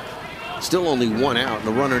 Still only 1 out, and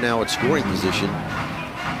the runner now at scoring position.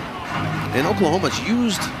 And Oklahoma's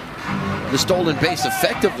used the stolen base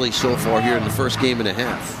effectively so far here in the first game and a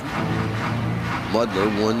half.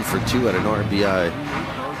 Mudler 1 for 2 at an RBI,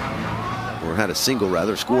 or had a single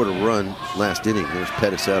rather, scored a run last inning. There's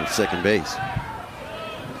Pettis out at second base.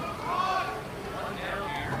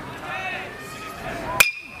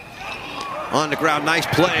 On the ground, nice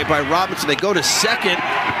play by Robinson. They go to second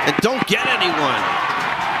and don't get anyone.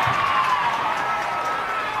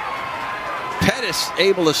 Pettis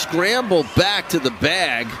able to scramble back to the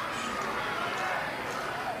bag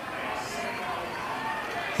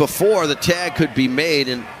before the tag could be made,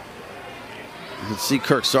 and you can see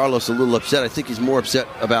Kirk Sarlos a little upset. I think he's more upset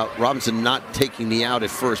about Robinson not taking the out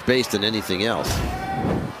at first base than anything else.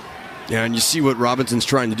 Yeah, and you see what Robinson's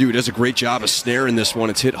trying to do. He does a great job of snaring this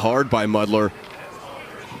one. It's hit hard by Mudler.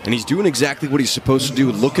 And he's doing exactly what he's supposed to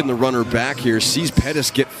do, looking the runner back here, sees Pettis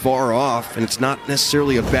get far off, and it's not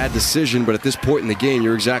necessarily a bad decision, but at this point in the game,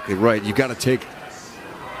 you're exactly right. You got to take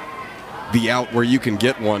the out where you can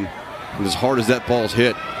get one, and as hard as that ball's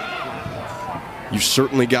hit, you've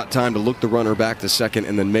certainly got time to look the runner back to second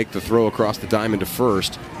and then make the throw across the diamond to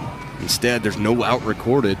first. Instead, there's no out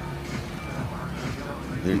recorded.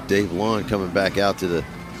 There's Dave Lawn coming back out to the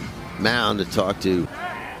mound to talk to.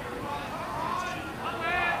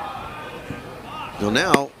 Well,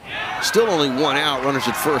 now, still only 1 out, runners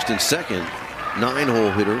at first and second.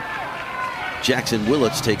 9-hole hitter Jackson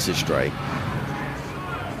Willits takes his strike.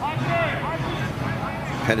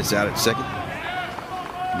 Pettis out at second.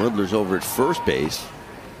 Mudler's over at first base.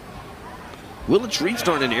 Willits reached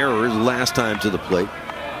on an error his last time to the plate.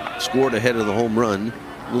 Scored ahead of the home run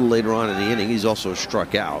a little later on in the inning. He's also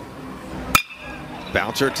struck out.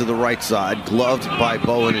 Bouncer to the right side, gloved by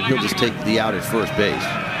Bowen, and he'll just take the out at first base.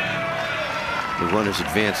 The runners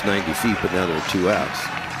advanced 90 feet, but now there are 2 outs.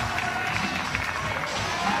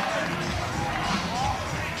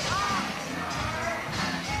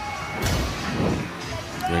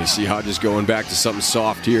 And you see Hodges going back to something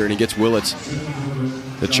soft here, and he gets Willits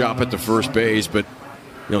the chop at the first base. But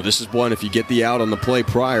you know, this is one, if you get the out on the play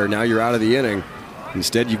prior, now you're out of the inning.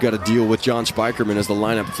 Instead, you've got to deal with John Spikerman as the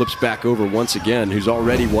lineup flips back over once again, who's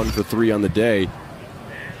already 1 for 3 on the day.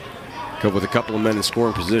 With a couple of men in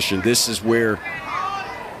scoring position. This is where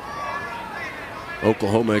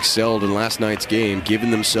Oklahoma excelled in last night's game,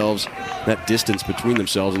 giving themselves that distance between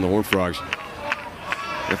themselves and the Horned Frogs.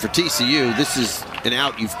 And for TCU, this is an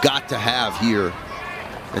out you've got to have here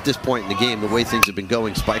at this point in the game. The way things have been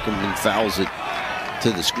going, Spikerman fouls it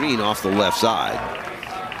to the screen off the left side.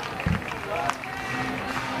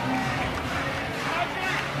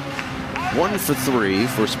 One for 3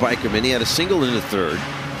 for Spikerman. He had a single in the third.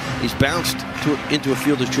 He's bounced into a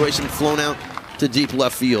fielder's choice and flown out to deep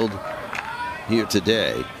left field here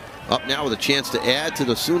today. Up now with a chance to add to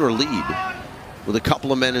the Sooner lead with a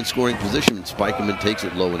couple of men in scoring position. Spikerman takes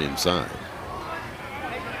it low and inside.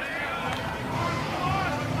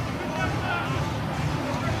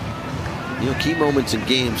 You know, key moments in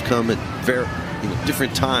games come at very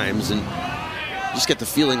different times, and just get the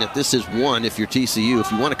feeling that this is one. If you're TCU,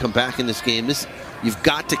 if you want to come back in this game, you've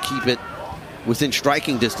got to keep it within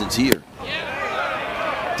striking distance here.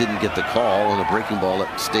 Didn't get the call on a breaking ball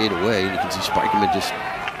that stayed away, and you can see Spikerman just,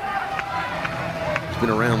 he's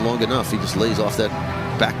been around long enough. He just lays off that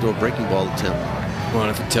backdoor breaking ball attempt. Well,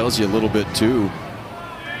 and if it tells you a little bit too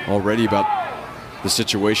already about the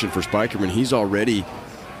situation for Spikerman, he's already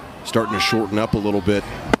starting to shorten up a little bit.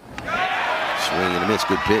 Swing and a miss,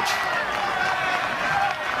 good pitch.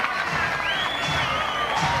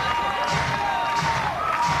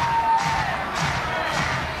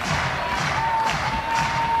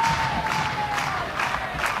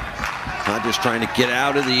 Hodges trying to get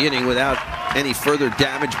out of the inning without any further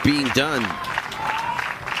damage being done.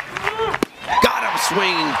 Got him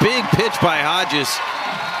swinging, big pitch by Hodges.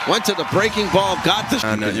 Went to the breaking ball, got the.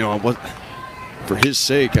 And you know what? For his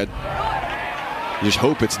sake, I just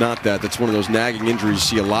hope it's not that. That's one of those nagging injuries you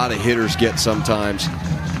see a lot of hitters get sometimes.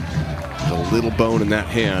 There's a little bone in that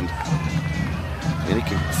hand. And it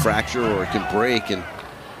can fracture or it can break. And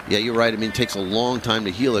yeah, you're right. I mean, it takes a long time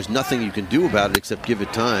to heal. There's nothing you can do about it except give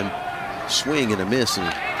it time. Swing and a miss. And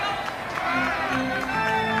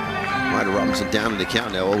Ryder Robinson down in the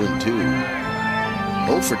count now, 0-2.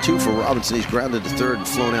 0 for 2 for Robinson. He's grounded to third and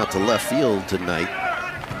flown out to left field tonight.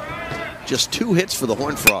 Just 2 hits for the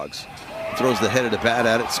Horned Frogs. Throws the head of the bat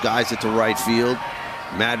at it, skies it to right field.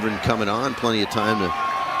 Madron coming on, plenty of time to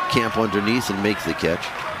camp underneath and make the catch.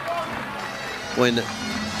 When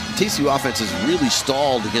TCU offense has really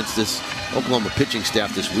stalled against this Oklahoma pitching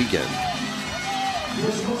staff this weekend.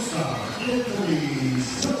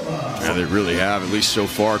 Yeah, they really have, at least so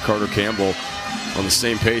far. Carter Campbell on the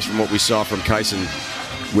same pace from what we saw from Kyson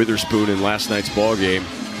Witherspoon in last night's ball game.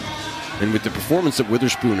 And with the performance that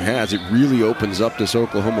Witherspoon has, it really opens up this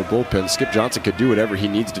Oklahoma bullpen. Skip Johnson could do whatever he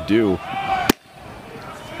needs to do.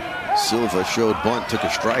 Silva showed bunt, took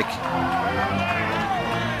a strike.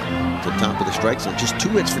 To the top of the strike zone. Just 2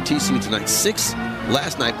 hits for TCU tonight. 6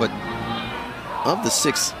 last night, but of the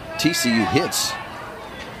 6 TCU hits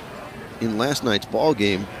in last night's ball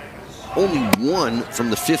game, only 1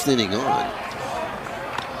 from the 5th inning on.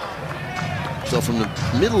 So from the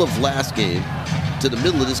middle of last game to the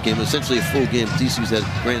middle of this game, essentially a full game, TCU's had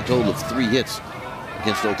a grand total of 3 hits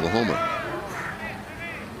against Oklahoma.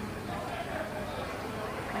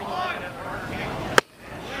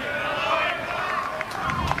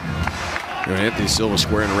 Anthony Silva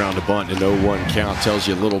squaring around a bunt, an 0-1 count tells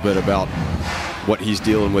you a little bit about what he's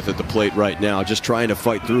dealing with at the plate right now. Just trying to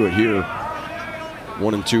fight through it here.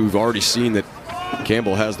 1 and 2. We've already seen that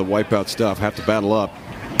Campbell has the wipeout stuff. Have to battle up.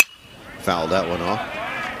 Fouled that one off.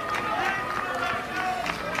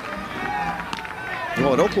 Well,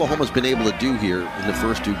 what Oklahoma's been able to do here in the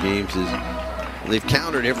first 2 games is they've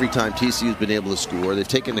countered every time TCU's been able to score. They've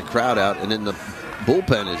taken the crowd out, and then the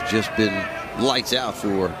bullpen has just been lights out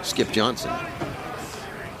for Skip Johnson.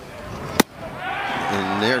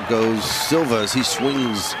 And there goes Silva as he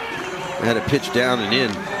swings. Had a pitch down and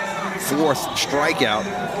in. 4th strikeout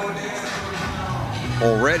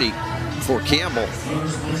already for Campbell.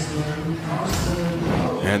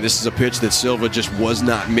 And this is a pitch that Silva just was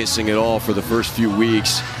not missing at all for the first few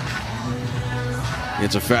weeks.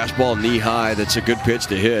 It's a fastball knee high. That's a good pitch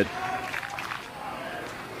to hit.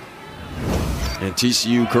 And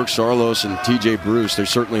TCU, Kirk Sarlos and TJ Bruce, they're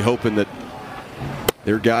certainly hoping that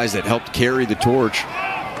they're guys that helped carry the torch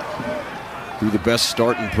through the best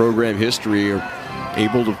start in program history are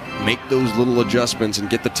able to make those little adjustments and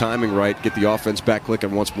get the timing right, get the offense back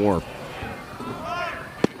clicking once more.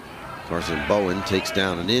 Carson Bowen takes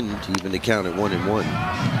down and in to even the count at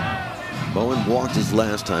 1-1. Bowen walked his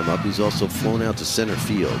last time up. He's also flown out to center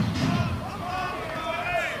field.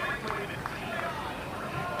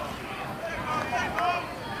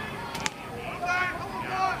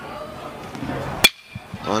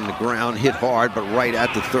 On the ground, hit hard, but right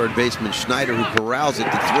at the third baseman Schneider, who corrals it,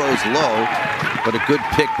 that throws low, but a good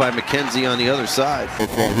pick by McKenzie on the other side.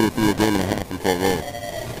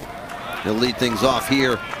 He'll lead things off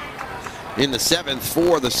here in the 7th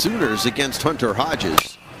for the Sooners against Hunter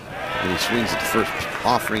Hodges. And he swings at the first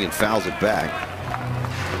offering and fouls it back.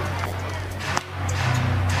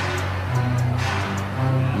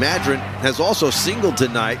 Madron has also singled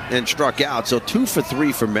tonight and struck out, so 2 for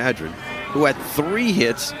 3 for Madron, who had 3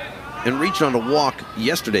 hits and reached on a walk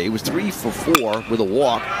yesterday. He was 3 for 4 with a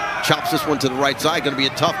walk. Chops this one to the right side. Going to be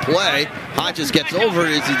a tough play. Hodges gets over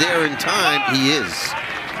it. Is he there in time? He is.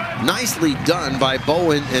 Nicely done by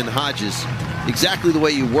Bowen and Hodges. Exactly the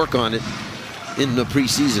way you work on it in the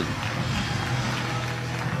preseason.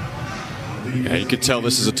 Yeah, you could tell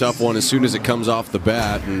this is a tough one as soon as it comes off the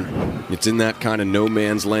bat, and it's in that kind of no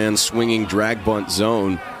man's land swinging drag bunt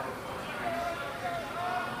zone.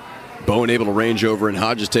 Bowen able to range over, and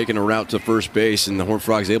Hodges taking a route to first base, and the Horned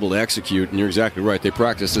Frogs able to execute. And you're exactly right. They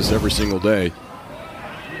practice this every single day.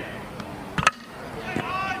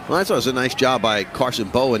 Well, I thought it was a nice job by Carson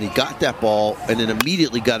Bowen. He got that ball and then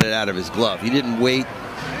immediately got it out of his glove. He didn't wait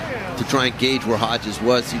to try and gauge where Hodges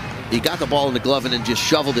was. He he got the ball in the glove and then just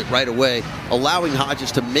shoveled it right away, allowing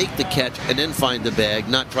Hodges to make the catch and then find the bag,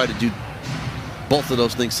 not try to do both of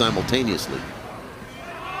those things simultaneously,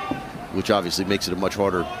 which obviously makes it a much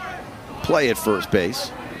harder play at first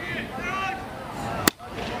base.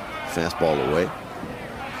 Fastball away.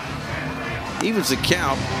 Evens the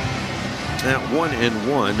count at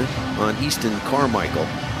 1-1 on Easton Carmichael.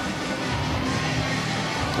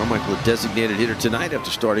 Carmichael, a designated hitter tonight after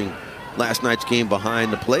starting last night's game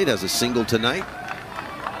behind the plate, has a single tonight.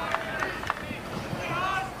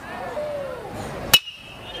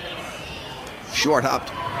 Short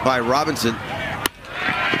hopped by Robinson.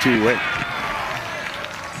 2 away.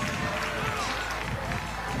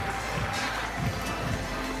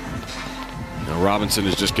 Now Robinson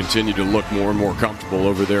has just continued to look more and more comfortable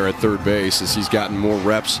over there at third base as he's gotten more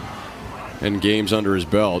reps and games under his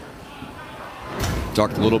belt.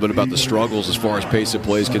 Talked a little bit about the struggles as far as pace of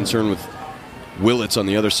play is concerned with Willits on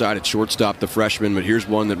the other side at shortstop, the freshman, but here's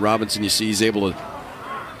one that Robinson, you see, he's able to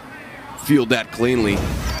field that cleanly.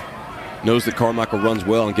 Knows that Carmichael runs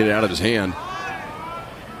well and get it out of his hand.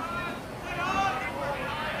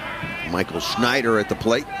 Michael Schneider at the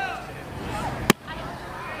plate.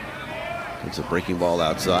 It's a breaking ball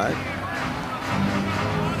outside.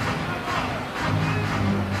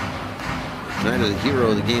 Schneider, the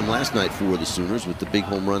hero of the game last night for the Sooners, with the big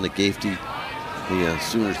home run that gave the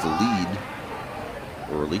Sooners the lead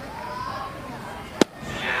early.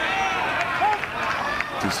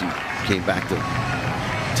 TCU came back to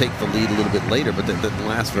take the lead a little bit later, but that didn't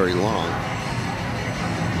last very long.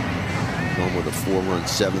 Going with a 4-run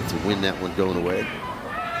seventh to win that one going away.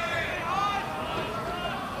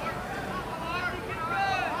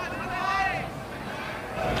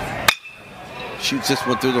 Shoots this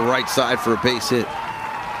one through the right side for a base hit.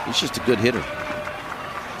 He's just a good hitter.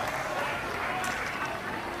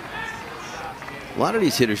 A lot of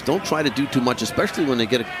these hitters don't try to do too much, especially when they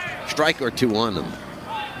get a strike or two on them.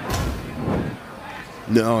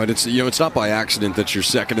 No, and it's not by accident that you're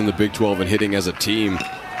second in the Big 12 in hitting as a team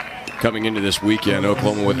coming into this weekend.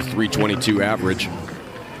 Oklahoma with a .322 average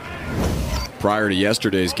prior to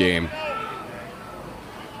yesterday's game.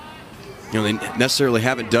 They necessarily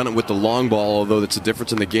haven't done it with the long ball, although that's a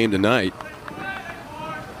difference in the game tonight.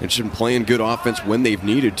 They've just been playing good offense when they've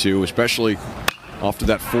needed to, especially after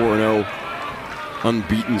that 4-0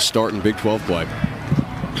 unbeaten start in Big 12 play.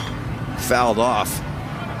 Fouled off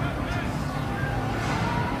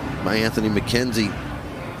by Anthony McKenzie.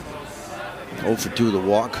 0 for 2 the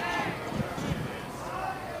walk.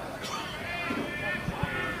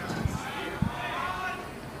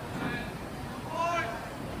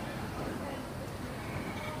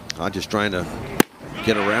 Hodges trying to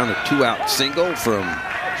get around a 2-out single from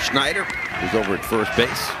Schneider, who's over at first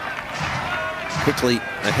base. Quickly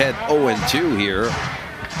ahead 0-2 here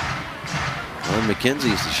on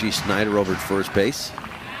McKenzie as she Schneider over at first base.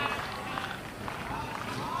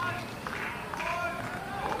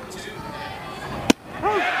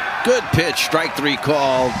 Good pitch, strike 3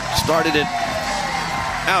 called. Started it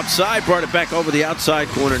outside, brought it back over the outside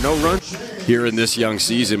corner. No run here in this young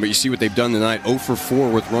season, but you see what they've done tonight. 0 for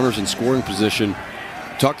 4 with runners in scoring position.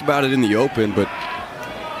 Talked about it in the open, but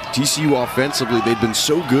TCU offensively, they've been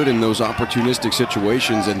so good in those opportunistic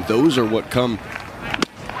situations, and those are what come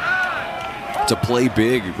to play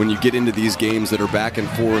big when you get into these games that are back and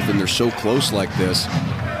forth and they're so close like this.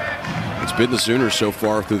 It's been the Sooners so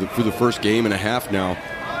far through the first game and a half now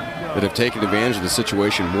that have taken advantage of the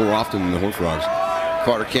situation more often than the Horned Frogs.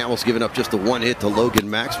 Carter Campbell's given up just the 1 hit to Logan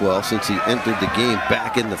Maxwell since he entered the game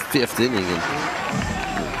back in the 5th inning. And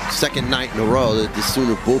second night in a row that the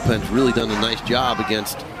Sooner bullpen's really done a nice job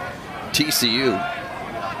against TCU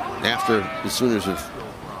after the Sooners have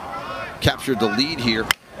captured the lead here.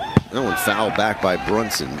 That one fouled back by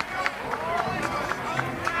Brunson.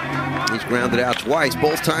 He's grounded out twice,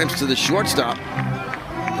 both times to the shortstop.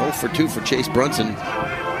 0 for 2 for Chase Brunson.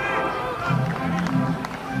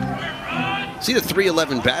 See the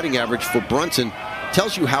 .311 batting average for Brunson.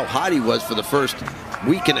 Tells you how hot he was for the first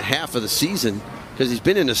week and a half of the season, because he's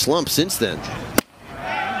been in a slump since then.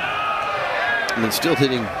 And still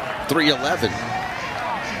hitting .311.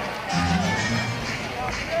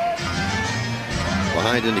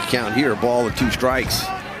 Behind in the count here, a ball and 2 strikes.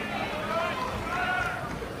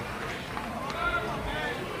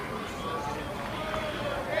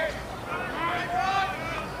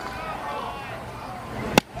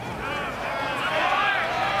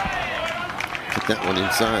 That one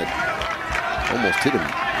inside. Almost hit him.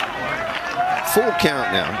 Full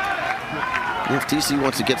count now. If TCU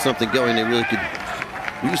wants to get something going, they really could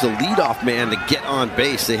use a leadoff man to get on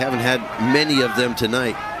base. They haven't had many of them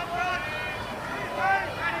tonight.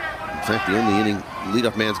 In fact, the only inning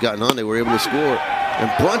leadoff man's gotten on, they were able to score.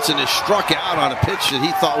 And Brunson is struck out on a pitch that he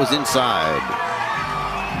thought was inside.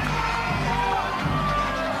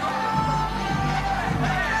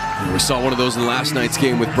 We saw one of those in last night's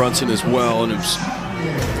game with Brunson as well, and it was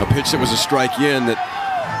a pitch that was a strike in that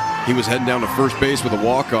he was heading down to first base with a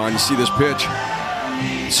walk-on. You see this pitch,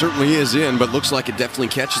 it certainly is in, but looks like it definitely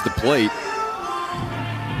catches the plate.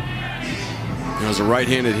 And as a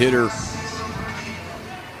right-handed hitter,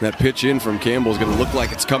 that pitch in from Campbell is going to look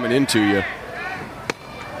like it's coming into you.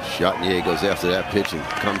 Chatinier goes after that pitch and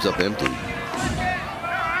comes up empty.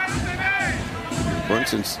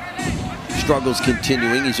 Brunson's struggles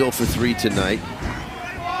continuing. He's 0 for 3 tonight.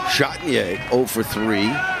 Chatinier 0 for 3.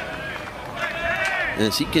 And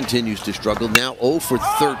as he continues to struggle, now 0 for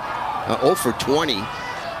 20.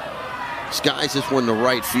 Skies this one to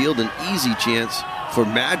right field, an easy chance for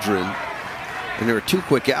Madron. And there are 2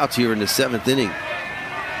 quick outs here in the 7th inning.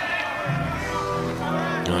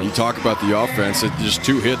 You talk about the offense, just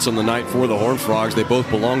 2 hits on the night for the Horned Frogs. They both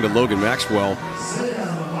belong to Logan Maxwell.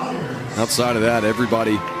 Outside of that,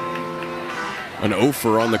 everybody an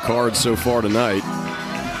 0-fer on the card so far tonight.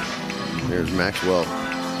 There's Maxwell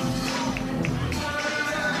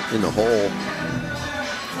in the hole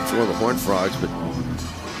for the Horned Frogs, but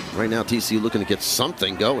right now TCU looking to get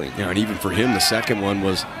something going. Yeah, and even for him, the second one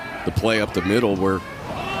was the play up the middle where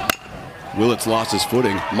Willits lost his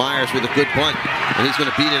footing. Myers with a good bunt, and he's going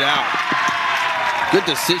to beat it out. Good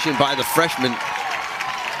decision by the freshman.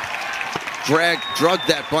 Drug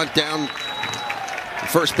that bunt down the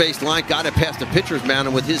first base line, got it past the pitcher's mound,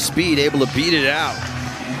 and with his speed, able to beat it out.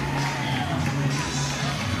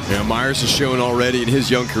 Yeah, Myers has shown already in his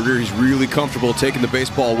young career he's really comfortable taking the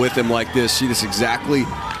baseball with him like this. See, this is exactly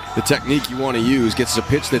the technique you want to use. Gets a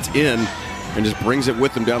pitch that's in and just brings it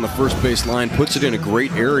with him down the first base line, puts it in a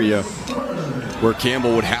great area where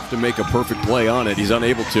Campbell would have to make a perfect play on it. He's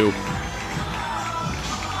unable to.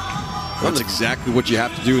 That's exactly what you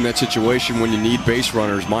have to do in that situation when you need base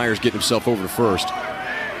runners. Myers getting himself over to first.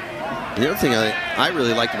 The other thing I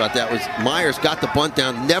really liked about that was Myers got the bunt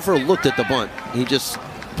down, never looked at the bunt. He just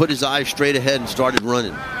put his eyes straight ahead and started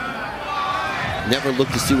running. Never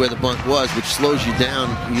looked to see where the bunt was, which slows you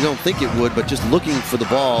down. You don't think it would, but just looking for the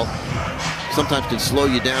ball sometimes can slow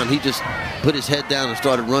you down. He just put his head down and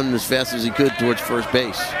started running as fast as he could towards first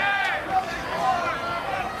base.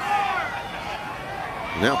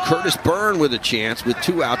 Now Curtis Byrne with a chance with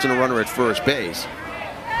 2 outs and a runner at first base.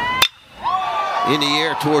 In the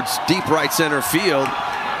air towards deep right center field.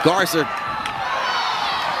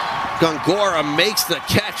 Gongora makes the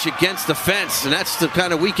catch against the fence, and that's the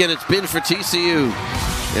kind of weekend it's been for TCU.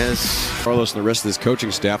 Yes. Carlos and the rest of this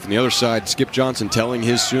coaching staff. On the other side, Skip Johnson telling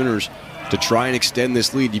his Sooners to try and extend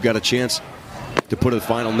this lead. You've got a chance to put a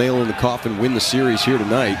final nail in the coffin, win the series here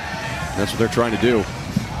tonight. And that's what they're trying to do.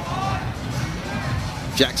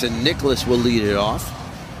 Jackson Nicholas will lead it off.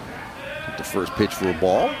 The first pitch for a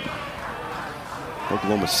ball.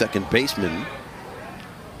 Oklahoma's second baseman.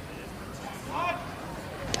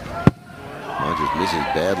 Rogers misses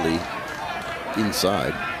badly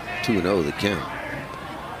inside. 2-0 the count.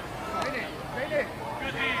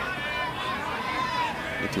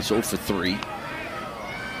 Nicholas 0 for 3.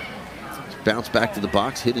 Bounced back to the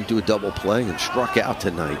box, hit into a double play, and struck out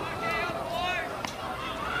tonight.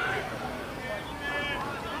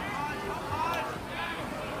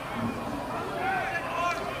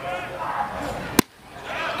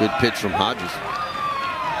 Good pitch from Hodges.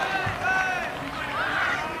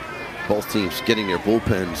 Both teams getting their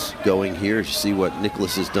bullpens going here. You see what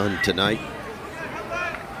Nicholas has done tonight.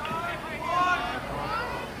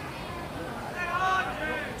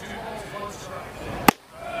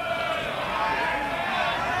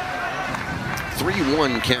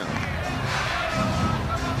 Count.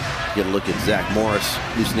 Get a look at Zach Morris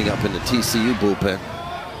loosening up in the TCU bullpen.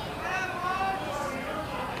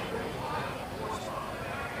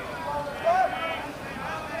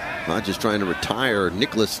 Hodges trying to retire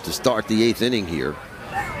Nicholas to start the 8th inning here.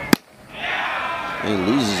 And he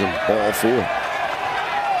loses him ball 4.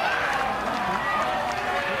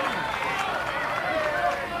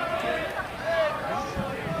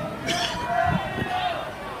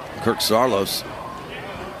 Kirk Sarlos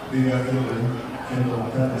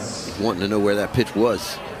wanting to know where that pitch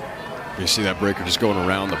was. You see that breaker just going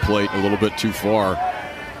around the plate a little bit too far.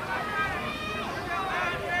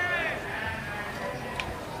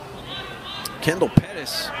 Kendall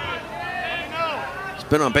Pettis has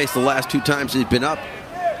been on base the last 2 times he's been up.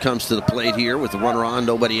 Comes to the plate here with the runner on,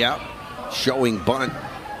 nobody out. Showing bunt.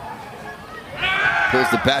 Pulls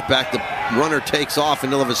the bat back. The runner takes off,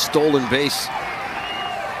 and they'll have a stolen base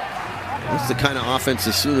That's the kind of offense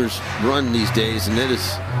the Sooners run these days, and it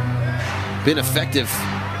has been effective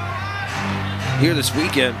here this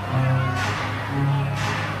weekend.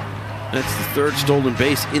 That's the third stolen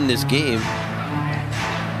base in this game.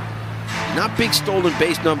 Not big stolen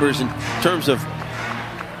base numbers in terms of,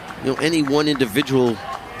 any one individual.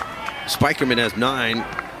 Spikerman has 9,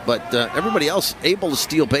 but everybody else able to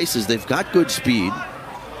steal bases. They've got good speed.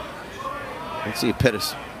 Let's see if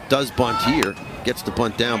Pettis does bunt here. Gets the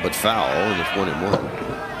bunt down, but foul, and it's 1-1.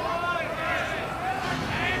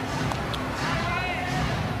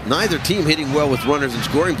 Neither team hitting well with runners in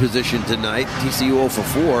scoring position tonight. TCU 0 for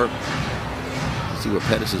 4. Let's see what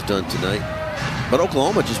Pettis has done tonight. But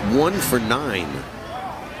Oklahoma just 1 for 9.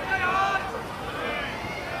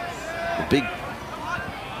 The big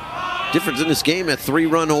difference in this game, a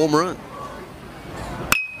 3-run home run.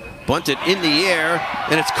 Bunted in the air,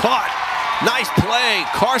 and it's caught. Nice play.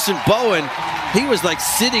 Carson Bowen, he was like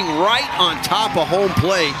sitting right on top of home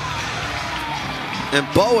plate. And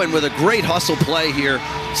Bowen with a great hustle play here,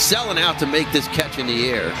 selling out to make this catch in the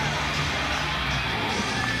air.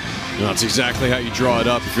 That's exactly how you draw it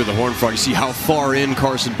up if you're the Horned Frog. You see how far in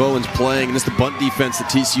Carson Bowen's playing, and it's the bunt defense that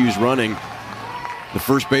TCU's running. The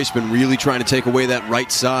first baseman really trying to take away that right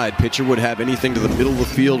side. Pitcher would have anything to the middle of the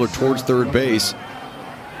field or towards third base.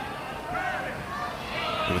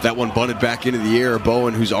 And with that one bunted back into the air,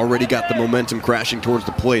 Bowen, who's already got the momentum crashing towards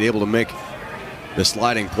the plate, able to make the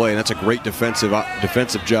sliding play. And that's a great defensive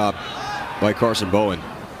job by Carson Bowen.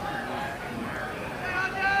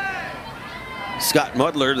 Scott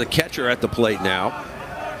Mudler, the catcher, at the plate now.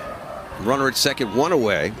 Runner at second, 1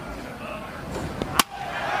 away.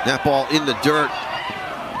 That ball in the dirt.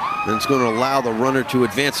 And it's going to allow the runner to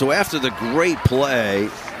advance. So after the great play,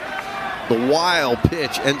 the wild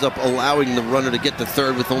pitch ends up allowing the runner to get to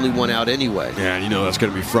third with only 1 out anyway. Yeah, and that's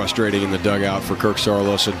going to be frustrating in the dugout for Kirk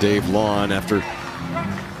Saarloos and Dave Lawn after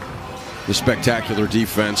the spectacular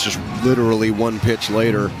defense. Just literally 1 pitch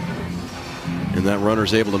later, and that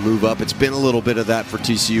runner's able to move up. It's been a little bit of that for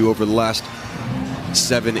TCU over the last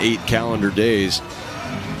 7-8 calendar days.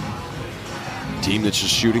 Team that's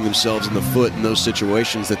just shooting themselves in the foot in those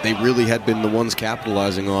situations that they really had been the ones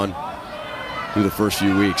capitalizing on through the first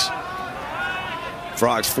few weeks.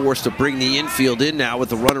 Frogs forced to bring the infield in now with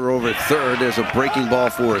the runner over at third. There's a breaking ball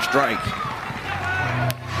for a strike.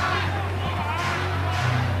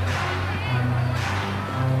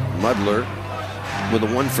 Mudler with a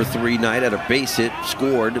 1 for 3 night at a base hit,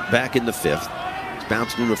 scored back in the 5th. It's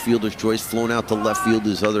bounced into a fielder's choice, flown out to left field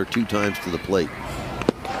his other 2 times to the plate.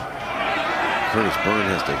 Curtis Byrne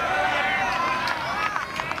has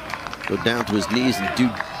to go down to his knees and do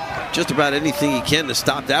just about anything he can to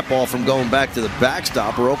stop that ball from going back to the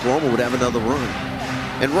backstop, or Oklahoma would have another run.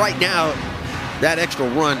 And right now, that extra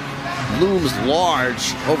run looms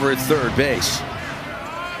large over at third base.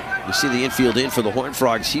 You see the infield in for the Horned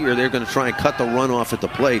Frogs here. They're going to try and cut the run off at the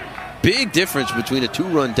plate. Big difference between a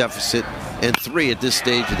 2-run deficit and 3 at this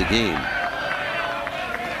stage of the game.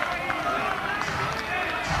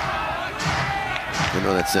 I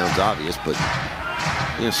know that sounds obvious, but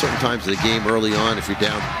certain times of the game early on, if you're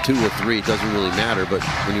down 2 or 3, it doesn't really matter. But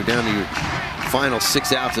when you're down to your final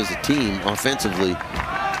 6 outs as a team offensively,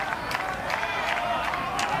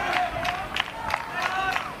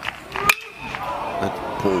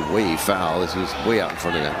 that pulled way foul as he was way out in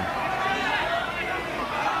front of that.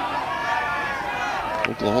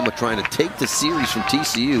 Oklahoma trying to take the series from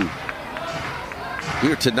TCU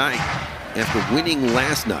here tonight after winning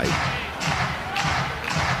last night.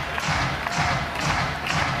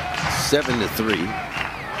 7-3.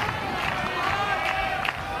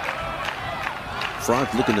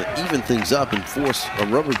 Frogs looking to even things up and force a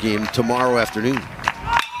rubber game tomorrow afternoon.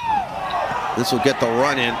 This will get the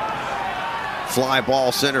run in. Fly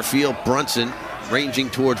ball center field. Brunson ranging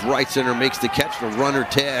towards right center makes the catch. The runner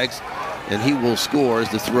tags, and he will score as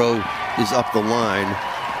the throw is up the line.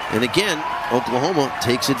 And again, Oklahoma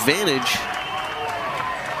takes advantage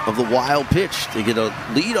of the wild pitch. They get a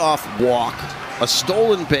leadoff walk, a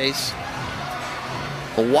stolen base,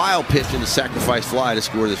 a wild pitch, and a sacrifice fly to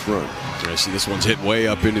score this run. I see this one's hit way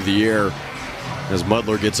up into the air as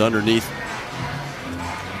Mudler gets underneath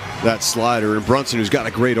that slider. And Brunson, who's got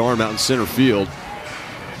a great arm out in center field.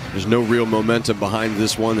 There's no real momentum behind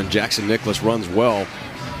this one, and Jackson Nicholas runs well.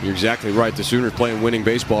 You're exactly right. The Sooners playing winning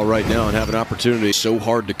baseball right now and have an opportunity so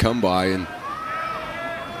hard to come by. And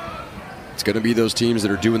it's going to be those teams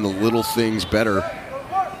that are doing the little things better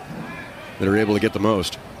that are able to get the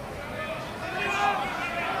most.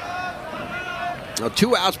 Now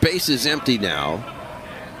 2 outs, base is empty now.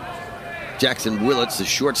 Jackson Willits, the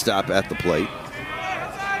shortstop, at the plate.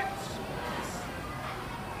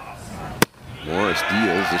 Morris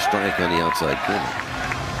deals the strike on the outside corner.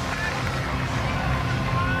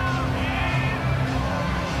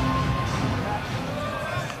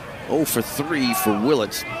 Oh for 3 for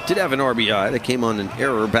Willits. Did have an RBI that came on an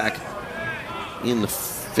error back in the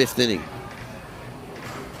 5th inning.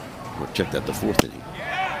 Or check that, the 4th inning.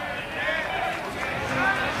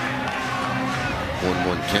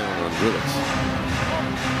 1-1 count on Willits.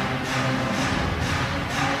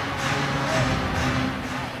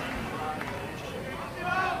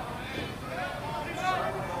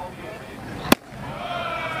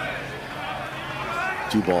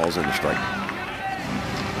 Two balls and a strike.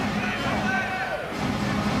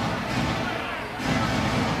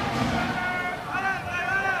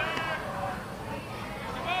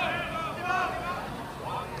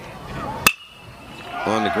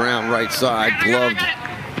 On the ground, right side, gloved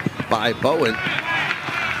by Bowen.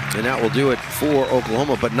 And that will do it for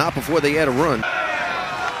Oklahoma, but not before they add a run.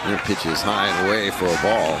 Their pitch is high and away for a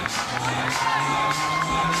ball.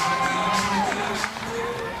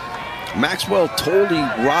 Maxwell, Tolley,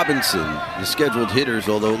 Robinson, the scheduled hitters,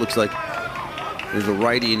 although it looks like there's a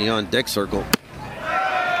righty in the on-deck circle.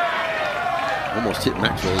 Almost hit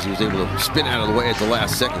Maxwell as he was able to spin out of the way at the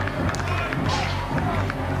last second.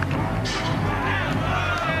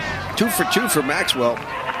 2 for 2 for Maxwell.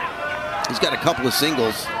 He's got a couple of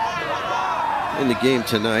singles in the game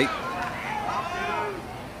tonight.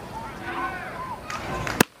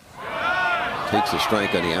 Takes a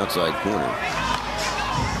strike on the outside corner.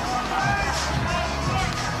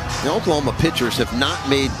 The Oklahoma pitchers have not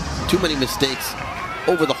made too many mistakes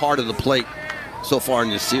over the heart of the plate so far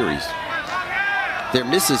in this series. Their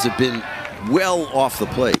misses have been well off the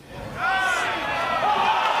plate.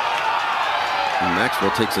 And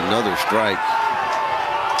Maxwell takes another strike,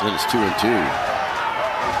 and it's 2-2.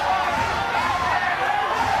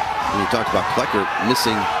 And you talked about Klecker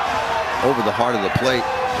missing over the heart of the plate,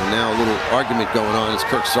 and now a little argument going on as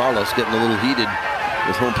Kirk Sarlos getting a little heated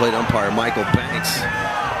with home plate umpire Michael Banks.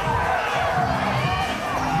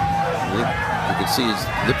 You can see his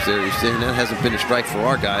lips there. He's saying that hasn't been a strike for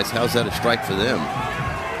our guys. How's that a strike for them?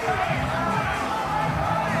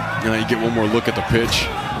 Now you get one more look at the pitch.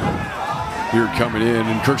 Here coming in,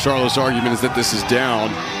 and Kirk Sarlos' argument is that this is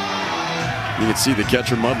down. You can see the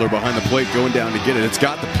catcher Mudler behind the plate going down to get it. It's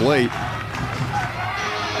got the plate.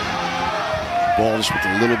 Ball just with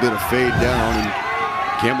a little bit of fade down, and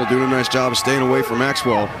Campbell doing a nice job of staying away from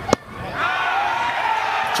Maxwell.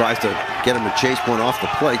 Tries to get him to chase one off the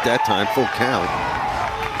plate that time, full count.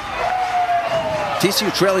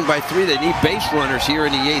 TCU trailing by 3. They need base runners here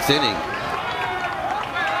in the 8th inning.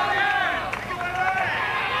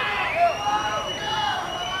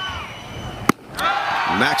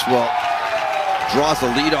 Maxwell draws the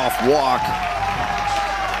leadoff walk.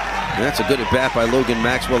 And that's a good at bat by Logan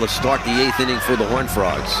Maxwell to start the 8th inning for the Horned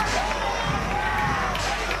Frogs.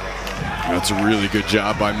 That's a really good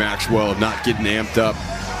job by Maxwell of not getting amped up.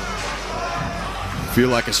 Feel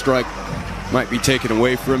like a strike might be taken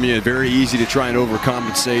away from you. Very easy to try and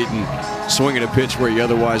overcompensate and swing at a pitch where you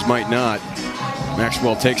otherwise might not.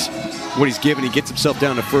 Maxwell takes what he's given. He gets himself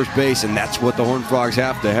down to first base, and that's what the Horned Frogs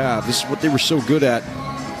have to have. This is what they were so good at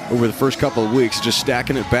over the first couple of weeks, just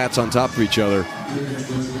stacking at bats on top of each other.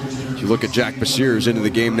 If you look at Jack Basir, who's into the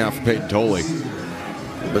game now for Peyton Tolley.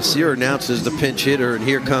 Basir announces the pinch hitter, and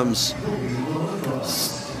here comes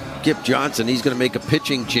Skip Johnson. He's going to make a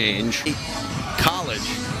pitching change. College,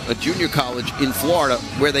 a junior college in Florida,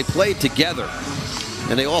 where they played together,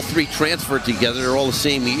 and they all 3 transferred together. They're all the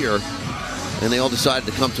same year, and they all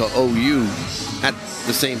decided to come to OU at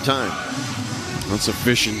the same time. That's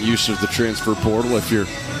efficient use of the transfer portal if you're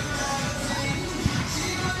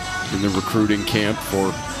in the recruiting camp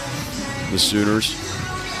for the Sooners.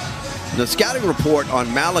 The scouting report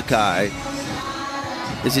on Malachi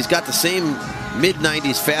is he's got the same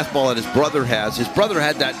mid-90s fastball that his brother has. His brother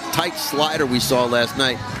had that tight slider we saw last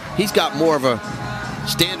night. He's got more of a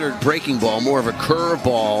standard breaking ball, more of a curve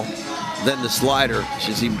ball than the slider.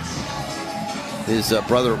 His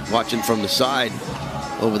brother watching from the side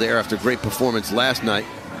over there after a great performance last night,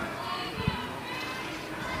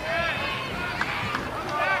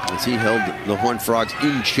 as he held the Horned Frogs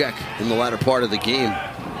in check in the latter part of the game,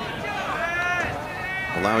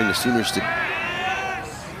 allowing the Sooners to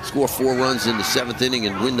score 4 runs in the 7th inning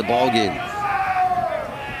and win the ball game.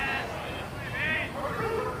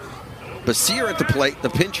 Basir at the plate, the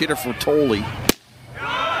pinch hitter for Tolley,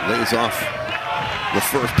 lays off the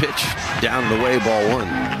first pitch, down and away, ball 1.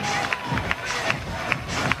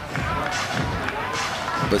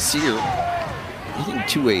 Basir hitting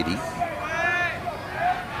 280.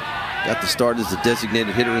 Got the start as the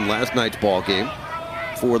designated hitter in last night's ball game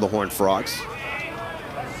for the Horned Frogs.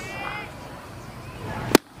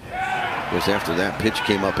 Because after that pitch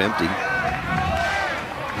came up empty.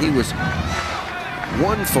 He was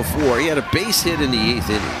 1 for 4. He had a base hit in the 8th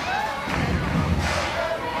inning.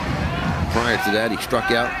 Prior to that, he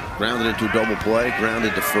struck out, grounded into a double play,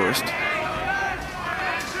 grounded to first.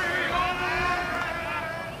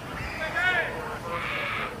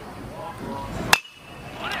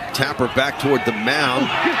 Tapper back toward the mound.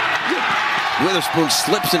 Witherspoon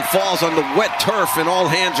slips and falls on the wet turf, and all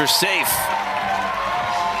hands are safe.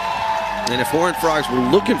 And if Horned Frogs were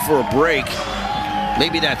looking for a break,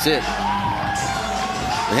 maybe that's it.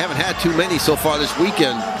 They haven't had too many so far this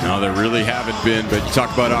weekend. No, there really haven't been, but you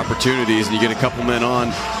talk about opportunities and you get a couple men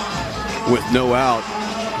on with no out,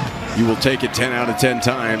 you will take it 10 out of 10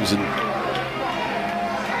 times. And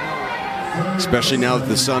especially now that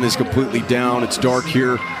the sun is completely down, it's dark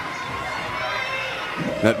here.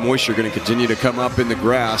 That moisture going to continue to come up in the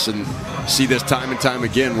grass, and see this time and time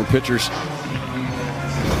again where pitchers,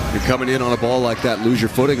 you're coming in on a ball like that, lose your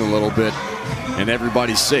footing a little bit, and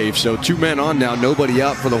everybody's safe. So 2 men on now, nobody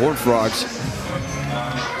out for the Horned Frogs.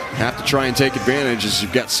 Have to try and take advantage as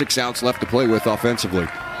you've got 6 outs left to play with offensively.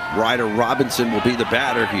 Ryder Robinson will be the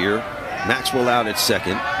batter here. Maxwell out at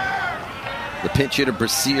second. The pinch hitter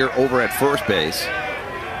Brasier over at first base.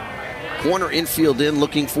 Corner infield in,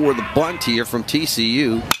 looking for the bunt here from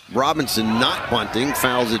TCU. Robinson not bunting,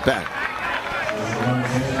 fouls it back.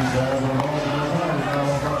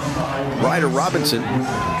 Ryder Robinson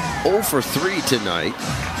 0 for 3 tonight.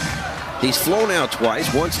 He's flown out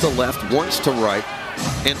twice, once to left, once to right,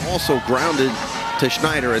 and also grounded to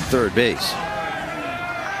Schneider at third base.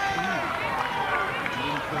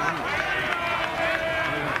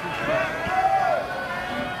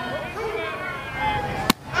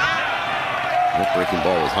 That breaking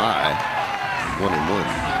ball was high.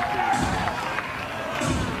 1-1.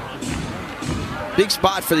 Big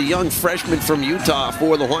spot for the young freshman from Utah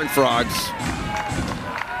for the Horned Frogs.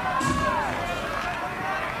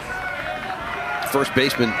 First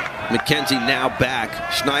baseman McKenzie now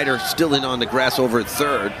back. Schneider still in on the grass over at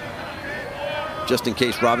third, just in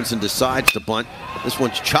case Robinson decides to bunt. This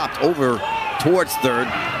one's chopped over towards third.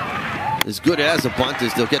 As good as a bunt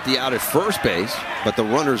as they'll get the out at first base, but the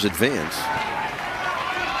runners advance.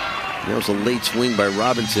 That was a late swing by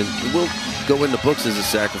Robinson. It will go in the books as a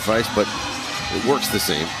sacrifice, but it works the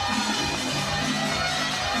same.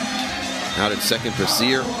 Out at second,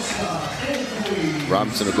 Brasier.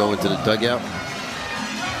 Robinson will go into the dugout.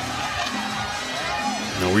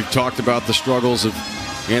 Now, we've talked about the struggles of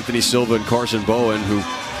Anthony Silva and Carson Bowen, who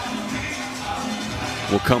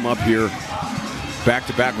will come up here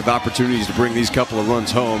back-to-back with opportunities to bring these couple of runs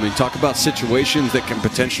home. And talk about situations that can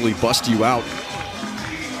potentially bust you out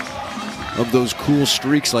of those cool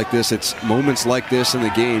streaks like this. It's moments like this in the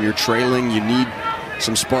game. You're trailing, you need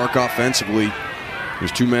some spark offensively.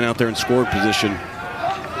 There's 2 men out there in scoring position.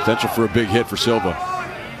 Potential for a big hit for Silva.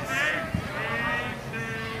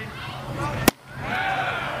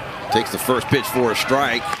 Takes the first pitch for a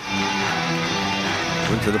strike.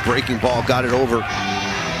 Went to the breaking ball, got it over.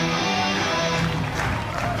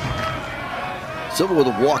 Silva with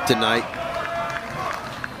a walk tonight.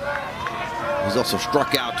 He's also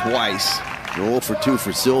struck out twice. 0 for 2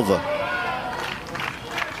 for Silva.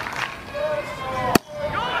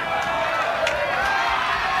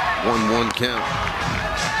 One count.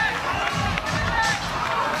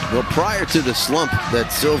 Well, prior to the slump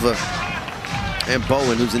that Silva and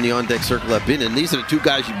Bowen, who's in the on-deck circle, have been in, these are the 2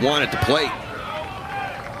 guys you'd want at the plate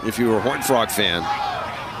if you were a Horned Frog fan.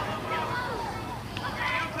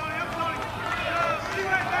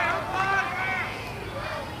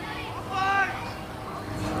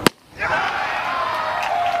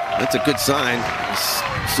 That's a good sign.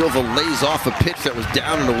 Silva lays off a pitch that was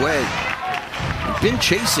down and away. He's been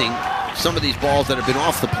chasing some of these balls that have been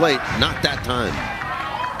off the plate, not that time.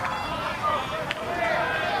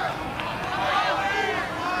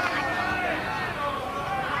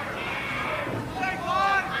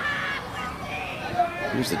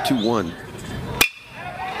 Here's the 2-1.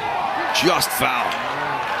 Just foul.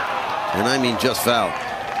 And I mean just foul.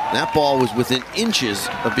 That ball was within inches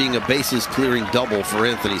of being a bases clearing double for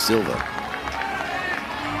Anthony Silva.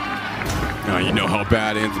 Now, you know how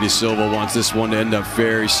bad Anthony Silva wants this one to end up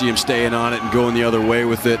fair. You see him staying on it and going the other way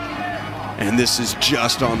with it. And this is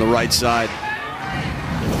just on the right side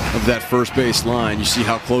of that first base line. You see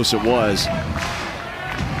how close it was.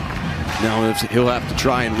 Now he'll have to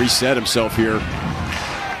try and reset himself here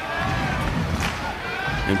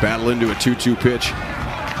and battle into a 2-2 pitch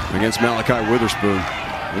against Malachi Witherspoon.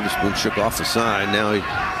 Witherspoon shook off the side. Now he's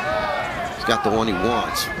got the one he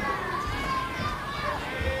wants.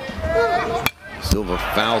 Silva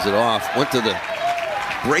fouls it off. Went to the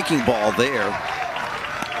breaking ball there.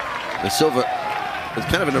 And Silva, it's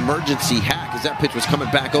kind of an emergency hack as that pitch was coming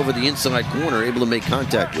back over the inside corner, able to make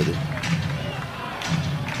contact with it.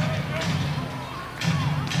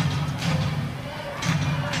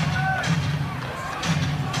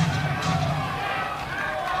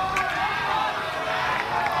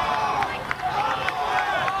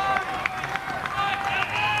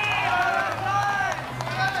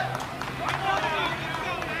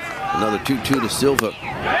 Another 2-2 to Silva.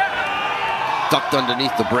 Ducked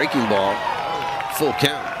underneath the breaking ball. Full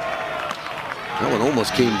count. That one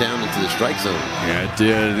almost came down into the strike zone. Yeah, it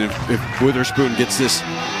did. If Witherspoon gets this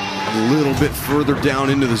a little bit further down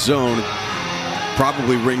into the zone,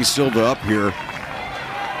 probably rings Silva up here.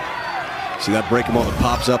 See that breaking ball that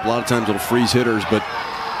pops up? A lot of times it'll freeze hitters, but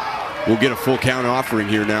we'll get a full count offering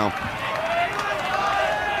here now.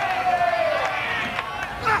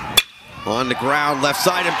 On the ground, left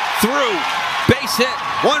side, and through. Base hit,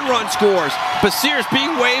 1-run scores. Basir's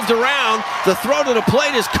being waved around. The throw to the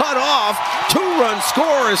plate is cut off. 2-run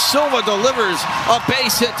score as Silva delivers a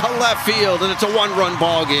base hit to left field, and it's a 1-run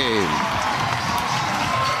ball game.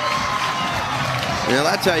 Now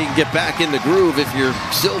that's how you can get back in the groove if you're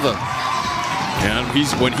Silva. And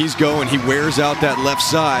when he's going, he wears out that left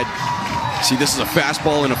side. See, this is a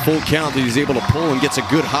fastball in a full count that he's able to pull and gets a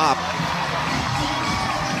good hop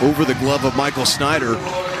over the glove of Michael Snyder.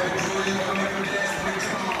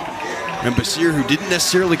 And Basir, who didn't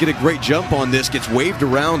necessarily get a great jump on this, gets waved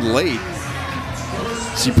around late.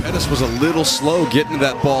 See, Pettis was a little slow getting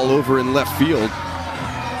that ball over in left field.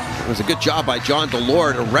 It was a good job by John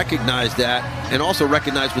Delore to recognize that, and also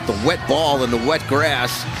recognize with the wet ball and the wet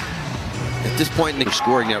grass. At this point, they're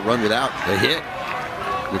scoring that run without a hit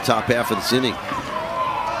in the top half of this inning.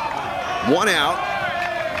 1 out.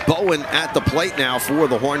 Bowen at the plate now for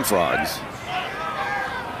the Horned Frogs.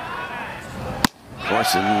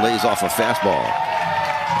 Carson lays off a fastball.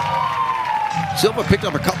 Silva picked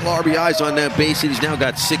up a couple RBIs on that base, and he's now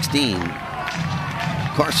got 16.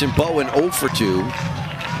 Carson Bowen 0 for 2.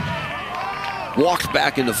 Walks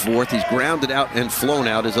back in the fourth. He's grounded out and flown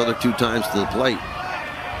out his other 2 times to the plate.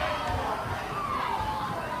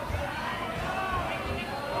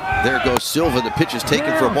 There goes Silva. The pitch is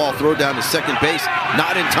taken for a ball. Throw down to second base.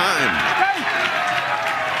 Not in time.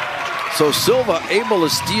 So Silva able to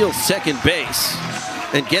steal second base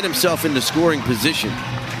and get himself into scoring position.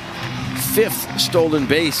 5th stolen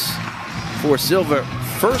base for Silva.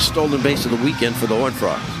 1st stolen base of the weekend for the Horned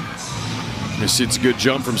Frogs. It's a good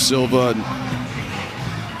jump from Silva. And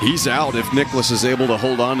he's out if Nicholas is able to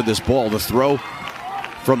hold on to this ball. The throw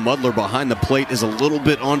from Mudler behind the plate is a little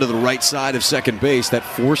bit onto the right side of second base. That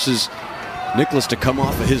forces Nicholas to come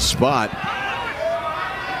off of his spot.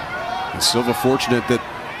 And Silva fortunate that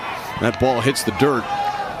that ball hits the dirt.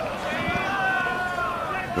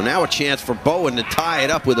 Well, now a chance for Bowen to tie it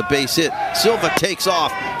up with a base hit. Silva takes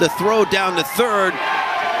off. The throw down to third.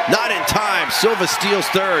 Not in time. Silva steals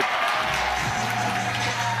third.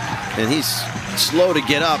 And he's slow to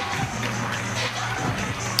get up.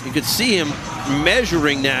 You could see him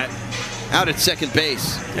measuring that out at second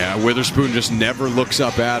base. Yeah, Witherspoon just never looks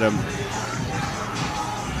up at him.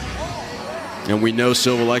 And we know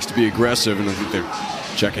Silva likes to be aggressive, and I think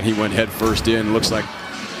they're checking. He went head first in. Looks like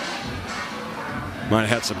might have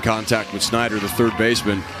had some contact with Snyder, the third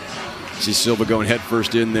baseman. See Silva going head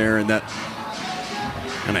first in there, and that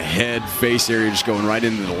kind of head face area just going right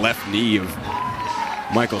into the left knee of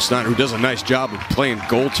Michael Snyder, who does a nice job of playing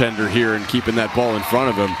goaltender here and keeping that ball in front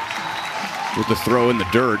of him with the throw in the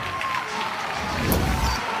dirt.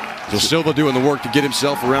 So Silva doing the work to get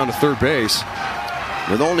himself around to third base.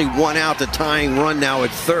 With only 1 out, the tying run now at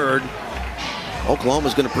third.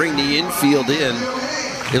 Oklahoma's going to bring the infield in.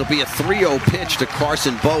 It'll be a 3-0 pitch to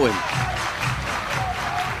Carson Bowen.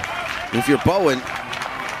 If you're Bowen,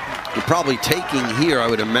 you're probably taking here, I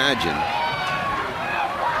would imagine.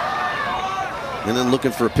 And then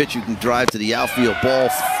looking for a pitch you can drive to the outfield. Ball.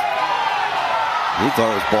 He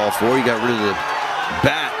thought it was ball 4. He got rid of the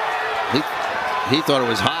bat. He thought it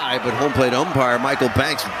was high, but home plate umpire Michael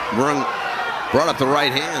Banks brought up the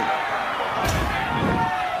right hand.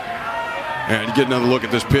 And you get another look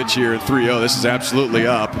at this pitch here at 3-0. This is absolutely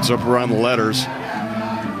up. It's up around the letters.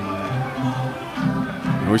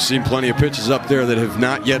 And we've seen plenty of pitches up there that have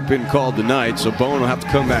not yet been called tonight, so Bowen will have to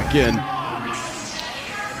come back in.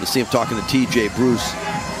 You see him talking to TJ Bruce.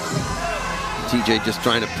 TJ just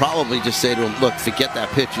trying to probably just say to him, look, forget that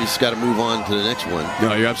pitch. You just got to move on to the next one.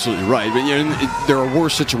 No, you're absolutely right. But you know, there are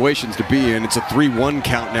worse situations to be in. It's a 3-1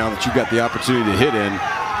 count now that you got the opportunity to hit in.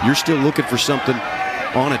 You're still looking for something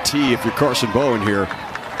on a tee if you're Carson Bowen here.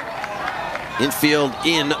 Infield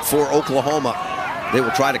in for Oklahoma. They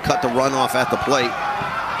will try to cut the run off at the plate.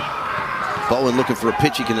 Bowen looking for a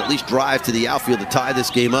pitch he can at least drive to the outfield to tie this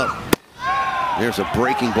game up. There's a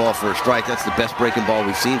breaking ball for a strike. That's the best breaking ball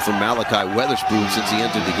we've seen from Malachi Weatherspoon since he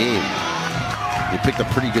entered the game. He picked a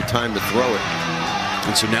pretty good time to throw it.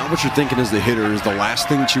 And so now what you're thinking as the hitter is the last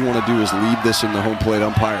thing that you want to do is leave this in the home plate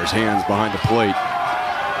umpire's hands behind the plate.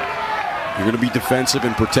 You're going to be defensive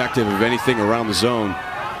and protective of anything around the zone.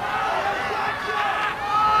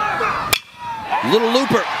 Little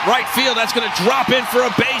looper, right field. That's going to drop in for a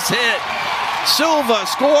base hit. Silva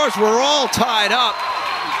scores. We're all tied up.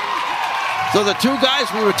 So the two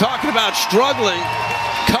guys we were talking about struggling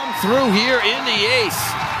come through here in the ace.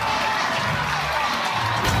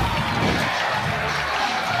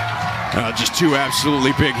 Just two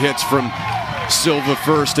absolutely big hits from Silva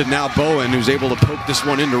first, and now Bowen, who's able to poke this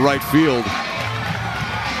one into right field.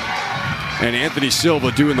 And Anthony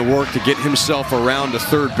Silva doing the work to get himself around to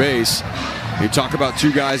third base. You talk about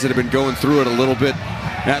two guys that have been going through it a little bit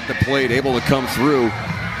at the plate, able to come through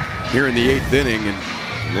here in the 8th inning. And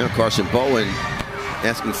now Carson Bowen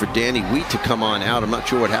asking for Danny Wheat to come on out. I'm not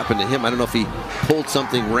sure what happened to him. I don't know if he pulled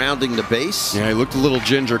something rounding the base. Yeah, he looked a little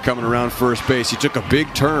ginger coming around first base. He took a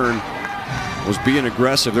big turn, was being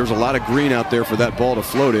aggressive. There was a lot of green out there for that ball to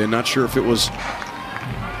float in. Not sure if it was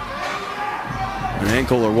an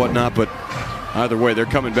ankle or whatnot, but either way, they're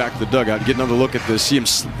coming back to the dugout. Get another look at this. See him,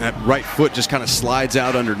 that right foot just kind of slides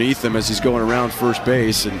out underneath him as he's going around first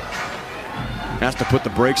base and has to put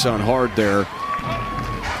the brakes on hard there.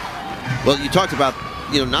 Well, you talked about,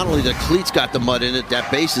 not only the cleats got the mud in it,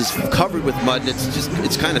 that base is covered with mud, and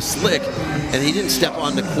it's kind of slick. And he didn't step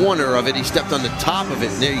on the corner of it, he stepped on the top of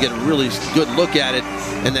it, and there you get a really good look at it,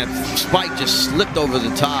 and that spike just slipped over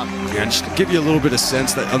the top. Yeah, and just to give you a little bit of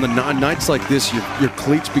sense that on the nights like this, your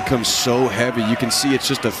cleats become so heavy. You can see it's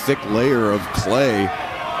just a thick layer of clay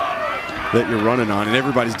that you're running on, and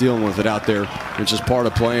everybody's dealing with it out there. It's just part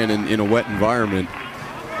of playing in a wet environment.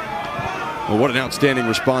 Well, what an outstanding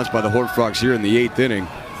response by the Horned Frogs here in the 8th inning.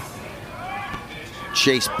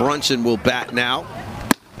 Chase Brunson will bat now.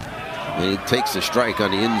 And he takes the strike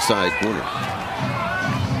on the inside corner.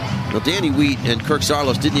 Well, Danny Wheat and Kirk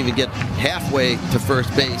Saarloos didn't even get halfway to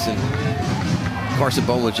first base, and Carson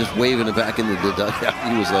Bowen was just waving it back into the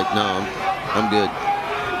dugout. He was like, no, I'm good.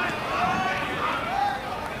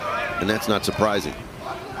 And that's not surprising.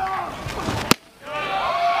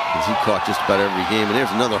 He caught just about every game. And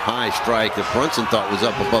there's another high strike that Brunson thought was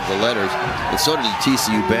up above the letters, and so did the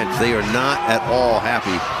TCU bench. They are not at all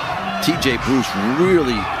happy. TJ Bruce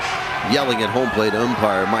really yelling at home plate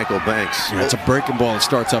umpire Michael Banks. Yeah, it's a breaking ball that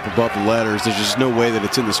starts up above the letters. There's just no way that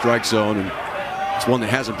it's in the strike zone, and it's one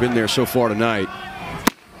that hasn't been there so far tonight.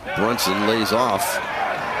 Brunson lays off.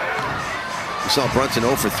 We saw Brunson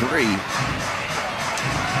 0 for 3. A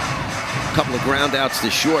couple of ground outs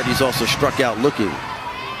to short. He's also struck out looking.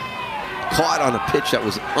 Caught on a pitch that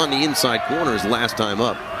was on the inside corner his last time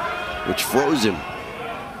up, which froze him.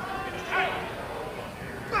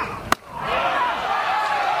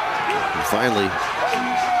 And finally,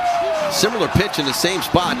 similar pitch in the same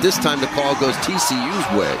spot. This time the call goes TCU's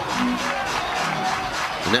way.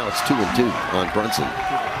 And now it's 2-2 on Brunson.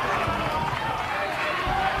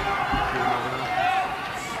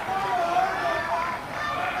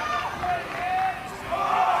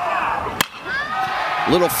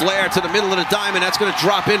 Little flare to the middle of the diamond. That's going to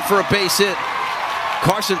drop in for a base hit.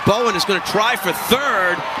 Carson Bowen is going to try for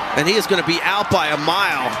third, and he is going to be out by a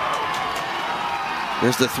mile.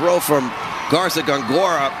 There's the throw from Garza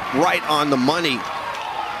Gongora right on the money.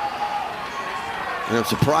 And I'm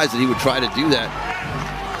surprised that he would try to do that.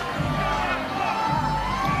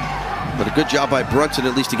 But a good job by Brunson,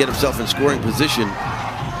 at least to get himself in scoring position.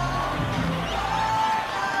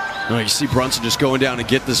 You see Brunson just going down and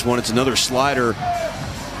get this one. It's another slider.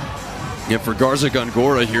 And for Garza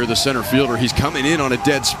Gongora here, the center fielder, he's coming in on a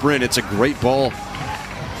dead sprint. It's a great ball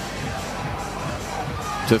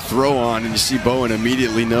to throw on, and you see Bowen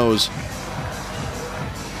immediately knows,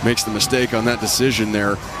 makes the mistake on that decision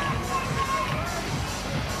there.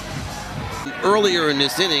 Earlier in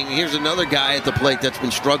this inning, here's another guy at the plate that's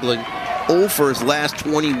been struggling. 0 for his last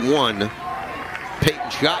 21, Peyton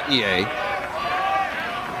Chatinier.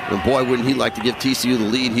 And boy, wouldn't he like to give TCU the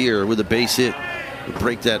lead here with a base hit to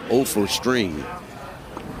break that 0 for string.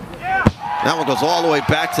 That one goes all the way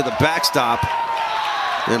back to the backstop.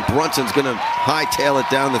 And Brunson's going to hightail it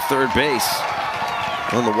down to third base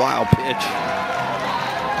on the wild pitch.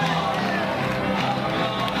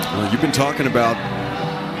 Well, you've been talking about,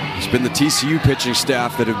 it's been the TCU pitching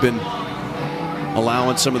staff that have been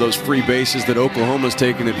allowing some of those free bases that Oklahoma's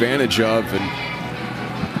taken advantage of. And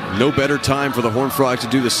No better time for the Horned Frogs to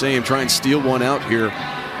do the same. Try and steal one out here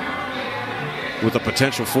with a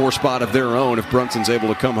potential 4 spot of their own if Brunson's able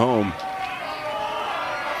to come home.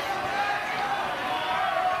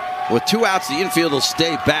 With 2 outs, the infield will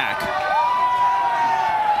stay back.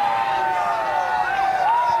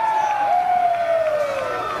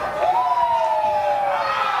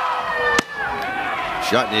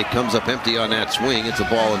 Chotnier comes up empty on that swing. It's a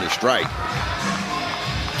ball and a strike.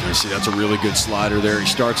 You see, that's a really good slider there. He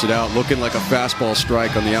starts it out looking like a fastball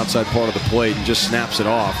strike on the outside part of the plate and just snaps it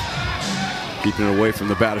off, keeping it away from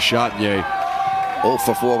the bat of Chotnier. 0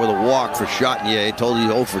 for 4 with a walk for Chotnier. Told you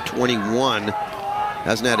 0 for 21.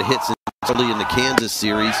 Hasn't had a hit since early in the Kansas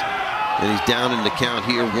series, and he's down in the count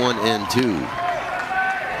here, 1-2.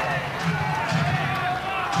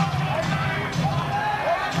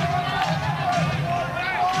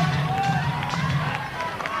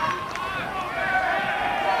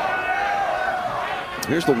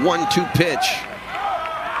 Here's the 1-2 pitch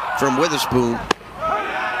from Witherspoon.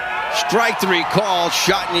 Strike 3 call.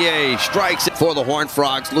 Chotnier strikes it for the Horned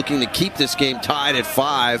Frogs, looking to keep this game tied at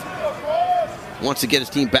 5. Wants to get his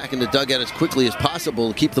team back in the dugout as quickly as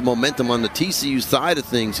possible to keep the momentum on the TCU side of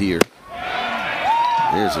things here.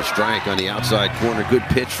 Here's a strike on the outside corner. Good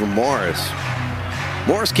pitch from Morris.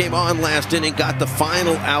 Morris came on last inning, got the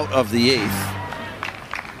final out of the 8th.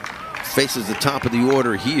 Faces the top of the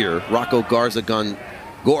order here. Rocco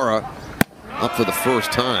Garza-Gongora up for the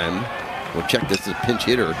first time. We'll check this as a pinch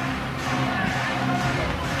hitter.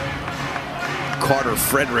 Carter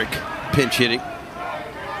Frederick pinch hitting.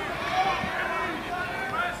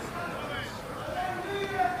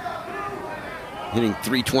 Hitting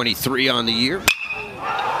 .323 on the year.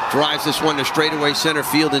 Drives this one to straightaway center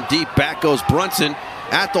field and deep. Back goes Brunson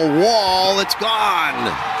at the wall. It's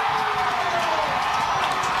gone.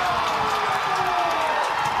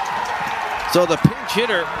 So the pinch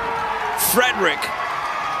hitter, Frederick,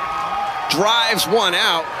 drives one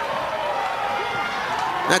out.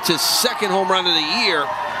 That's his 2nd home run of the year,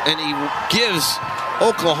 and he gives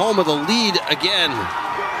Oklahoma the lead again.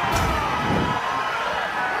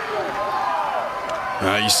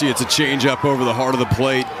 You see it's a changeup over the heart of the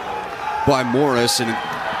plate by Morris, and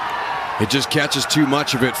it just catches too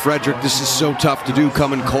much of it. Frederick, this is so tough to do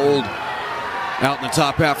coming cold out in the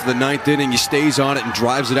top half of the 9th inning. He stays on it and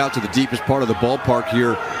drives it out to the deepest part of the ballpark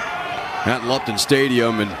here at Lupton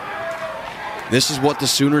Stadium. And this is what the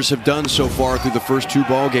Sooners have done so far through the first 2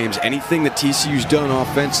 ball games. Anything that TCU's done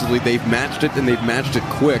offensively, they've matched it, and they've matched it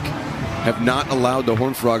quick. Have not allowed the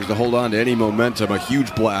Horned Frogs to hold on to any momentum. A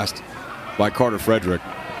huge blast by Carter Frederick.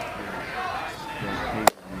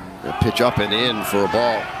 A pitch up and in for a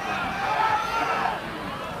ball.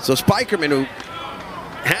 So Spikerman, who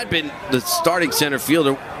had been the starting center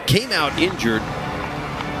fielder, came out injured.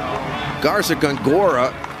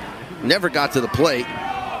 Garza-Gongora never got to the plate.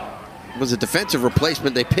 Was a defensive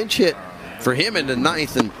replacement. They pinch hit for him in the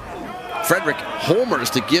 9th, and Frederick homers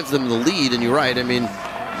to give them the lead. And you're right, I mean,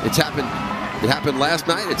 it's happened. It happened last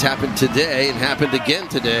night, it's happened today, and happened again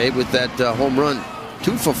today with that home run.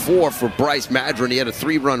 2 for 4 for Bryce Madron. He had a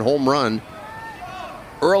 3-run home run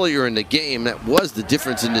earlier in the game. That was the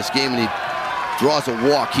difference in this game, and he draws a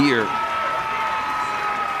walk here.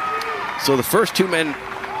 So the first 2 men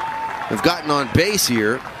have gotten on base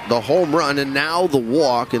here. The home run and now the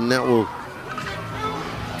walk, and that will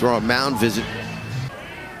draw a mound visit.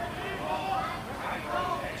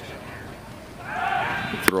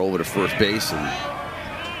 Throw over to first base, and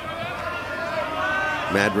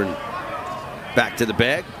Madron back to the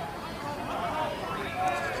bag.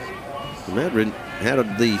 Madron had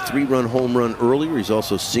the 3-run home run earlier. He's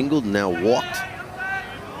also singled and now walked.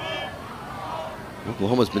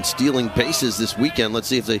 Oklahoma's been stealing bases this weekend. Let's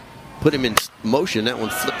see if they put him in motion. That one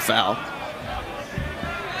flipped foul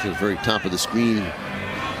to the very top of the screen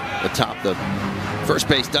atop the first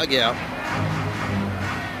base dugout.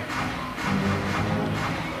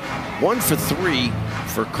 1 for 3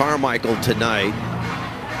 for Carmichael tonight.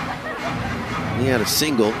 He had a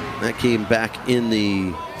single that came back in the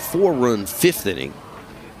 4-run 5th inning.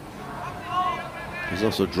 He's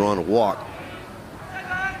also drawn a walk.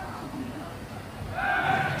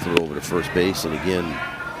 Throw over to first base, and again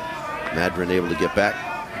Madron able to get back.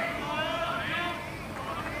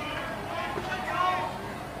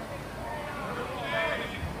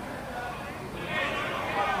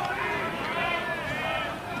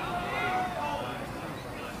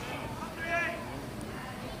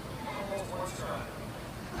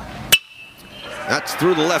 That's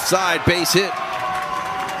through the left side, base hit.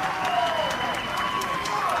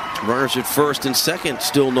 Runners at first and second,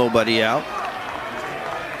 still nobody out.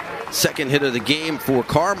 Second hit of the game for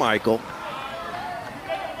Carmichael.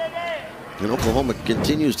 And Oklahoma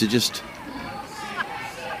continues to just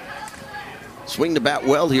swing the bat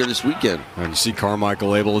well here this weekend. And you see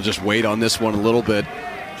Carmichael able to just wait on this one a little bit.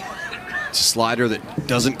 It's a slider that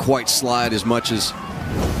doesn't quite slide as much as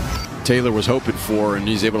Taylor was hoping for, and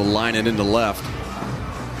he's able to line it into left.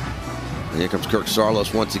 And here comes Kirk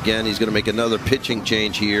Saarloos once again. He's going to make another pitching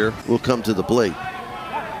change here. Will come to the plate.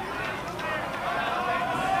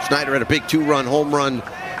 Snyder had a big 2-run home run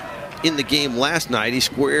in the game last night. He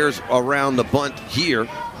squares around the bunt here.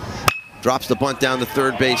 Drops the bunt down the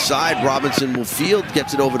third base side. Robinson will field,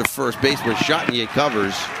 gets it over to first base where Chatinier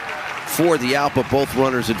covers for the out, but both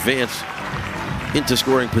runners advance into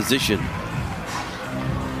scoring position.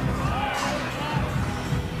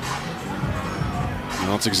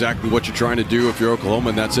 Well, that's exactly what you're trying to do if you're Oklahoma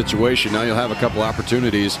in that situation. Now you'll have a couple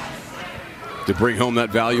opportunities to bring home that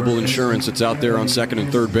valuable insurance that's out there on second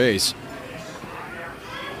and third base.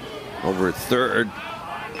 Over at third,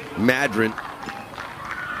 Madron.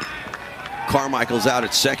 Carmichael's out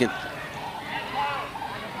at second.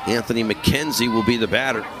 Anthony McKenzie will be the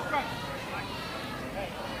batter.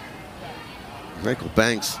 Michael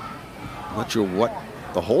Banks, not sure what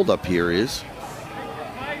the holdup here is.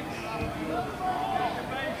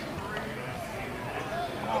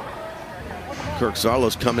 Kirk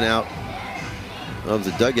Saarloos coming out of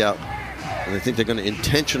the dugout, and I think they're going to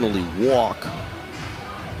intentionally walk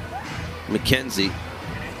McKenzie,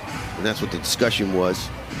 and that's what the discussion was.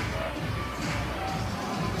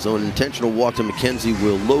 So an intentional walk to McKenzie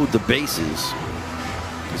will load the bases.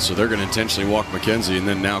 So they're going to intentionally walk McKenzie and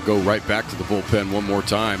then now go right back to the bullpen one more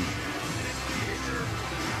time.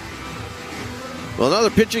 Well, another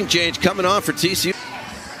pitching change coming on for TCU.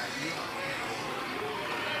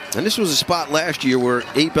 And this was a spot last year where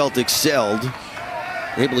Abelt excelled,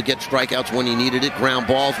 able to get strikeouts when he needed it, ground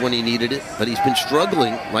balls when he needed it, but he's been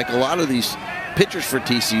struggling like a lot of these pitchers for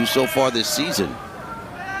TCU so far this season.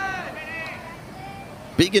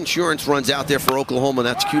 Big insurance runs out there for Oklahoma.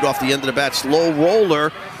 That's cued off the end of the bat. Slow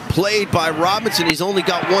roller played by Robinson. He's only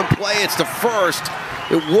got one play. It's the first.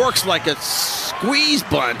 It works like a squeeze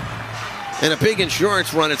bunt. And a big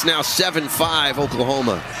insurance run. It's now 7-5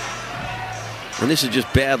 Oklahoma. And this is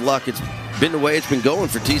just bad luck. It's been the way it's been going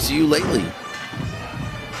for TCU lately.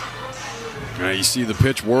 You see the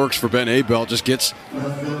pitch works for Ben Abelt. Just gets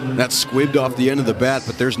that squibbed off the end of the bat,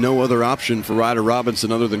 but there's no other option for Ryder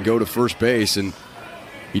Robinson other than go to first base. And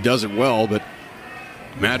he does it well, but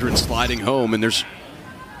Madron sliding home, and there's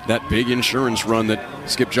that big insurance run that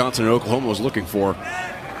Skip Johnson in Oklahoma was looking for.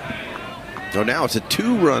 So now it's a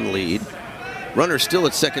 2-run lead. Runner still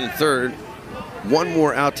at second and third. One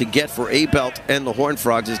more out to get for Abelt and the Horned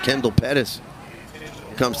Frogs as Kendall Pettis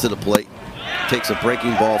comes to the plate. Takes a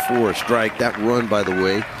breaking ball for a strike. That run, by the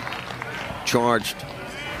way, charged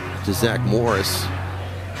to Zach Morris.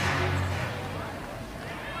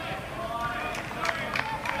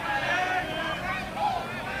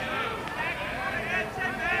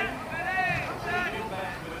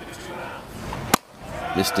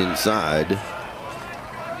 Missed inside.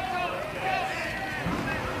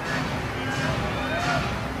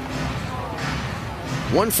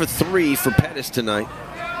 One for 3 for Pettis tonight.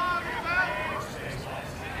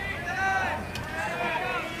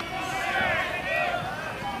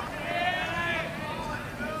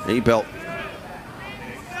 Abelt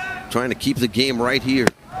trying to keep the game right here.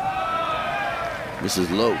 This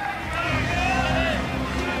is low.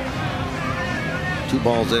 2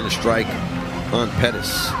 balls and a strike on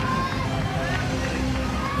Pettis.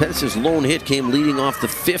 Pettis' lone hit came leading off the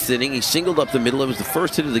 5th inning. He singled up the middle. It was the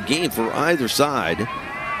first hit of the game for either side.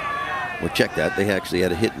 Well, check that. They actually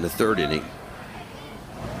had a hit in the 3rd inning.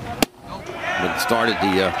 But it started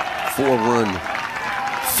the 4-run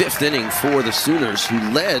 5th inning for the Sooners, who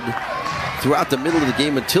led throughout the middle of the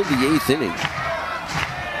game until the 8th inning.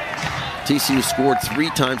 TCU scored 3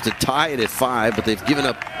 times to tie it at 5, but they've given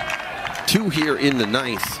up 2 here in the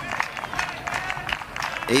 9th.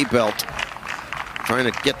 Abelt trying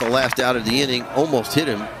to get the last out of the inning, almost hit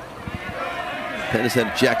him. Pettis had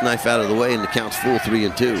a jackknife out of the way, and the count's full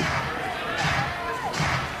 3-2.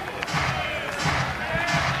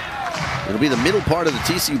 It'll be the middle part of the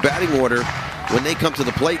TCU batting order when they come to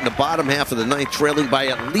the plate in the bottom half of the 9th, trailing by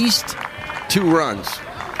at least 2 runs.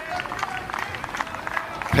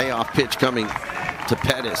 Payoff pitch coming to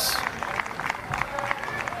Pettis.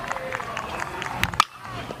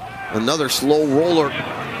 Another slow roller.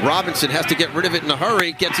 Robinson has to get rid of it in a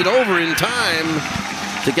hurry. Gets it over in time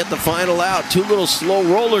to get the final out. 2 little slow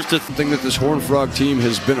rollers to the thing that this Horned Frog team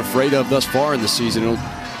has been afraid of thus far in the season. It'll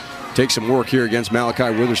take some work here against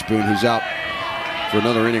Malachi Witherspoon, who's out for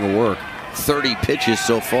another inning of work. 30 pitches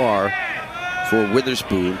so far for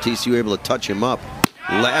Witherspoon. TCU able to touch him up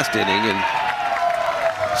last inning,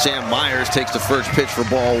 and Sam Myers takes the first pitch for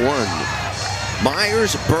ball one.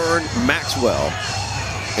 Myers, Byrne, Maxwell,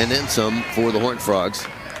 and then some for the Horned Frogs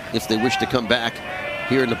if they wish to come back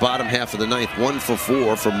here in the bottom half of the ninth. 1 for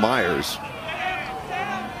 4 from Myers.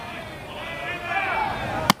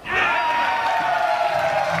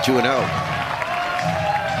 Two and out.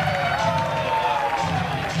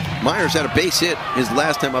 Myers had a base hit his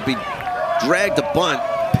last time up. He dragged the bunt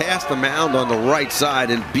past the mound on the right side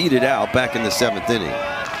and beat it out back in the 7th inning.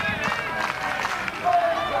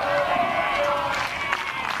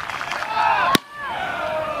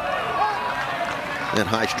 That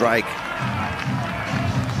high strike.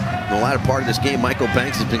 In the latter part of this game, Michael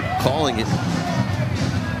Banks has been calling it.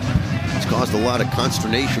 It's caused a lot of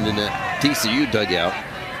consternation in that TCU dugout.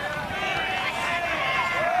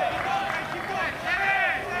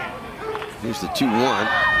 Here's the 2-1.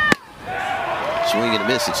 Swing and a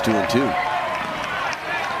miss. It's 2-2.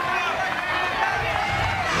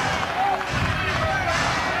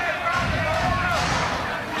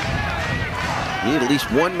 You need at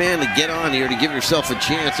least one man to get on here to give yourself a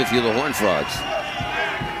chance if you're the Horned Frogs.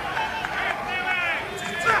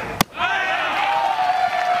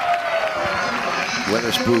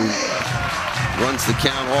 Witherspoon runs the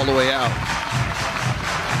count all the way out.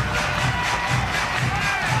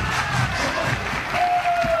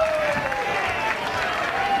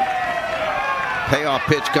 Payoff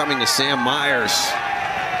pitch coming to Sam Myers.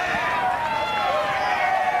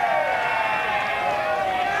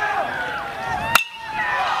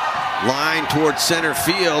 Line towards center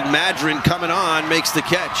field. Madron coming on, makes the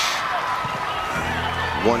catch.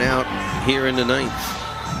 One out here in the 9th.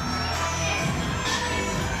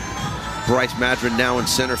 Bryce Madron now in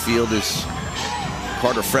center field as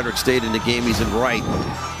Carter Frederick stayed in the game. He's in right.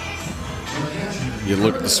 You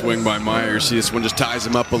look at the swing by Myers. See, this one just ties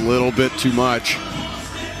him up a little bit too much.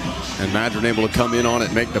 And Madron able to come in on it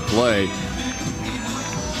and make the play.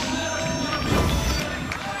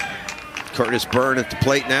 Curtis Byrne at the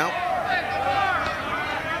plate now.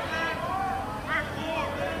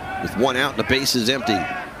 With one out and the base is empty.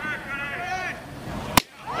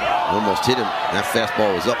 Almost hit him. That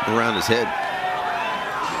fastball was up and around his head.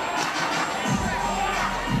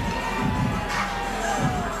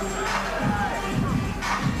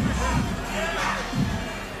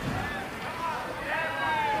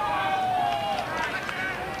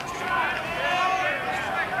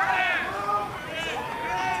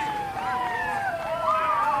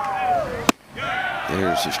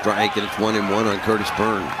 There's a strike, and it's 1-1 on Curtis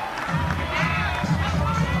Byrne.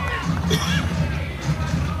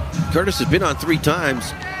 Curtis has been on 3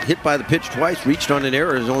 times, hit by the pitch twice, reached on an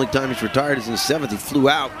error. His only time he's retired is in the 7th. He flew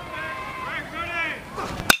out.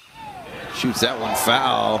 Shoots that one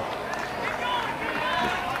foul.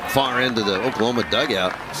 Far end of the Oklahoma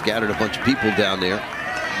dugout. Scattered a bunch of people down there.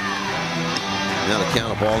 Now the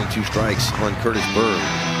count of ball and 2 strikes on Curtis Byrne.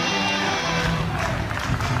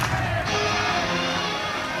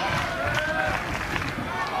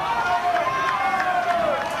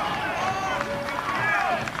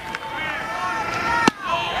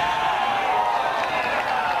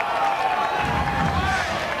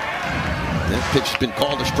 Pitch has been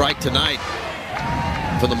called a strike tonight.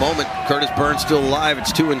 For the moment, Curtis Byrne's still alive.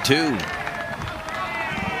 It's 2-2.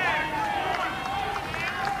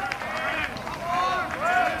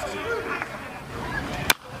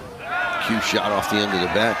 Cue shot off the end of the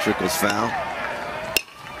bat, trickles foul.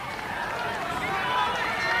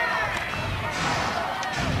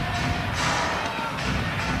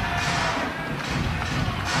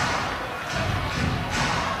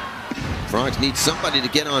 Frogs need somebody to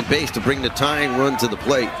get on base to bring the tying run to the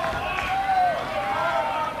plate.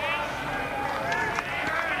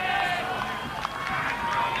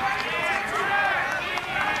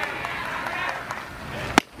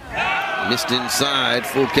 Missed inside,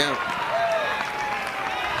 full count.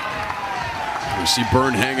 We see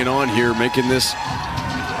Byrne hanging on here, making this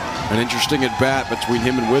an interesting at bat between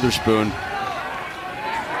him and Witherspoon.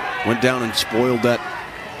 Went down and spoiled that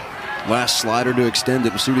last slider to extend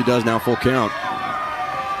it. Masudi does now, full count.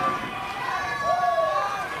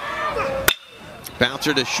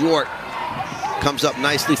 Bouncer to short. Comes up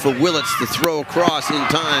nicely for Willits to throw across in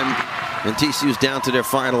time. And TCU's down to their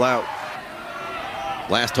final out.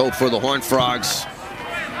 Last hope for the Horned Frogs.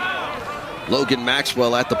 Logan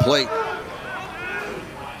Maxwell at the plate.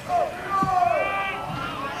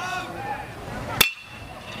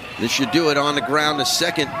 This should do it on the ground. The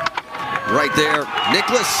second. Right there,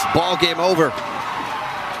 Nicholas, ball game over.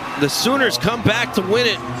 The Sooners come back to win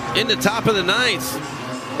it in the top of the 9th.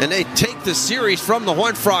 And they take the series from the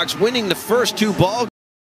Horned Frogs, winning the first 2 ball.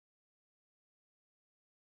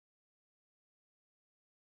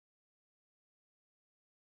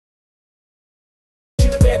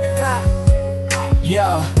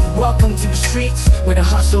 Yo, welcome to the streets where the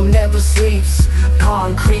hustle never sleeps.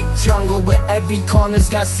 Concrete jungle where every corner's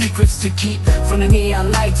got secrets to keep. From the neon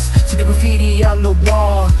lights to the graffiti on the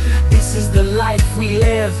wall. This is the life we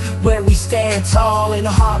live, where we stand tall in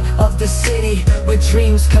the heart of the city, where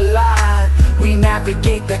dreams collide. We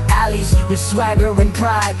navigate the alleys with swagger and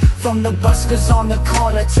pride. From the buskers on the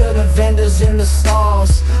corner to the vendors in the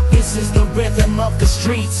stalls. This is the rhythm of the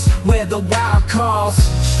streets where the wild calls.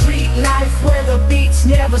 Street life where the beats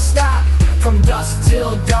never stop. From dusk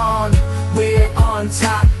till dawn, we're on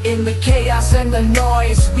top. In the chaos and the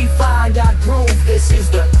noise, we find our groove. This is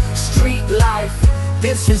the street life,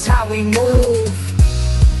 this is how we move.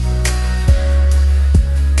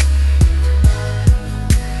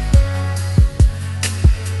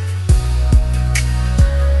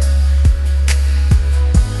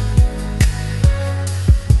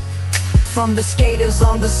 From the skaters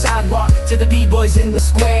on the sidewalk to the b-boys in the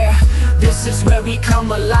square, this is where we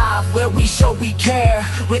come alive, where we show we care.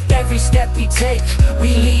 With every step we take,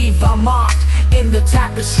 we leave our mark in the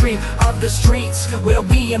tapestry of the streets where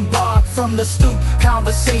we embark. From the stoop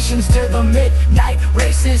conversations to the midnight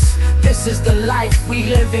races, this is the life we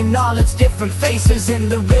live in all its different faces. In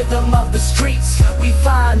the rhythm of the streets, we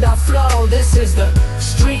find our flow. This is the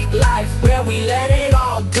street life where we let it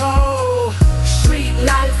all go. Street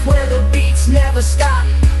life where the beats never stop.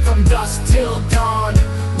 From dusk till dawn,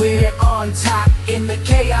 we're on top. In the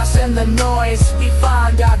chaos and the noise, we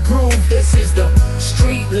find our groove. This is the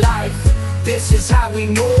street life, this is how we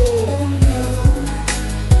move.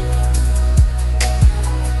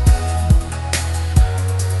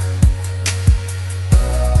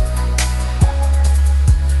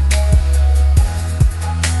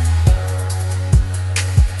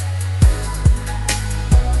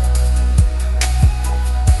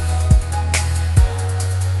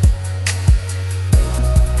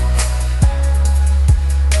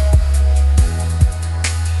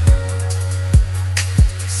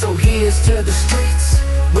 So here's to the streets,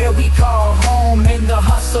 where we call home. In the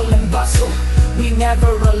hustle and bustle, we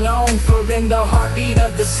never alone. For in the heartbeat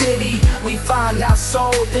of the city, we find our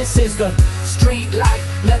soul. This is the street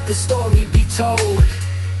life, let the story be told.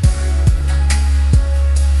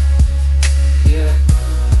 Yeah,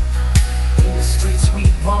 in the streets we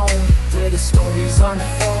roam, where the stories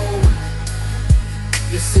unfold.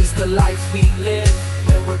 This is the life we live,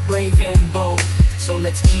 where we're brave and bold. So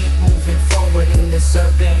let's keep moving forward in this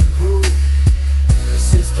urban groove.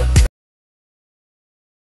 This is the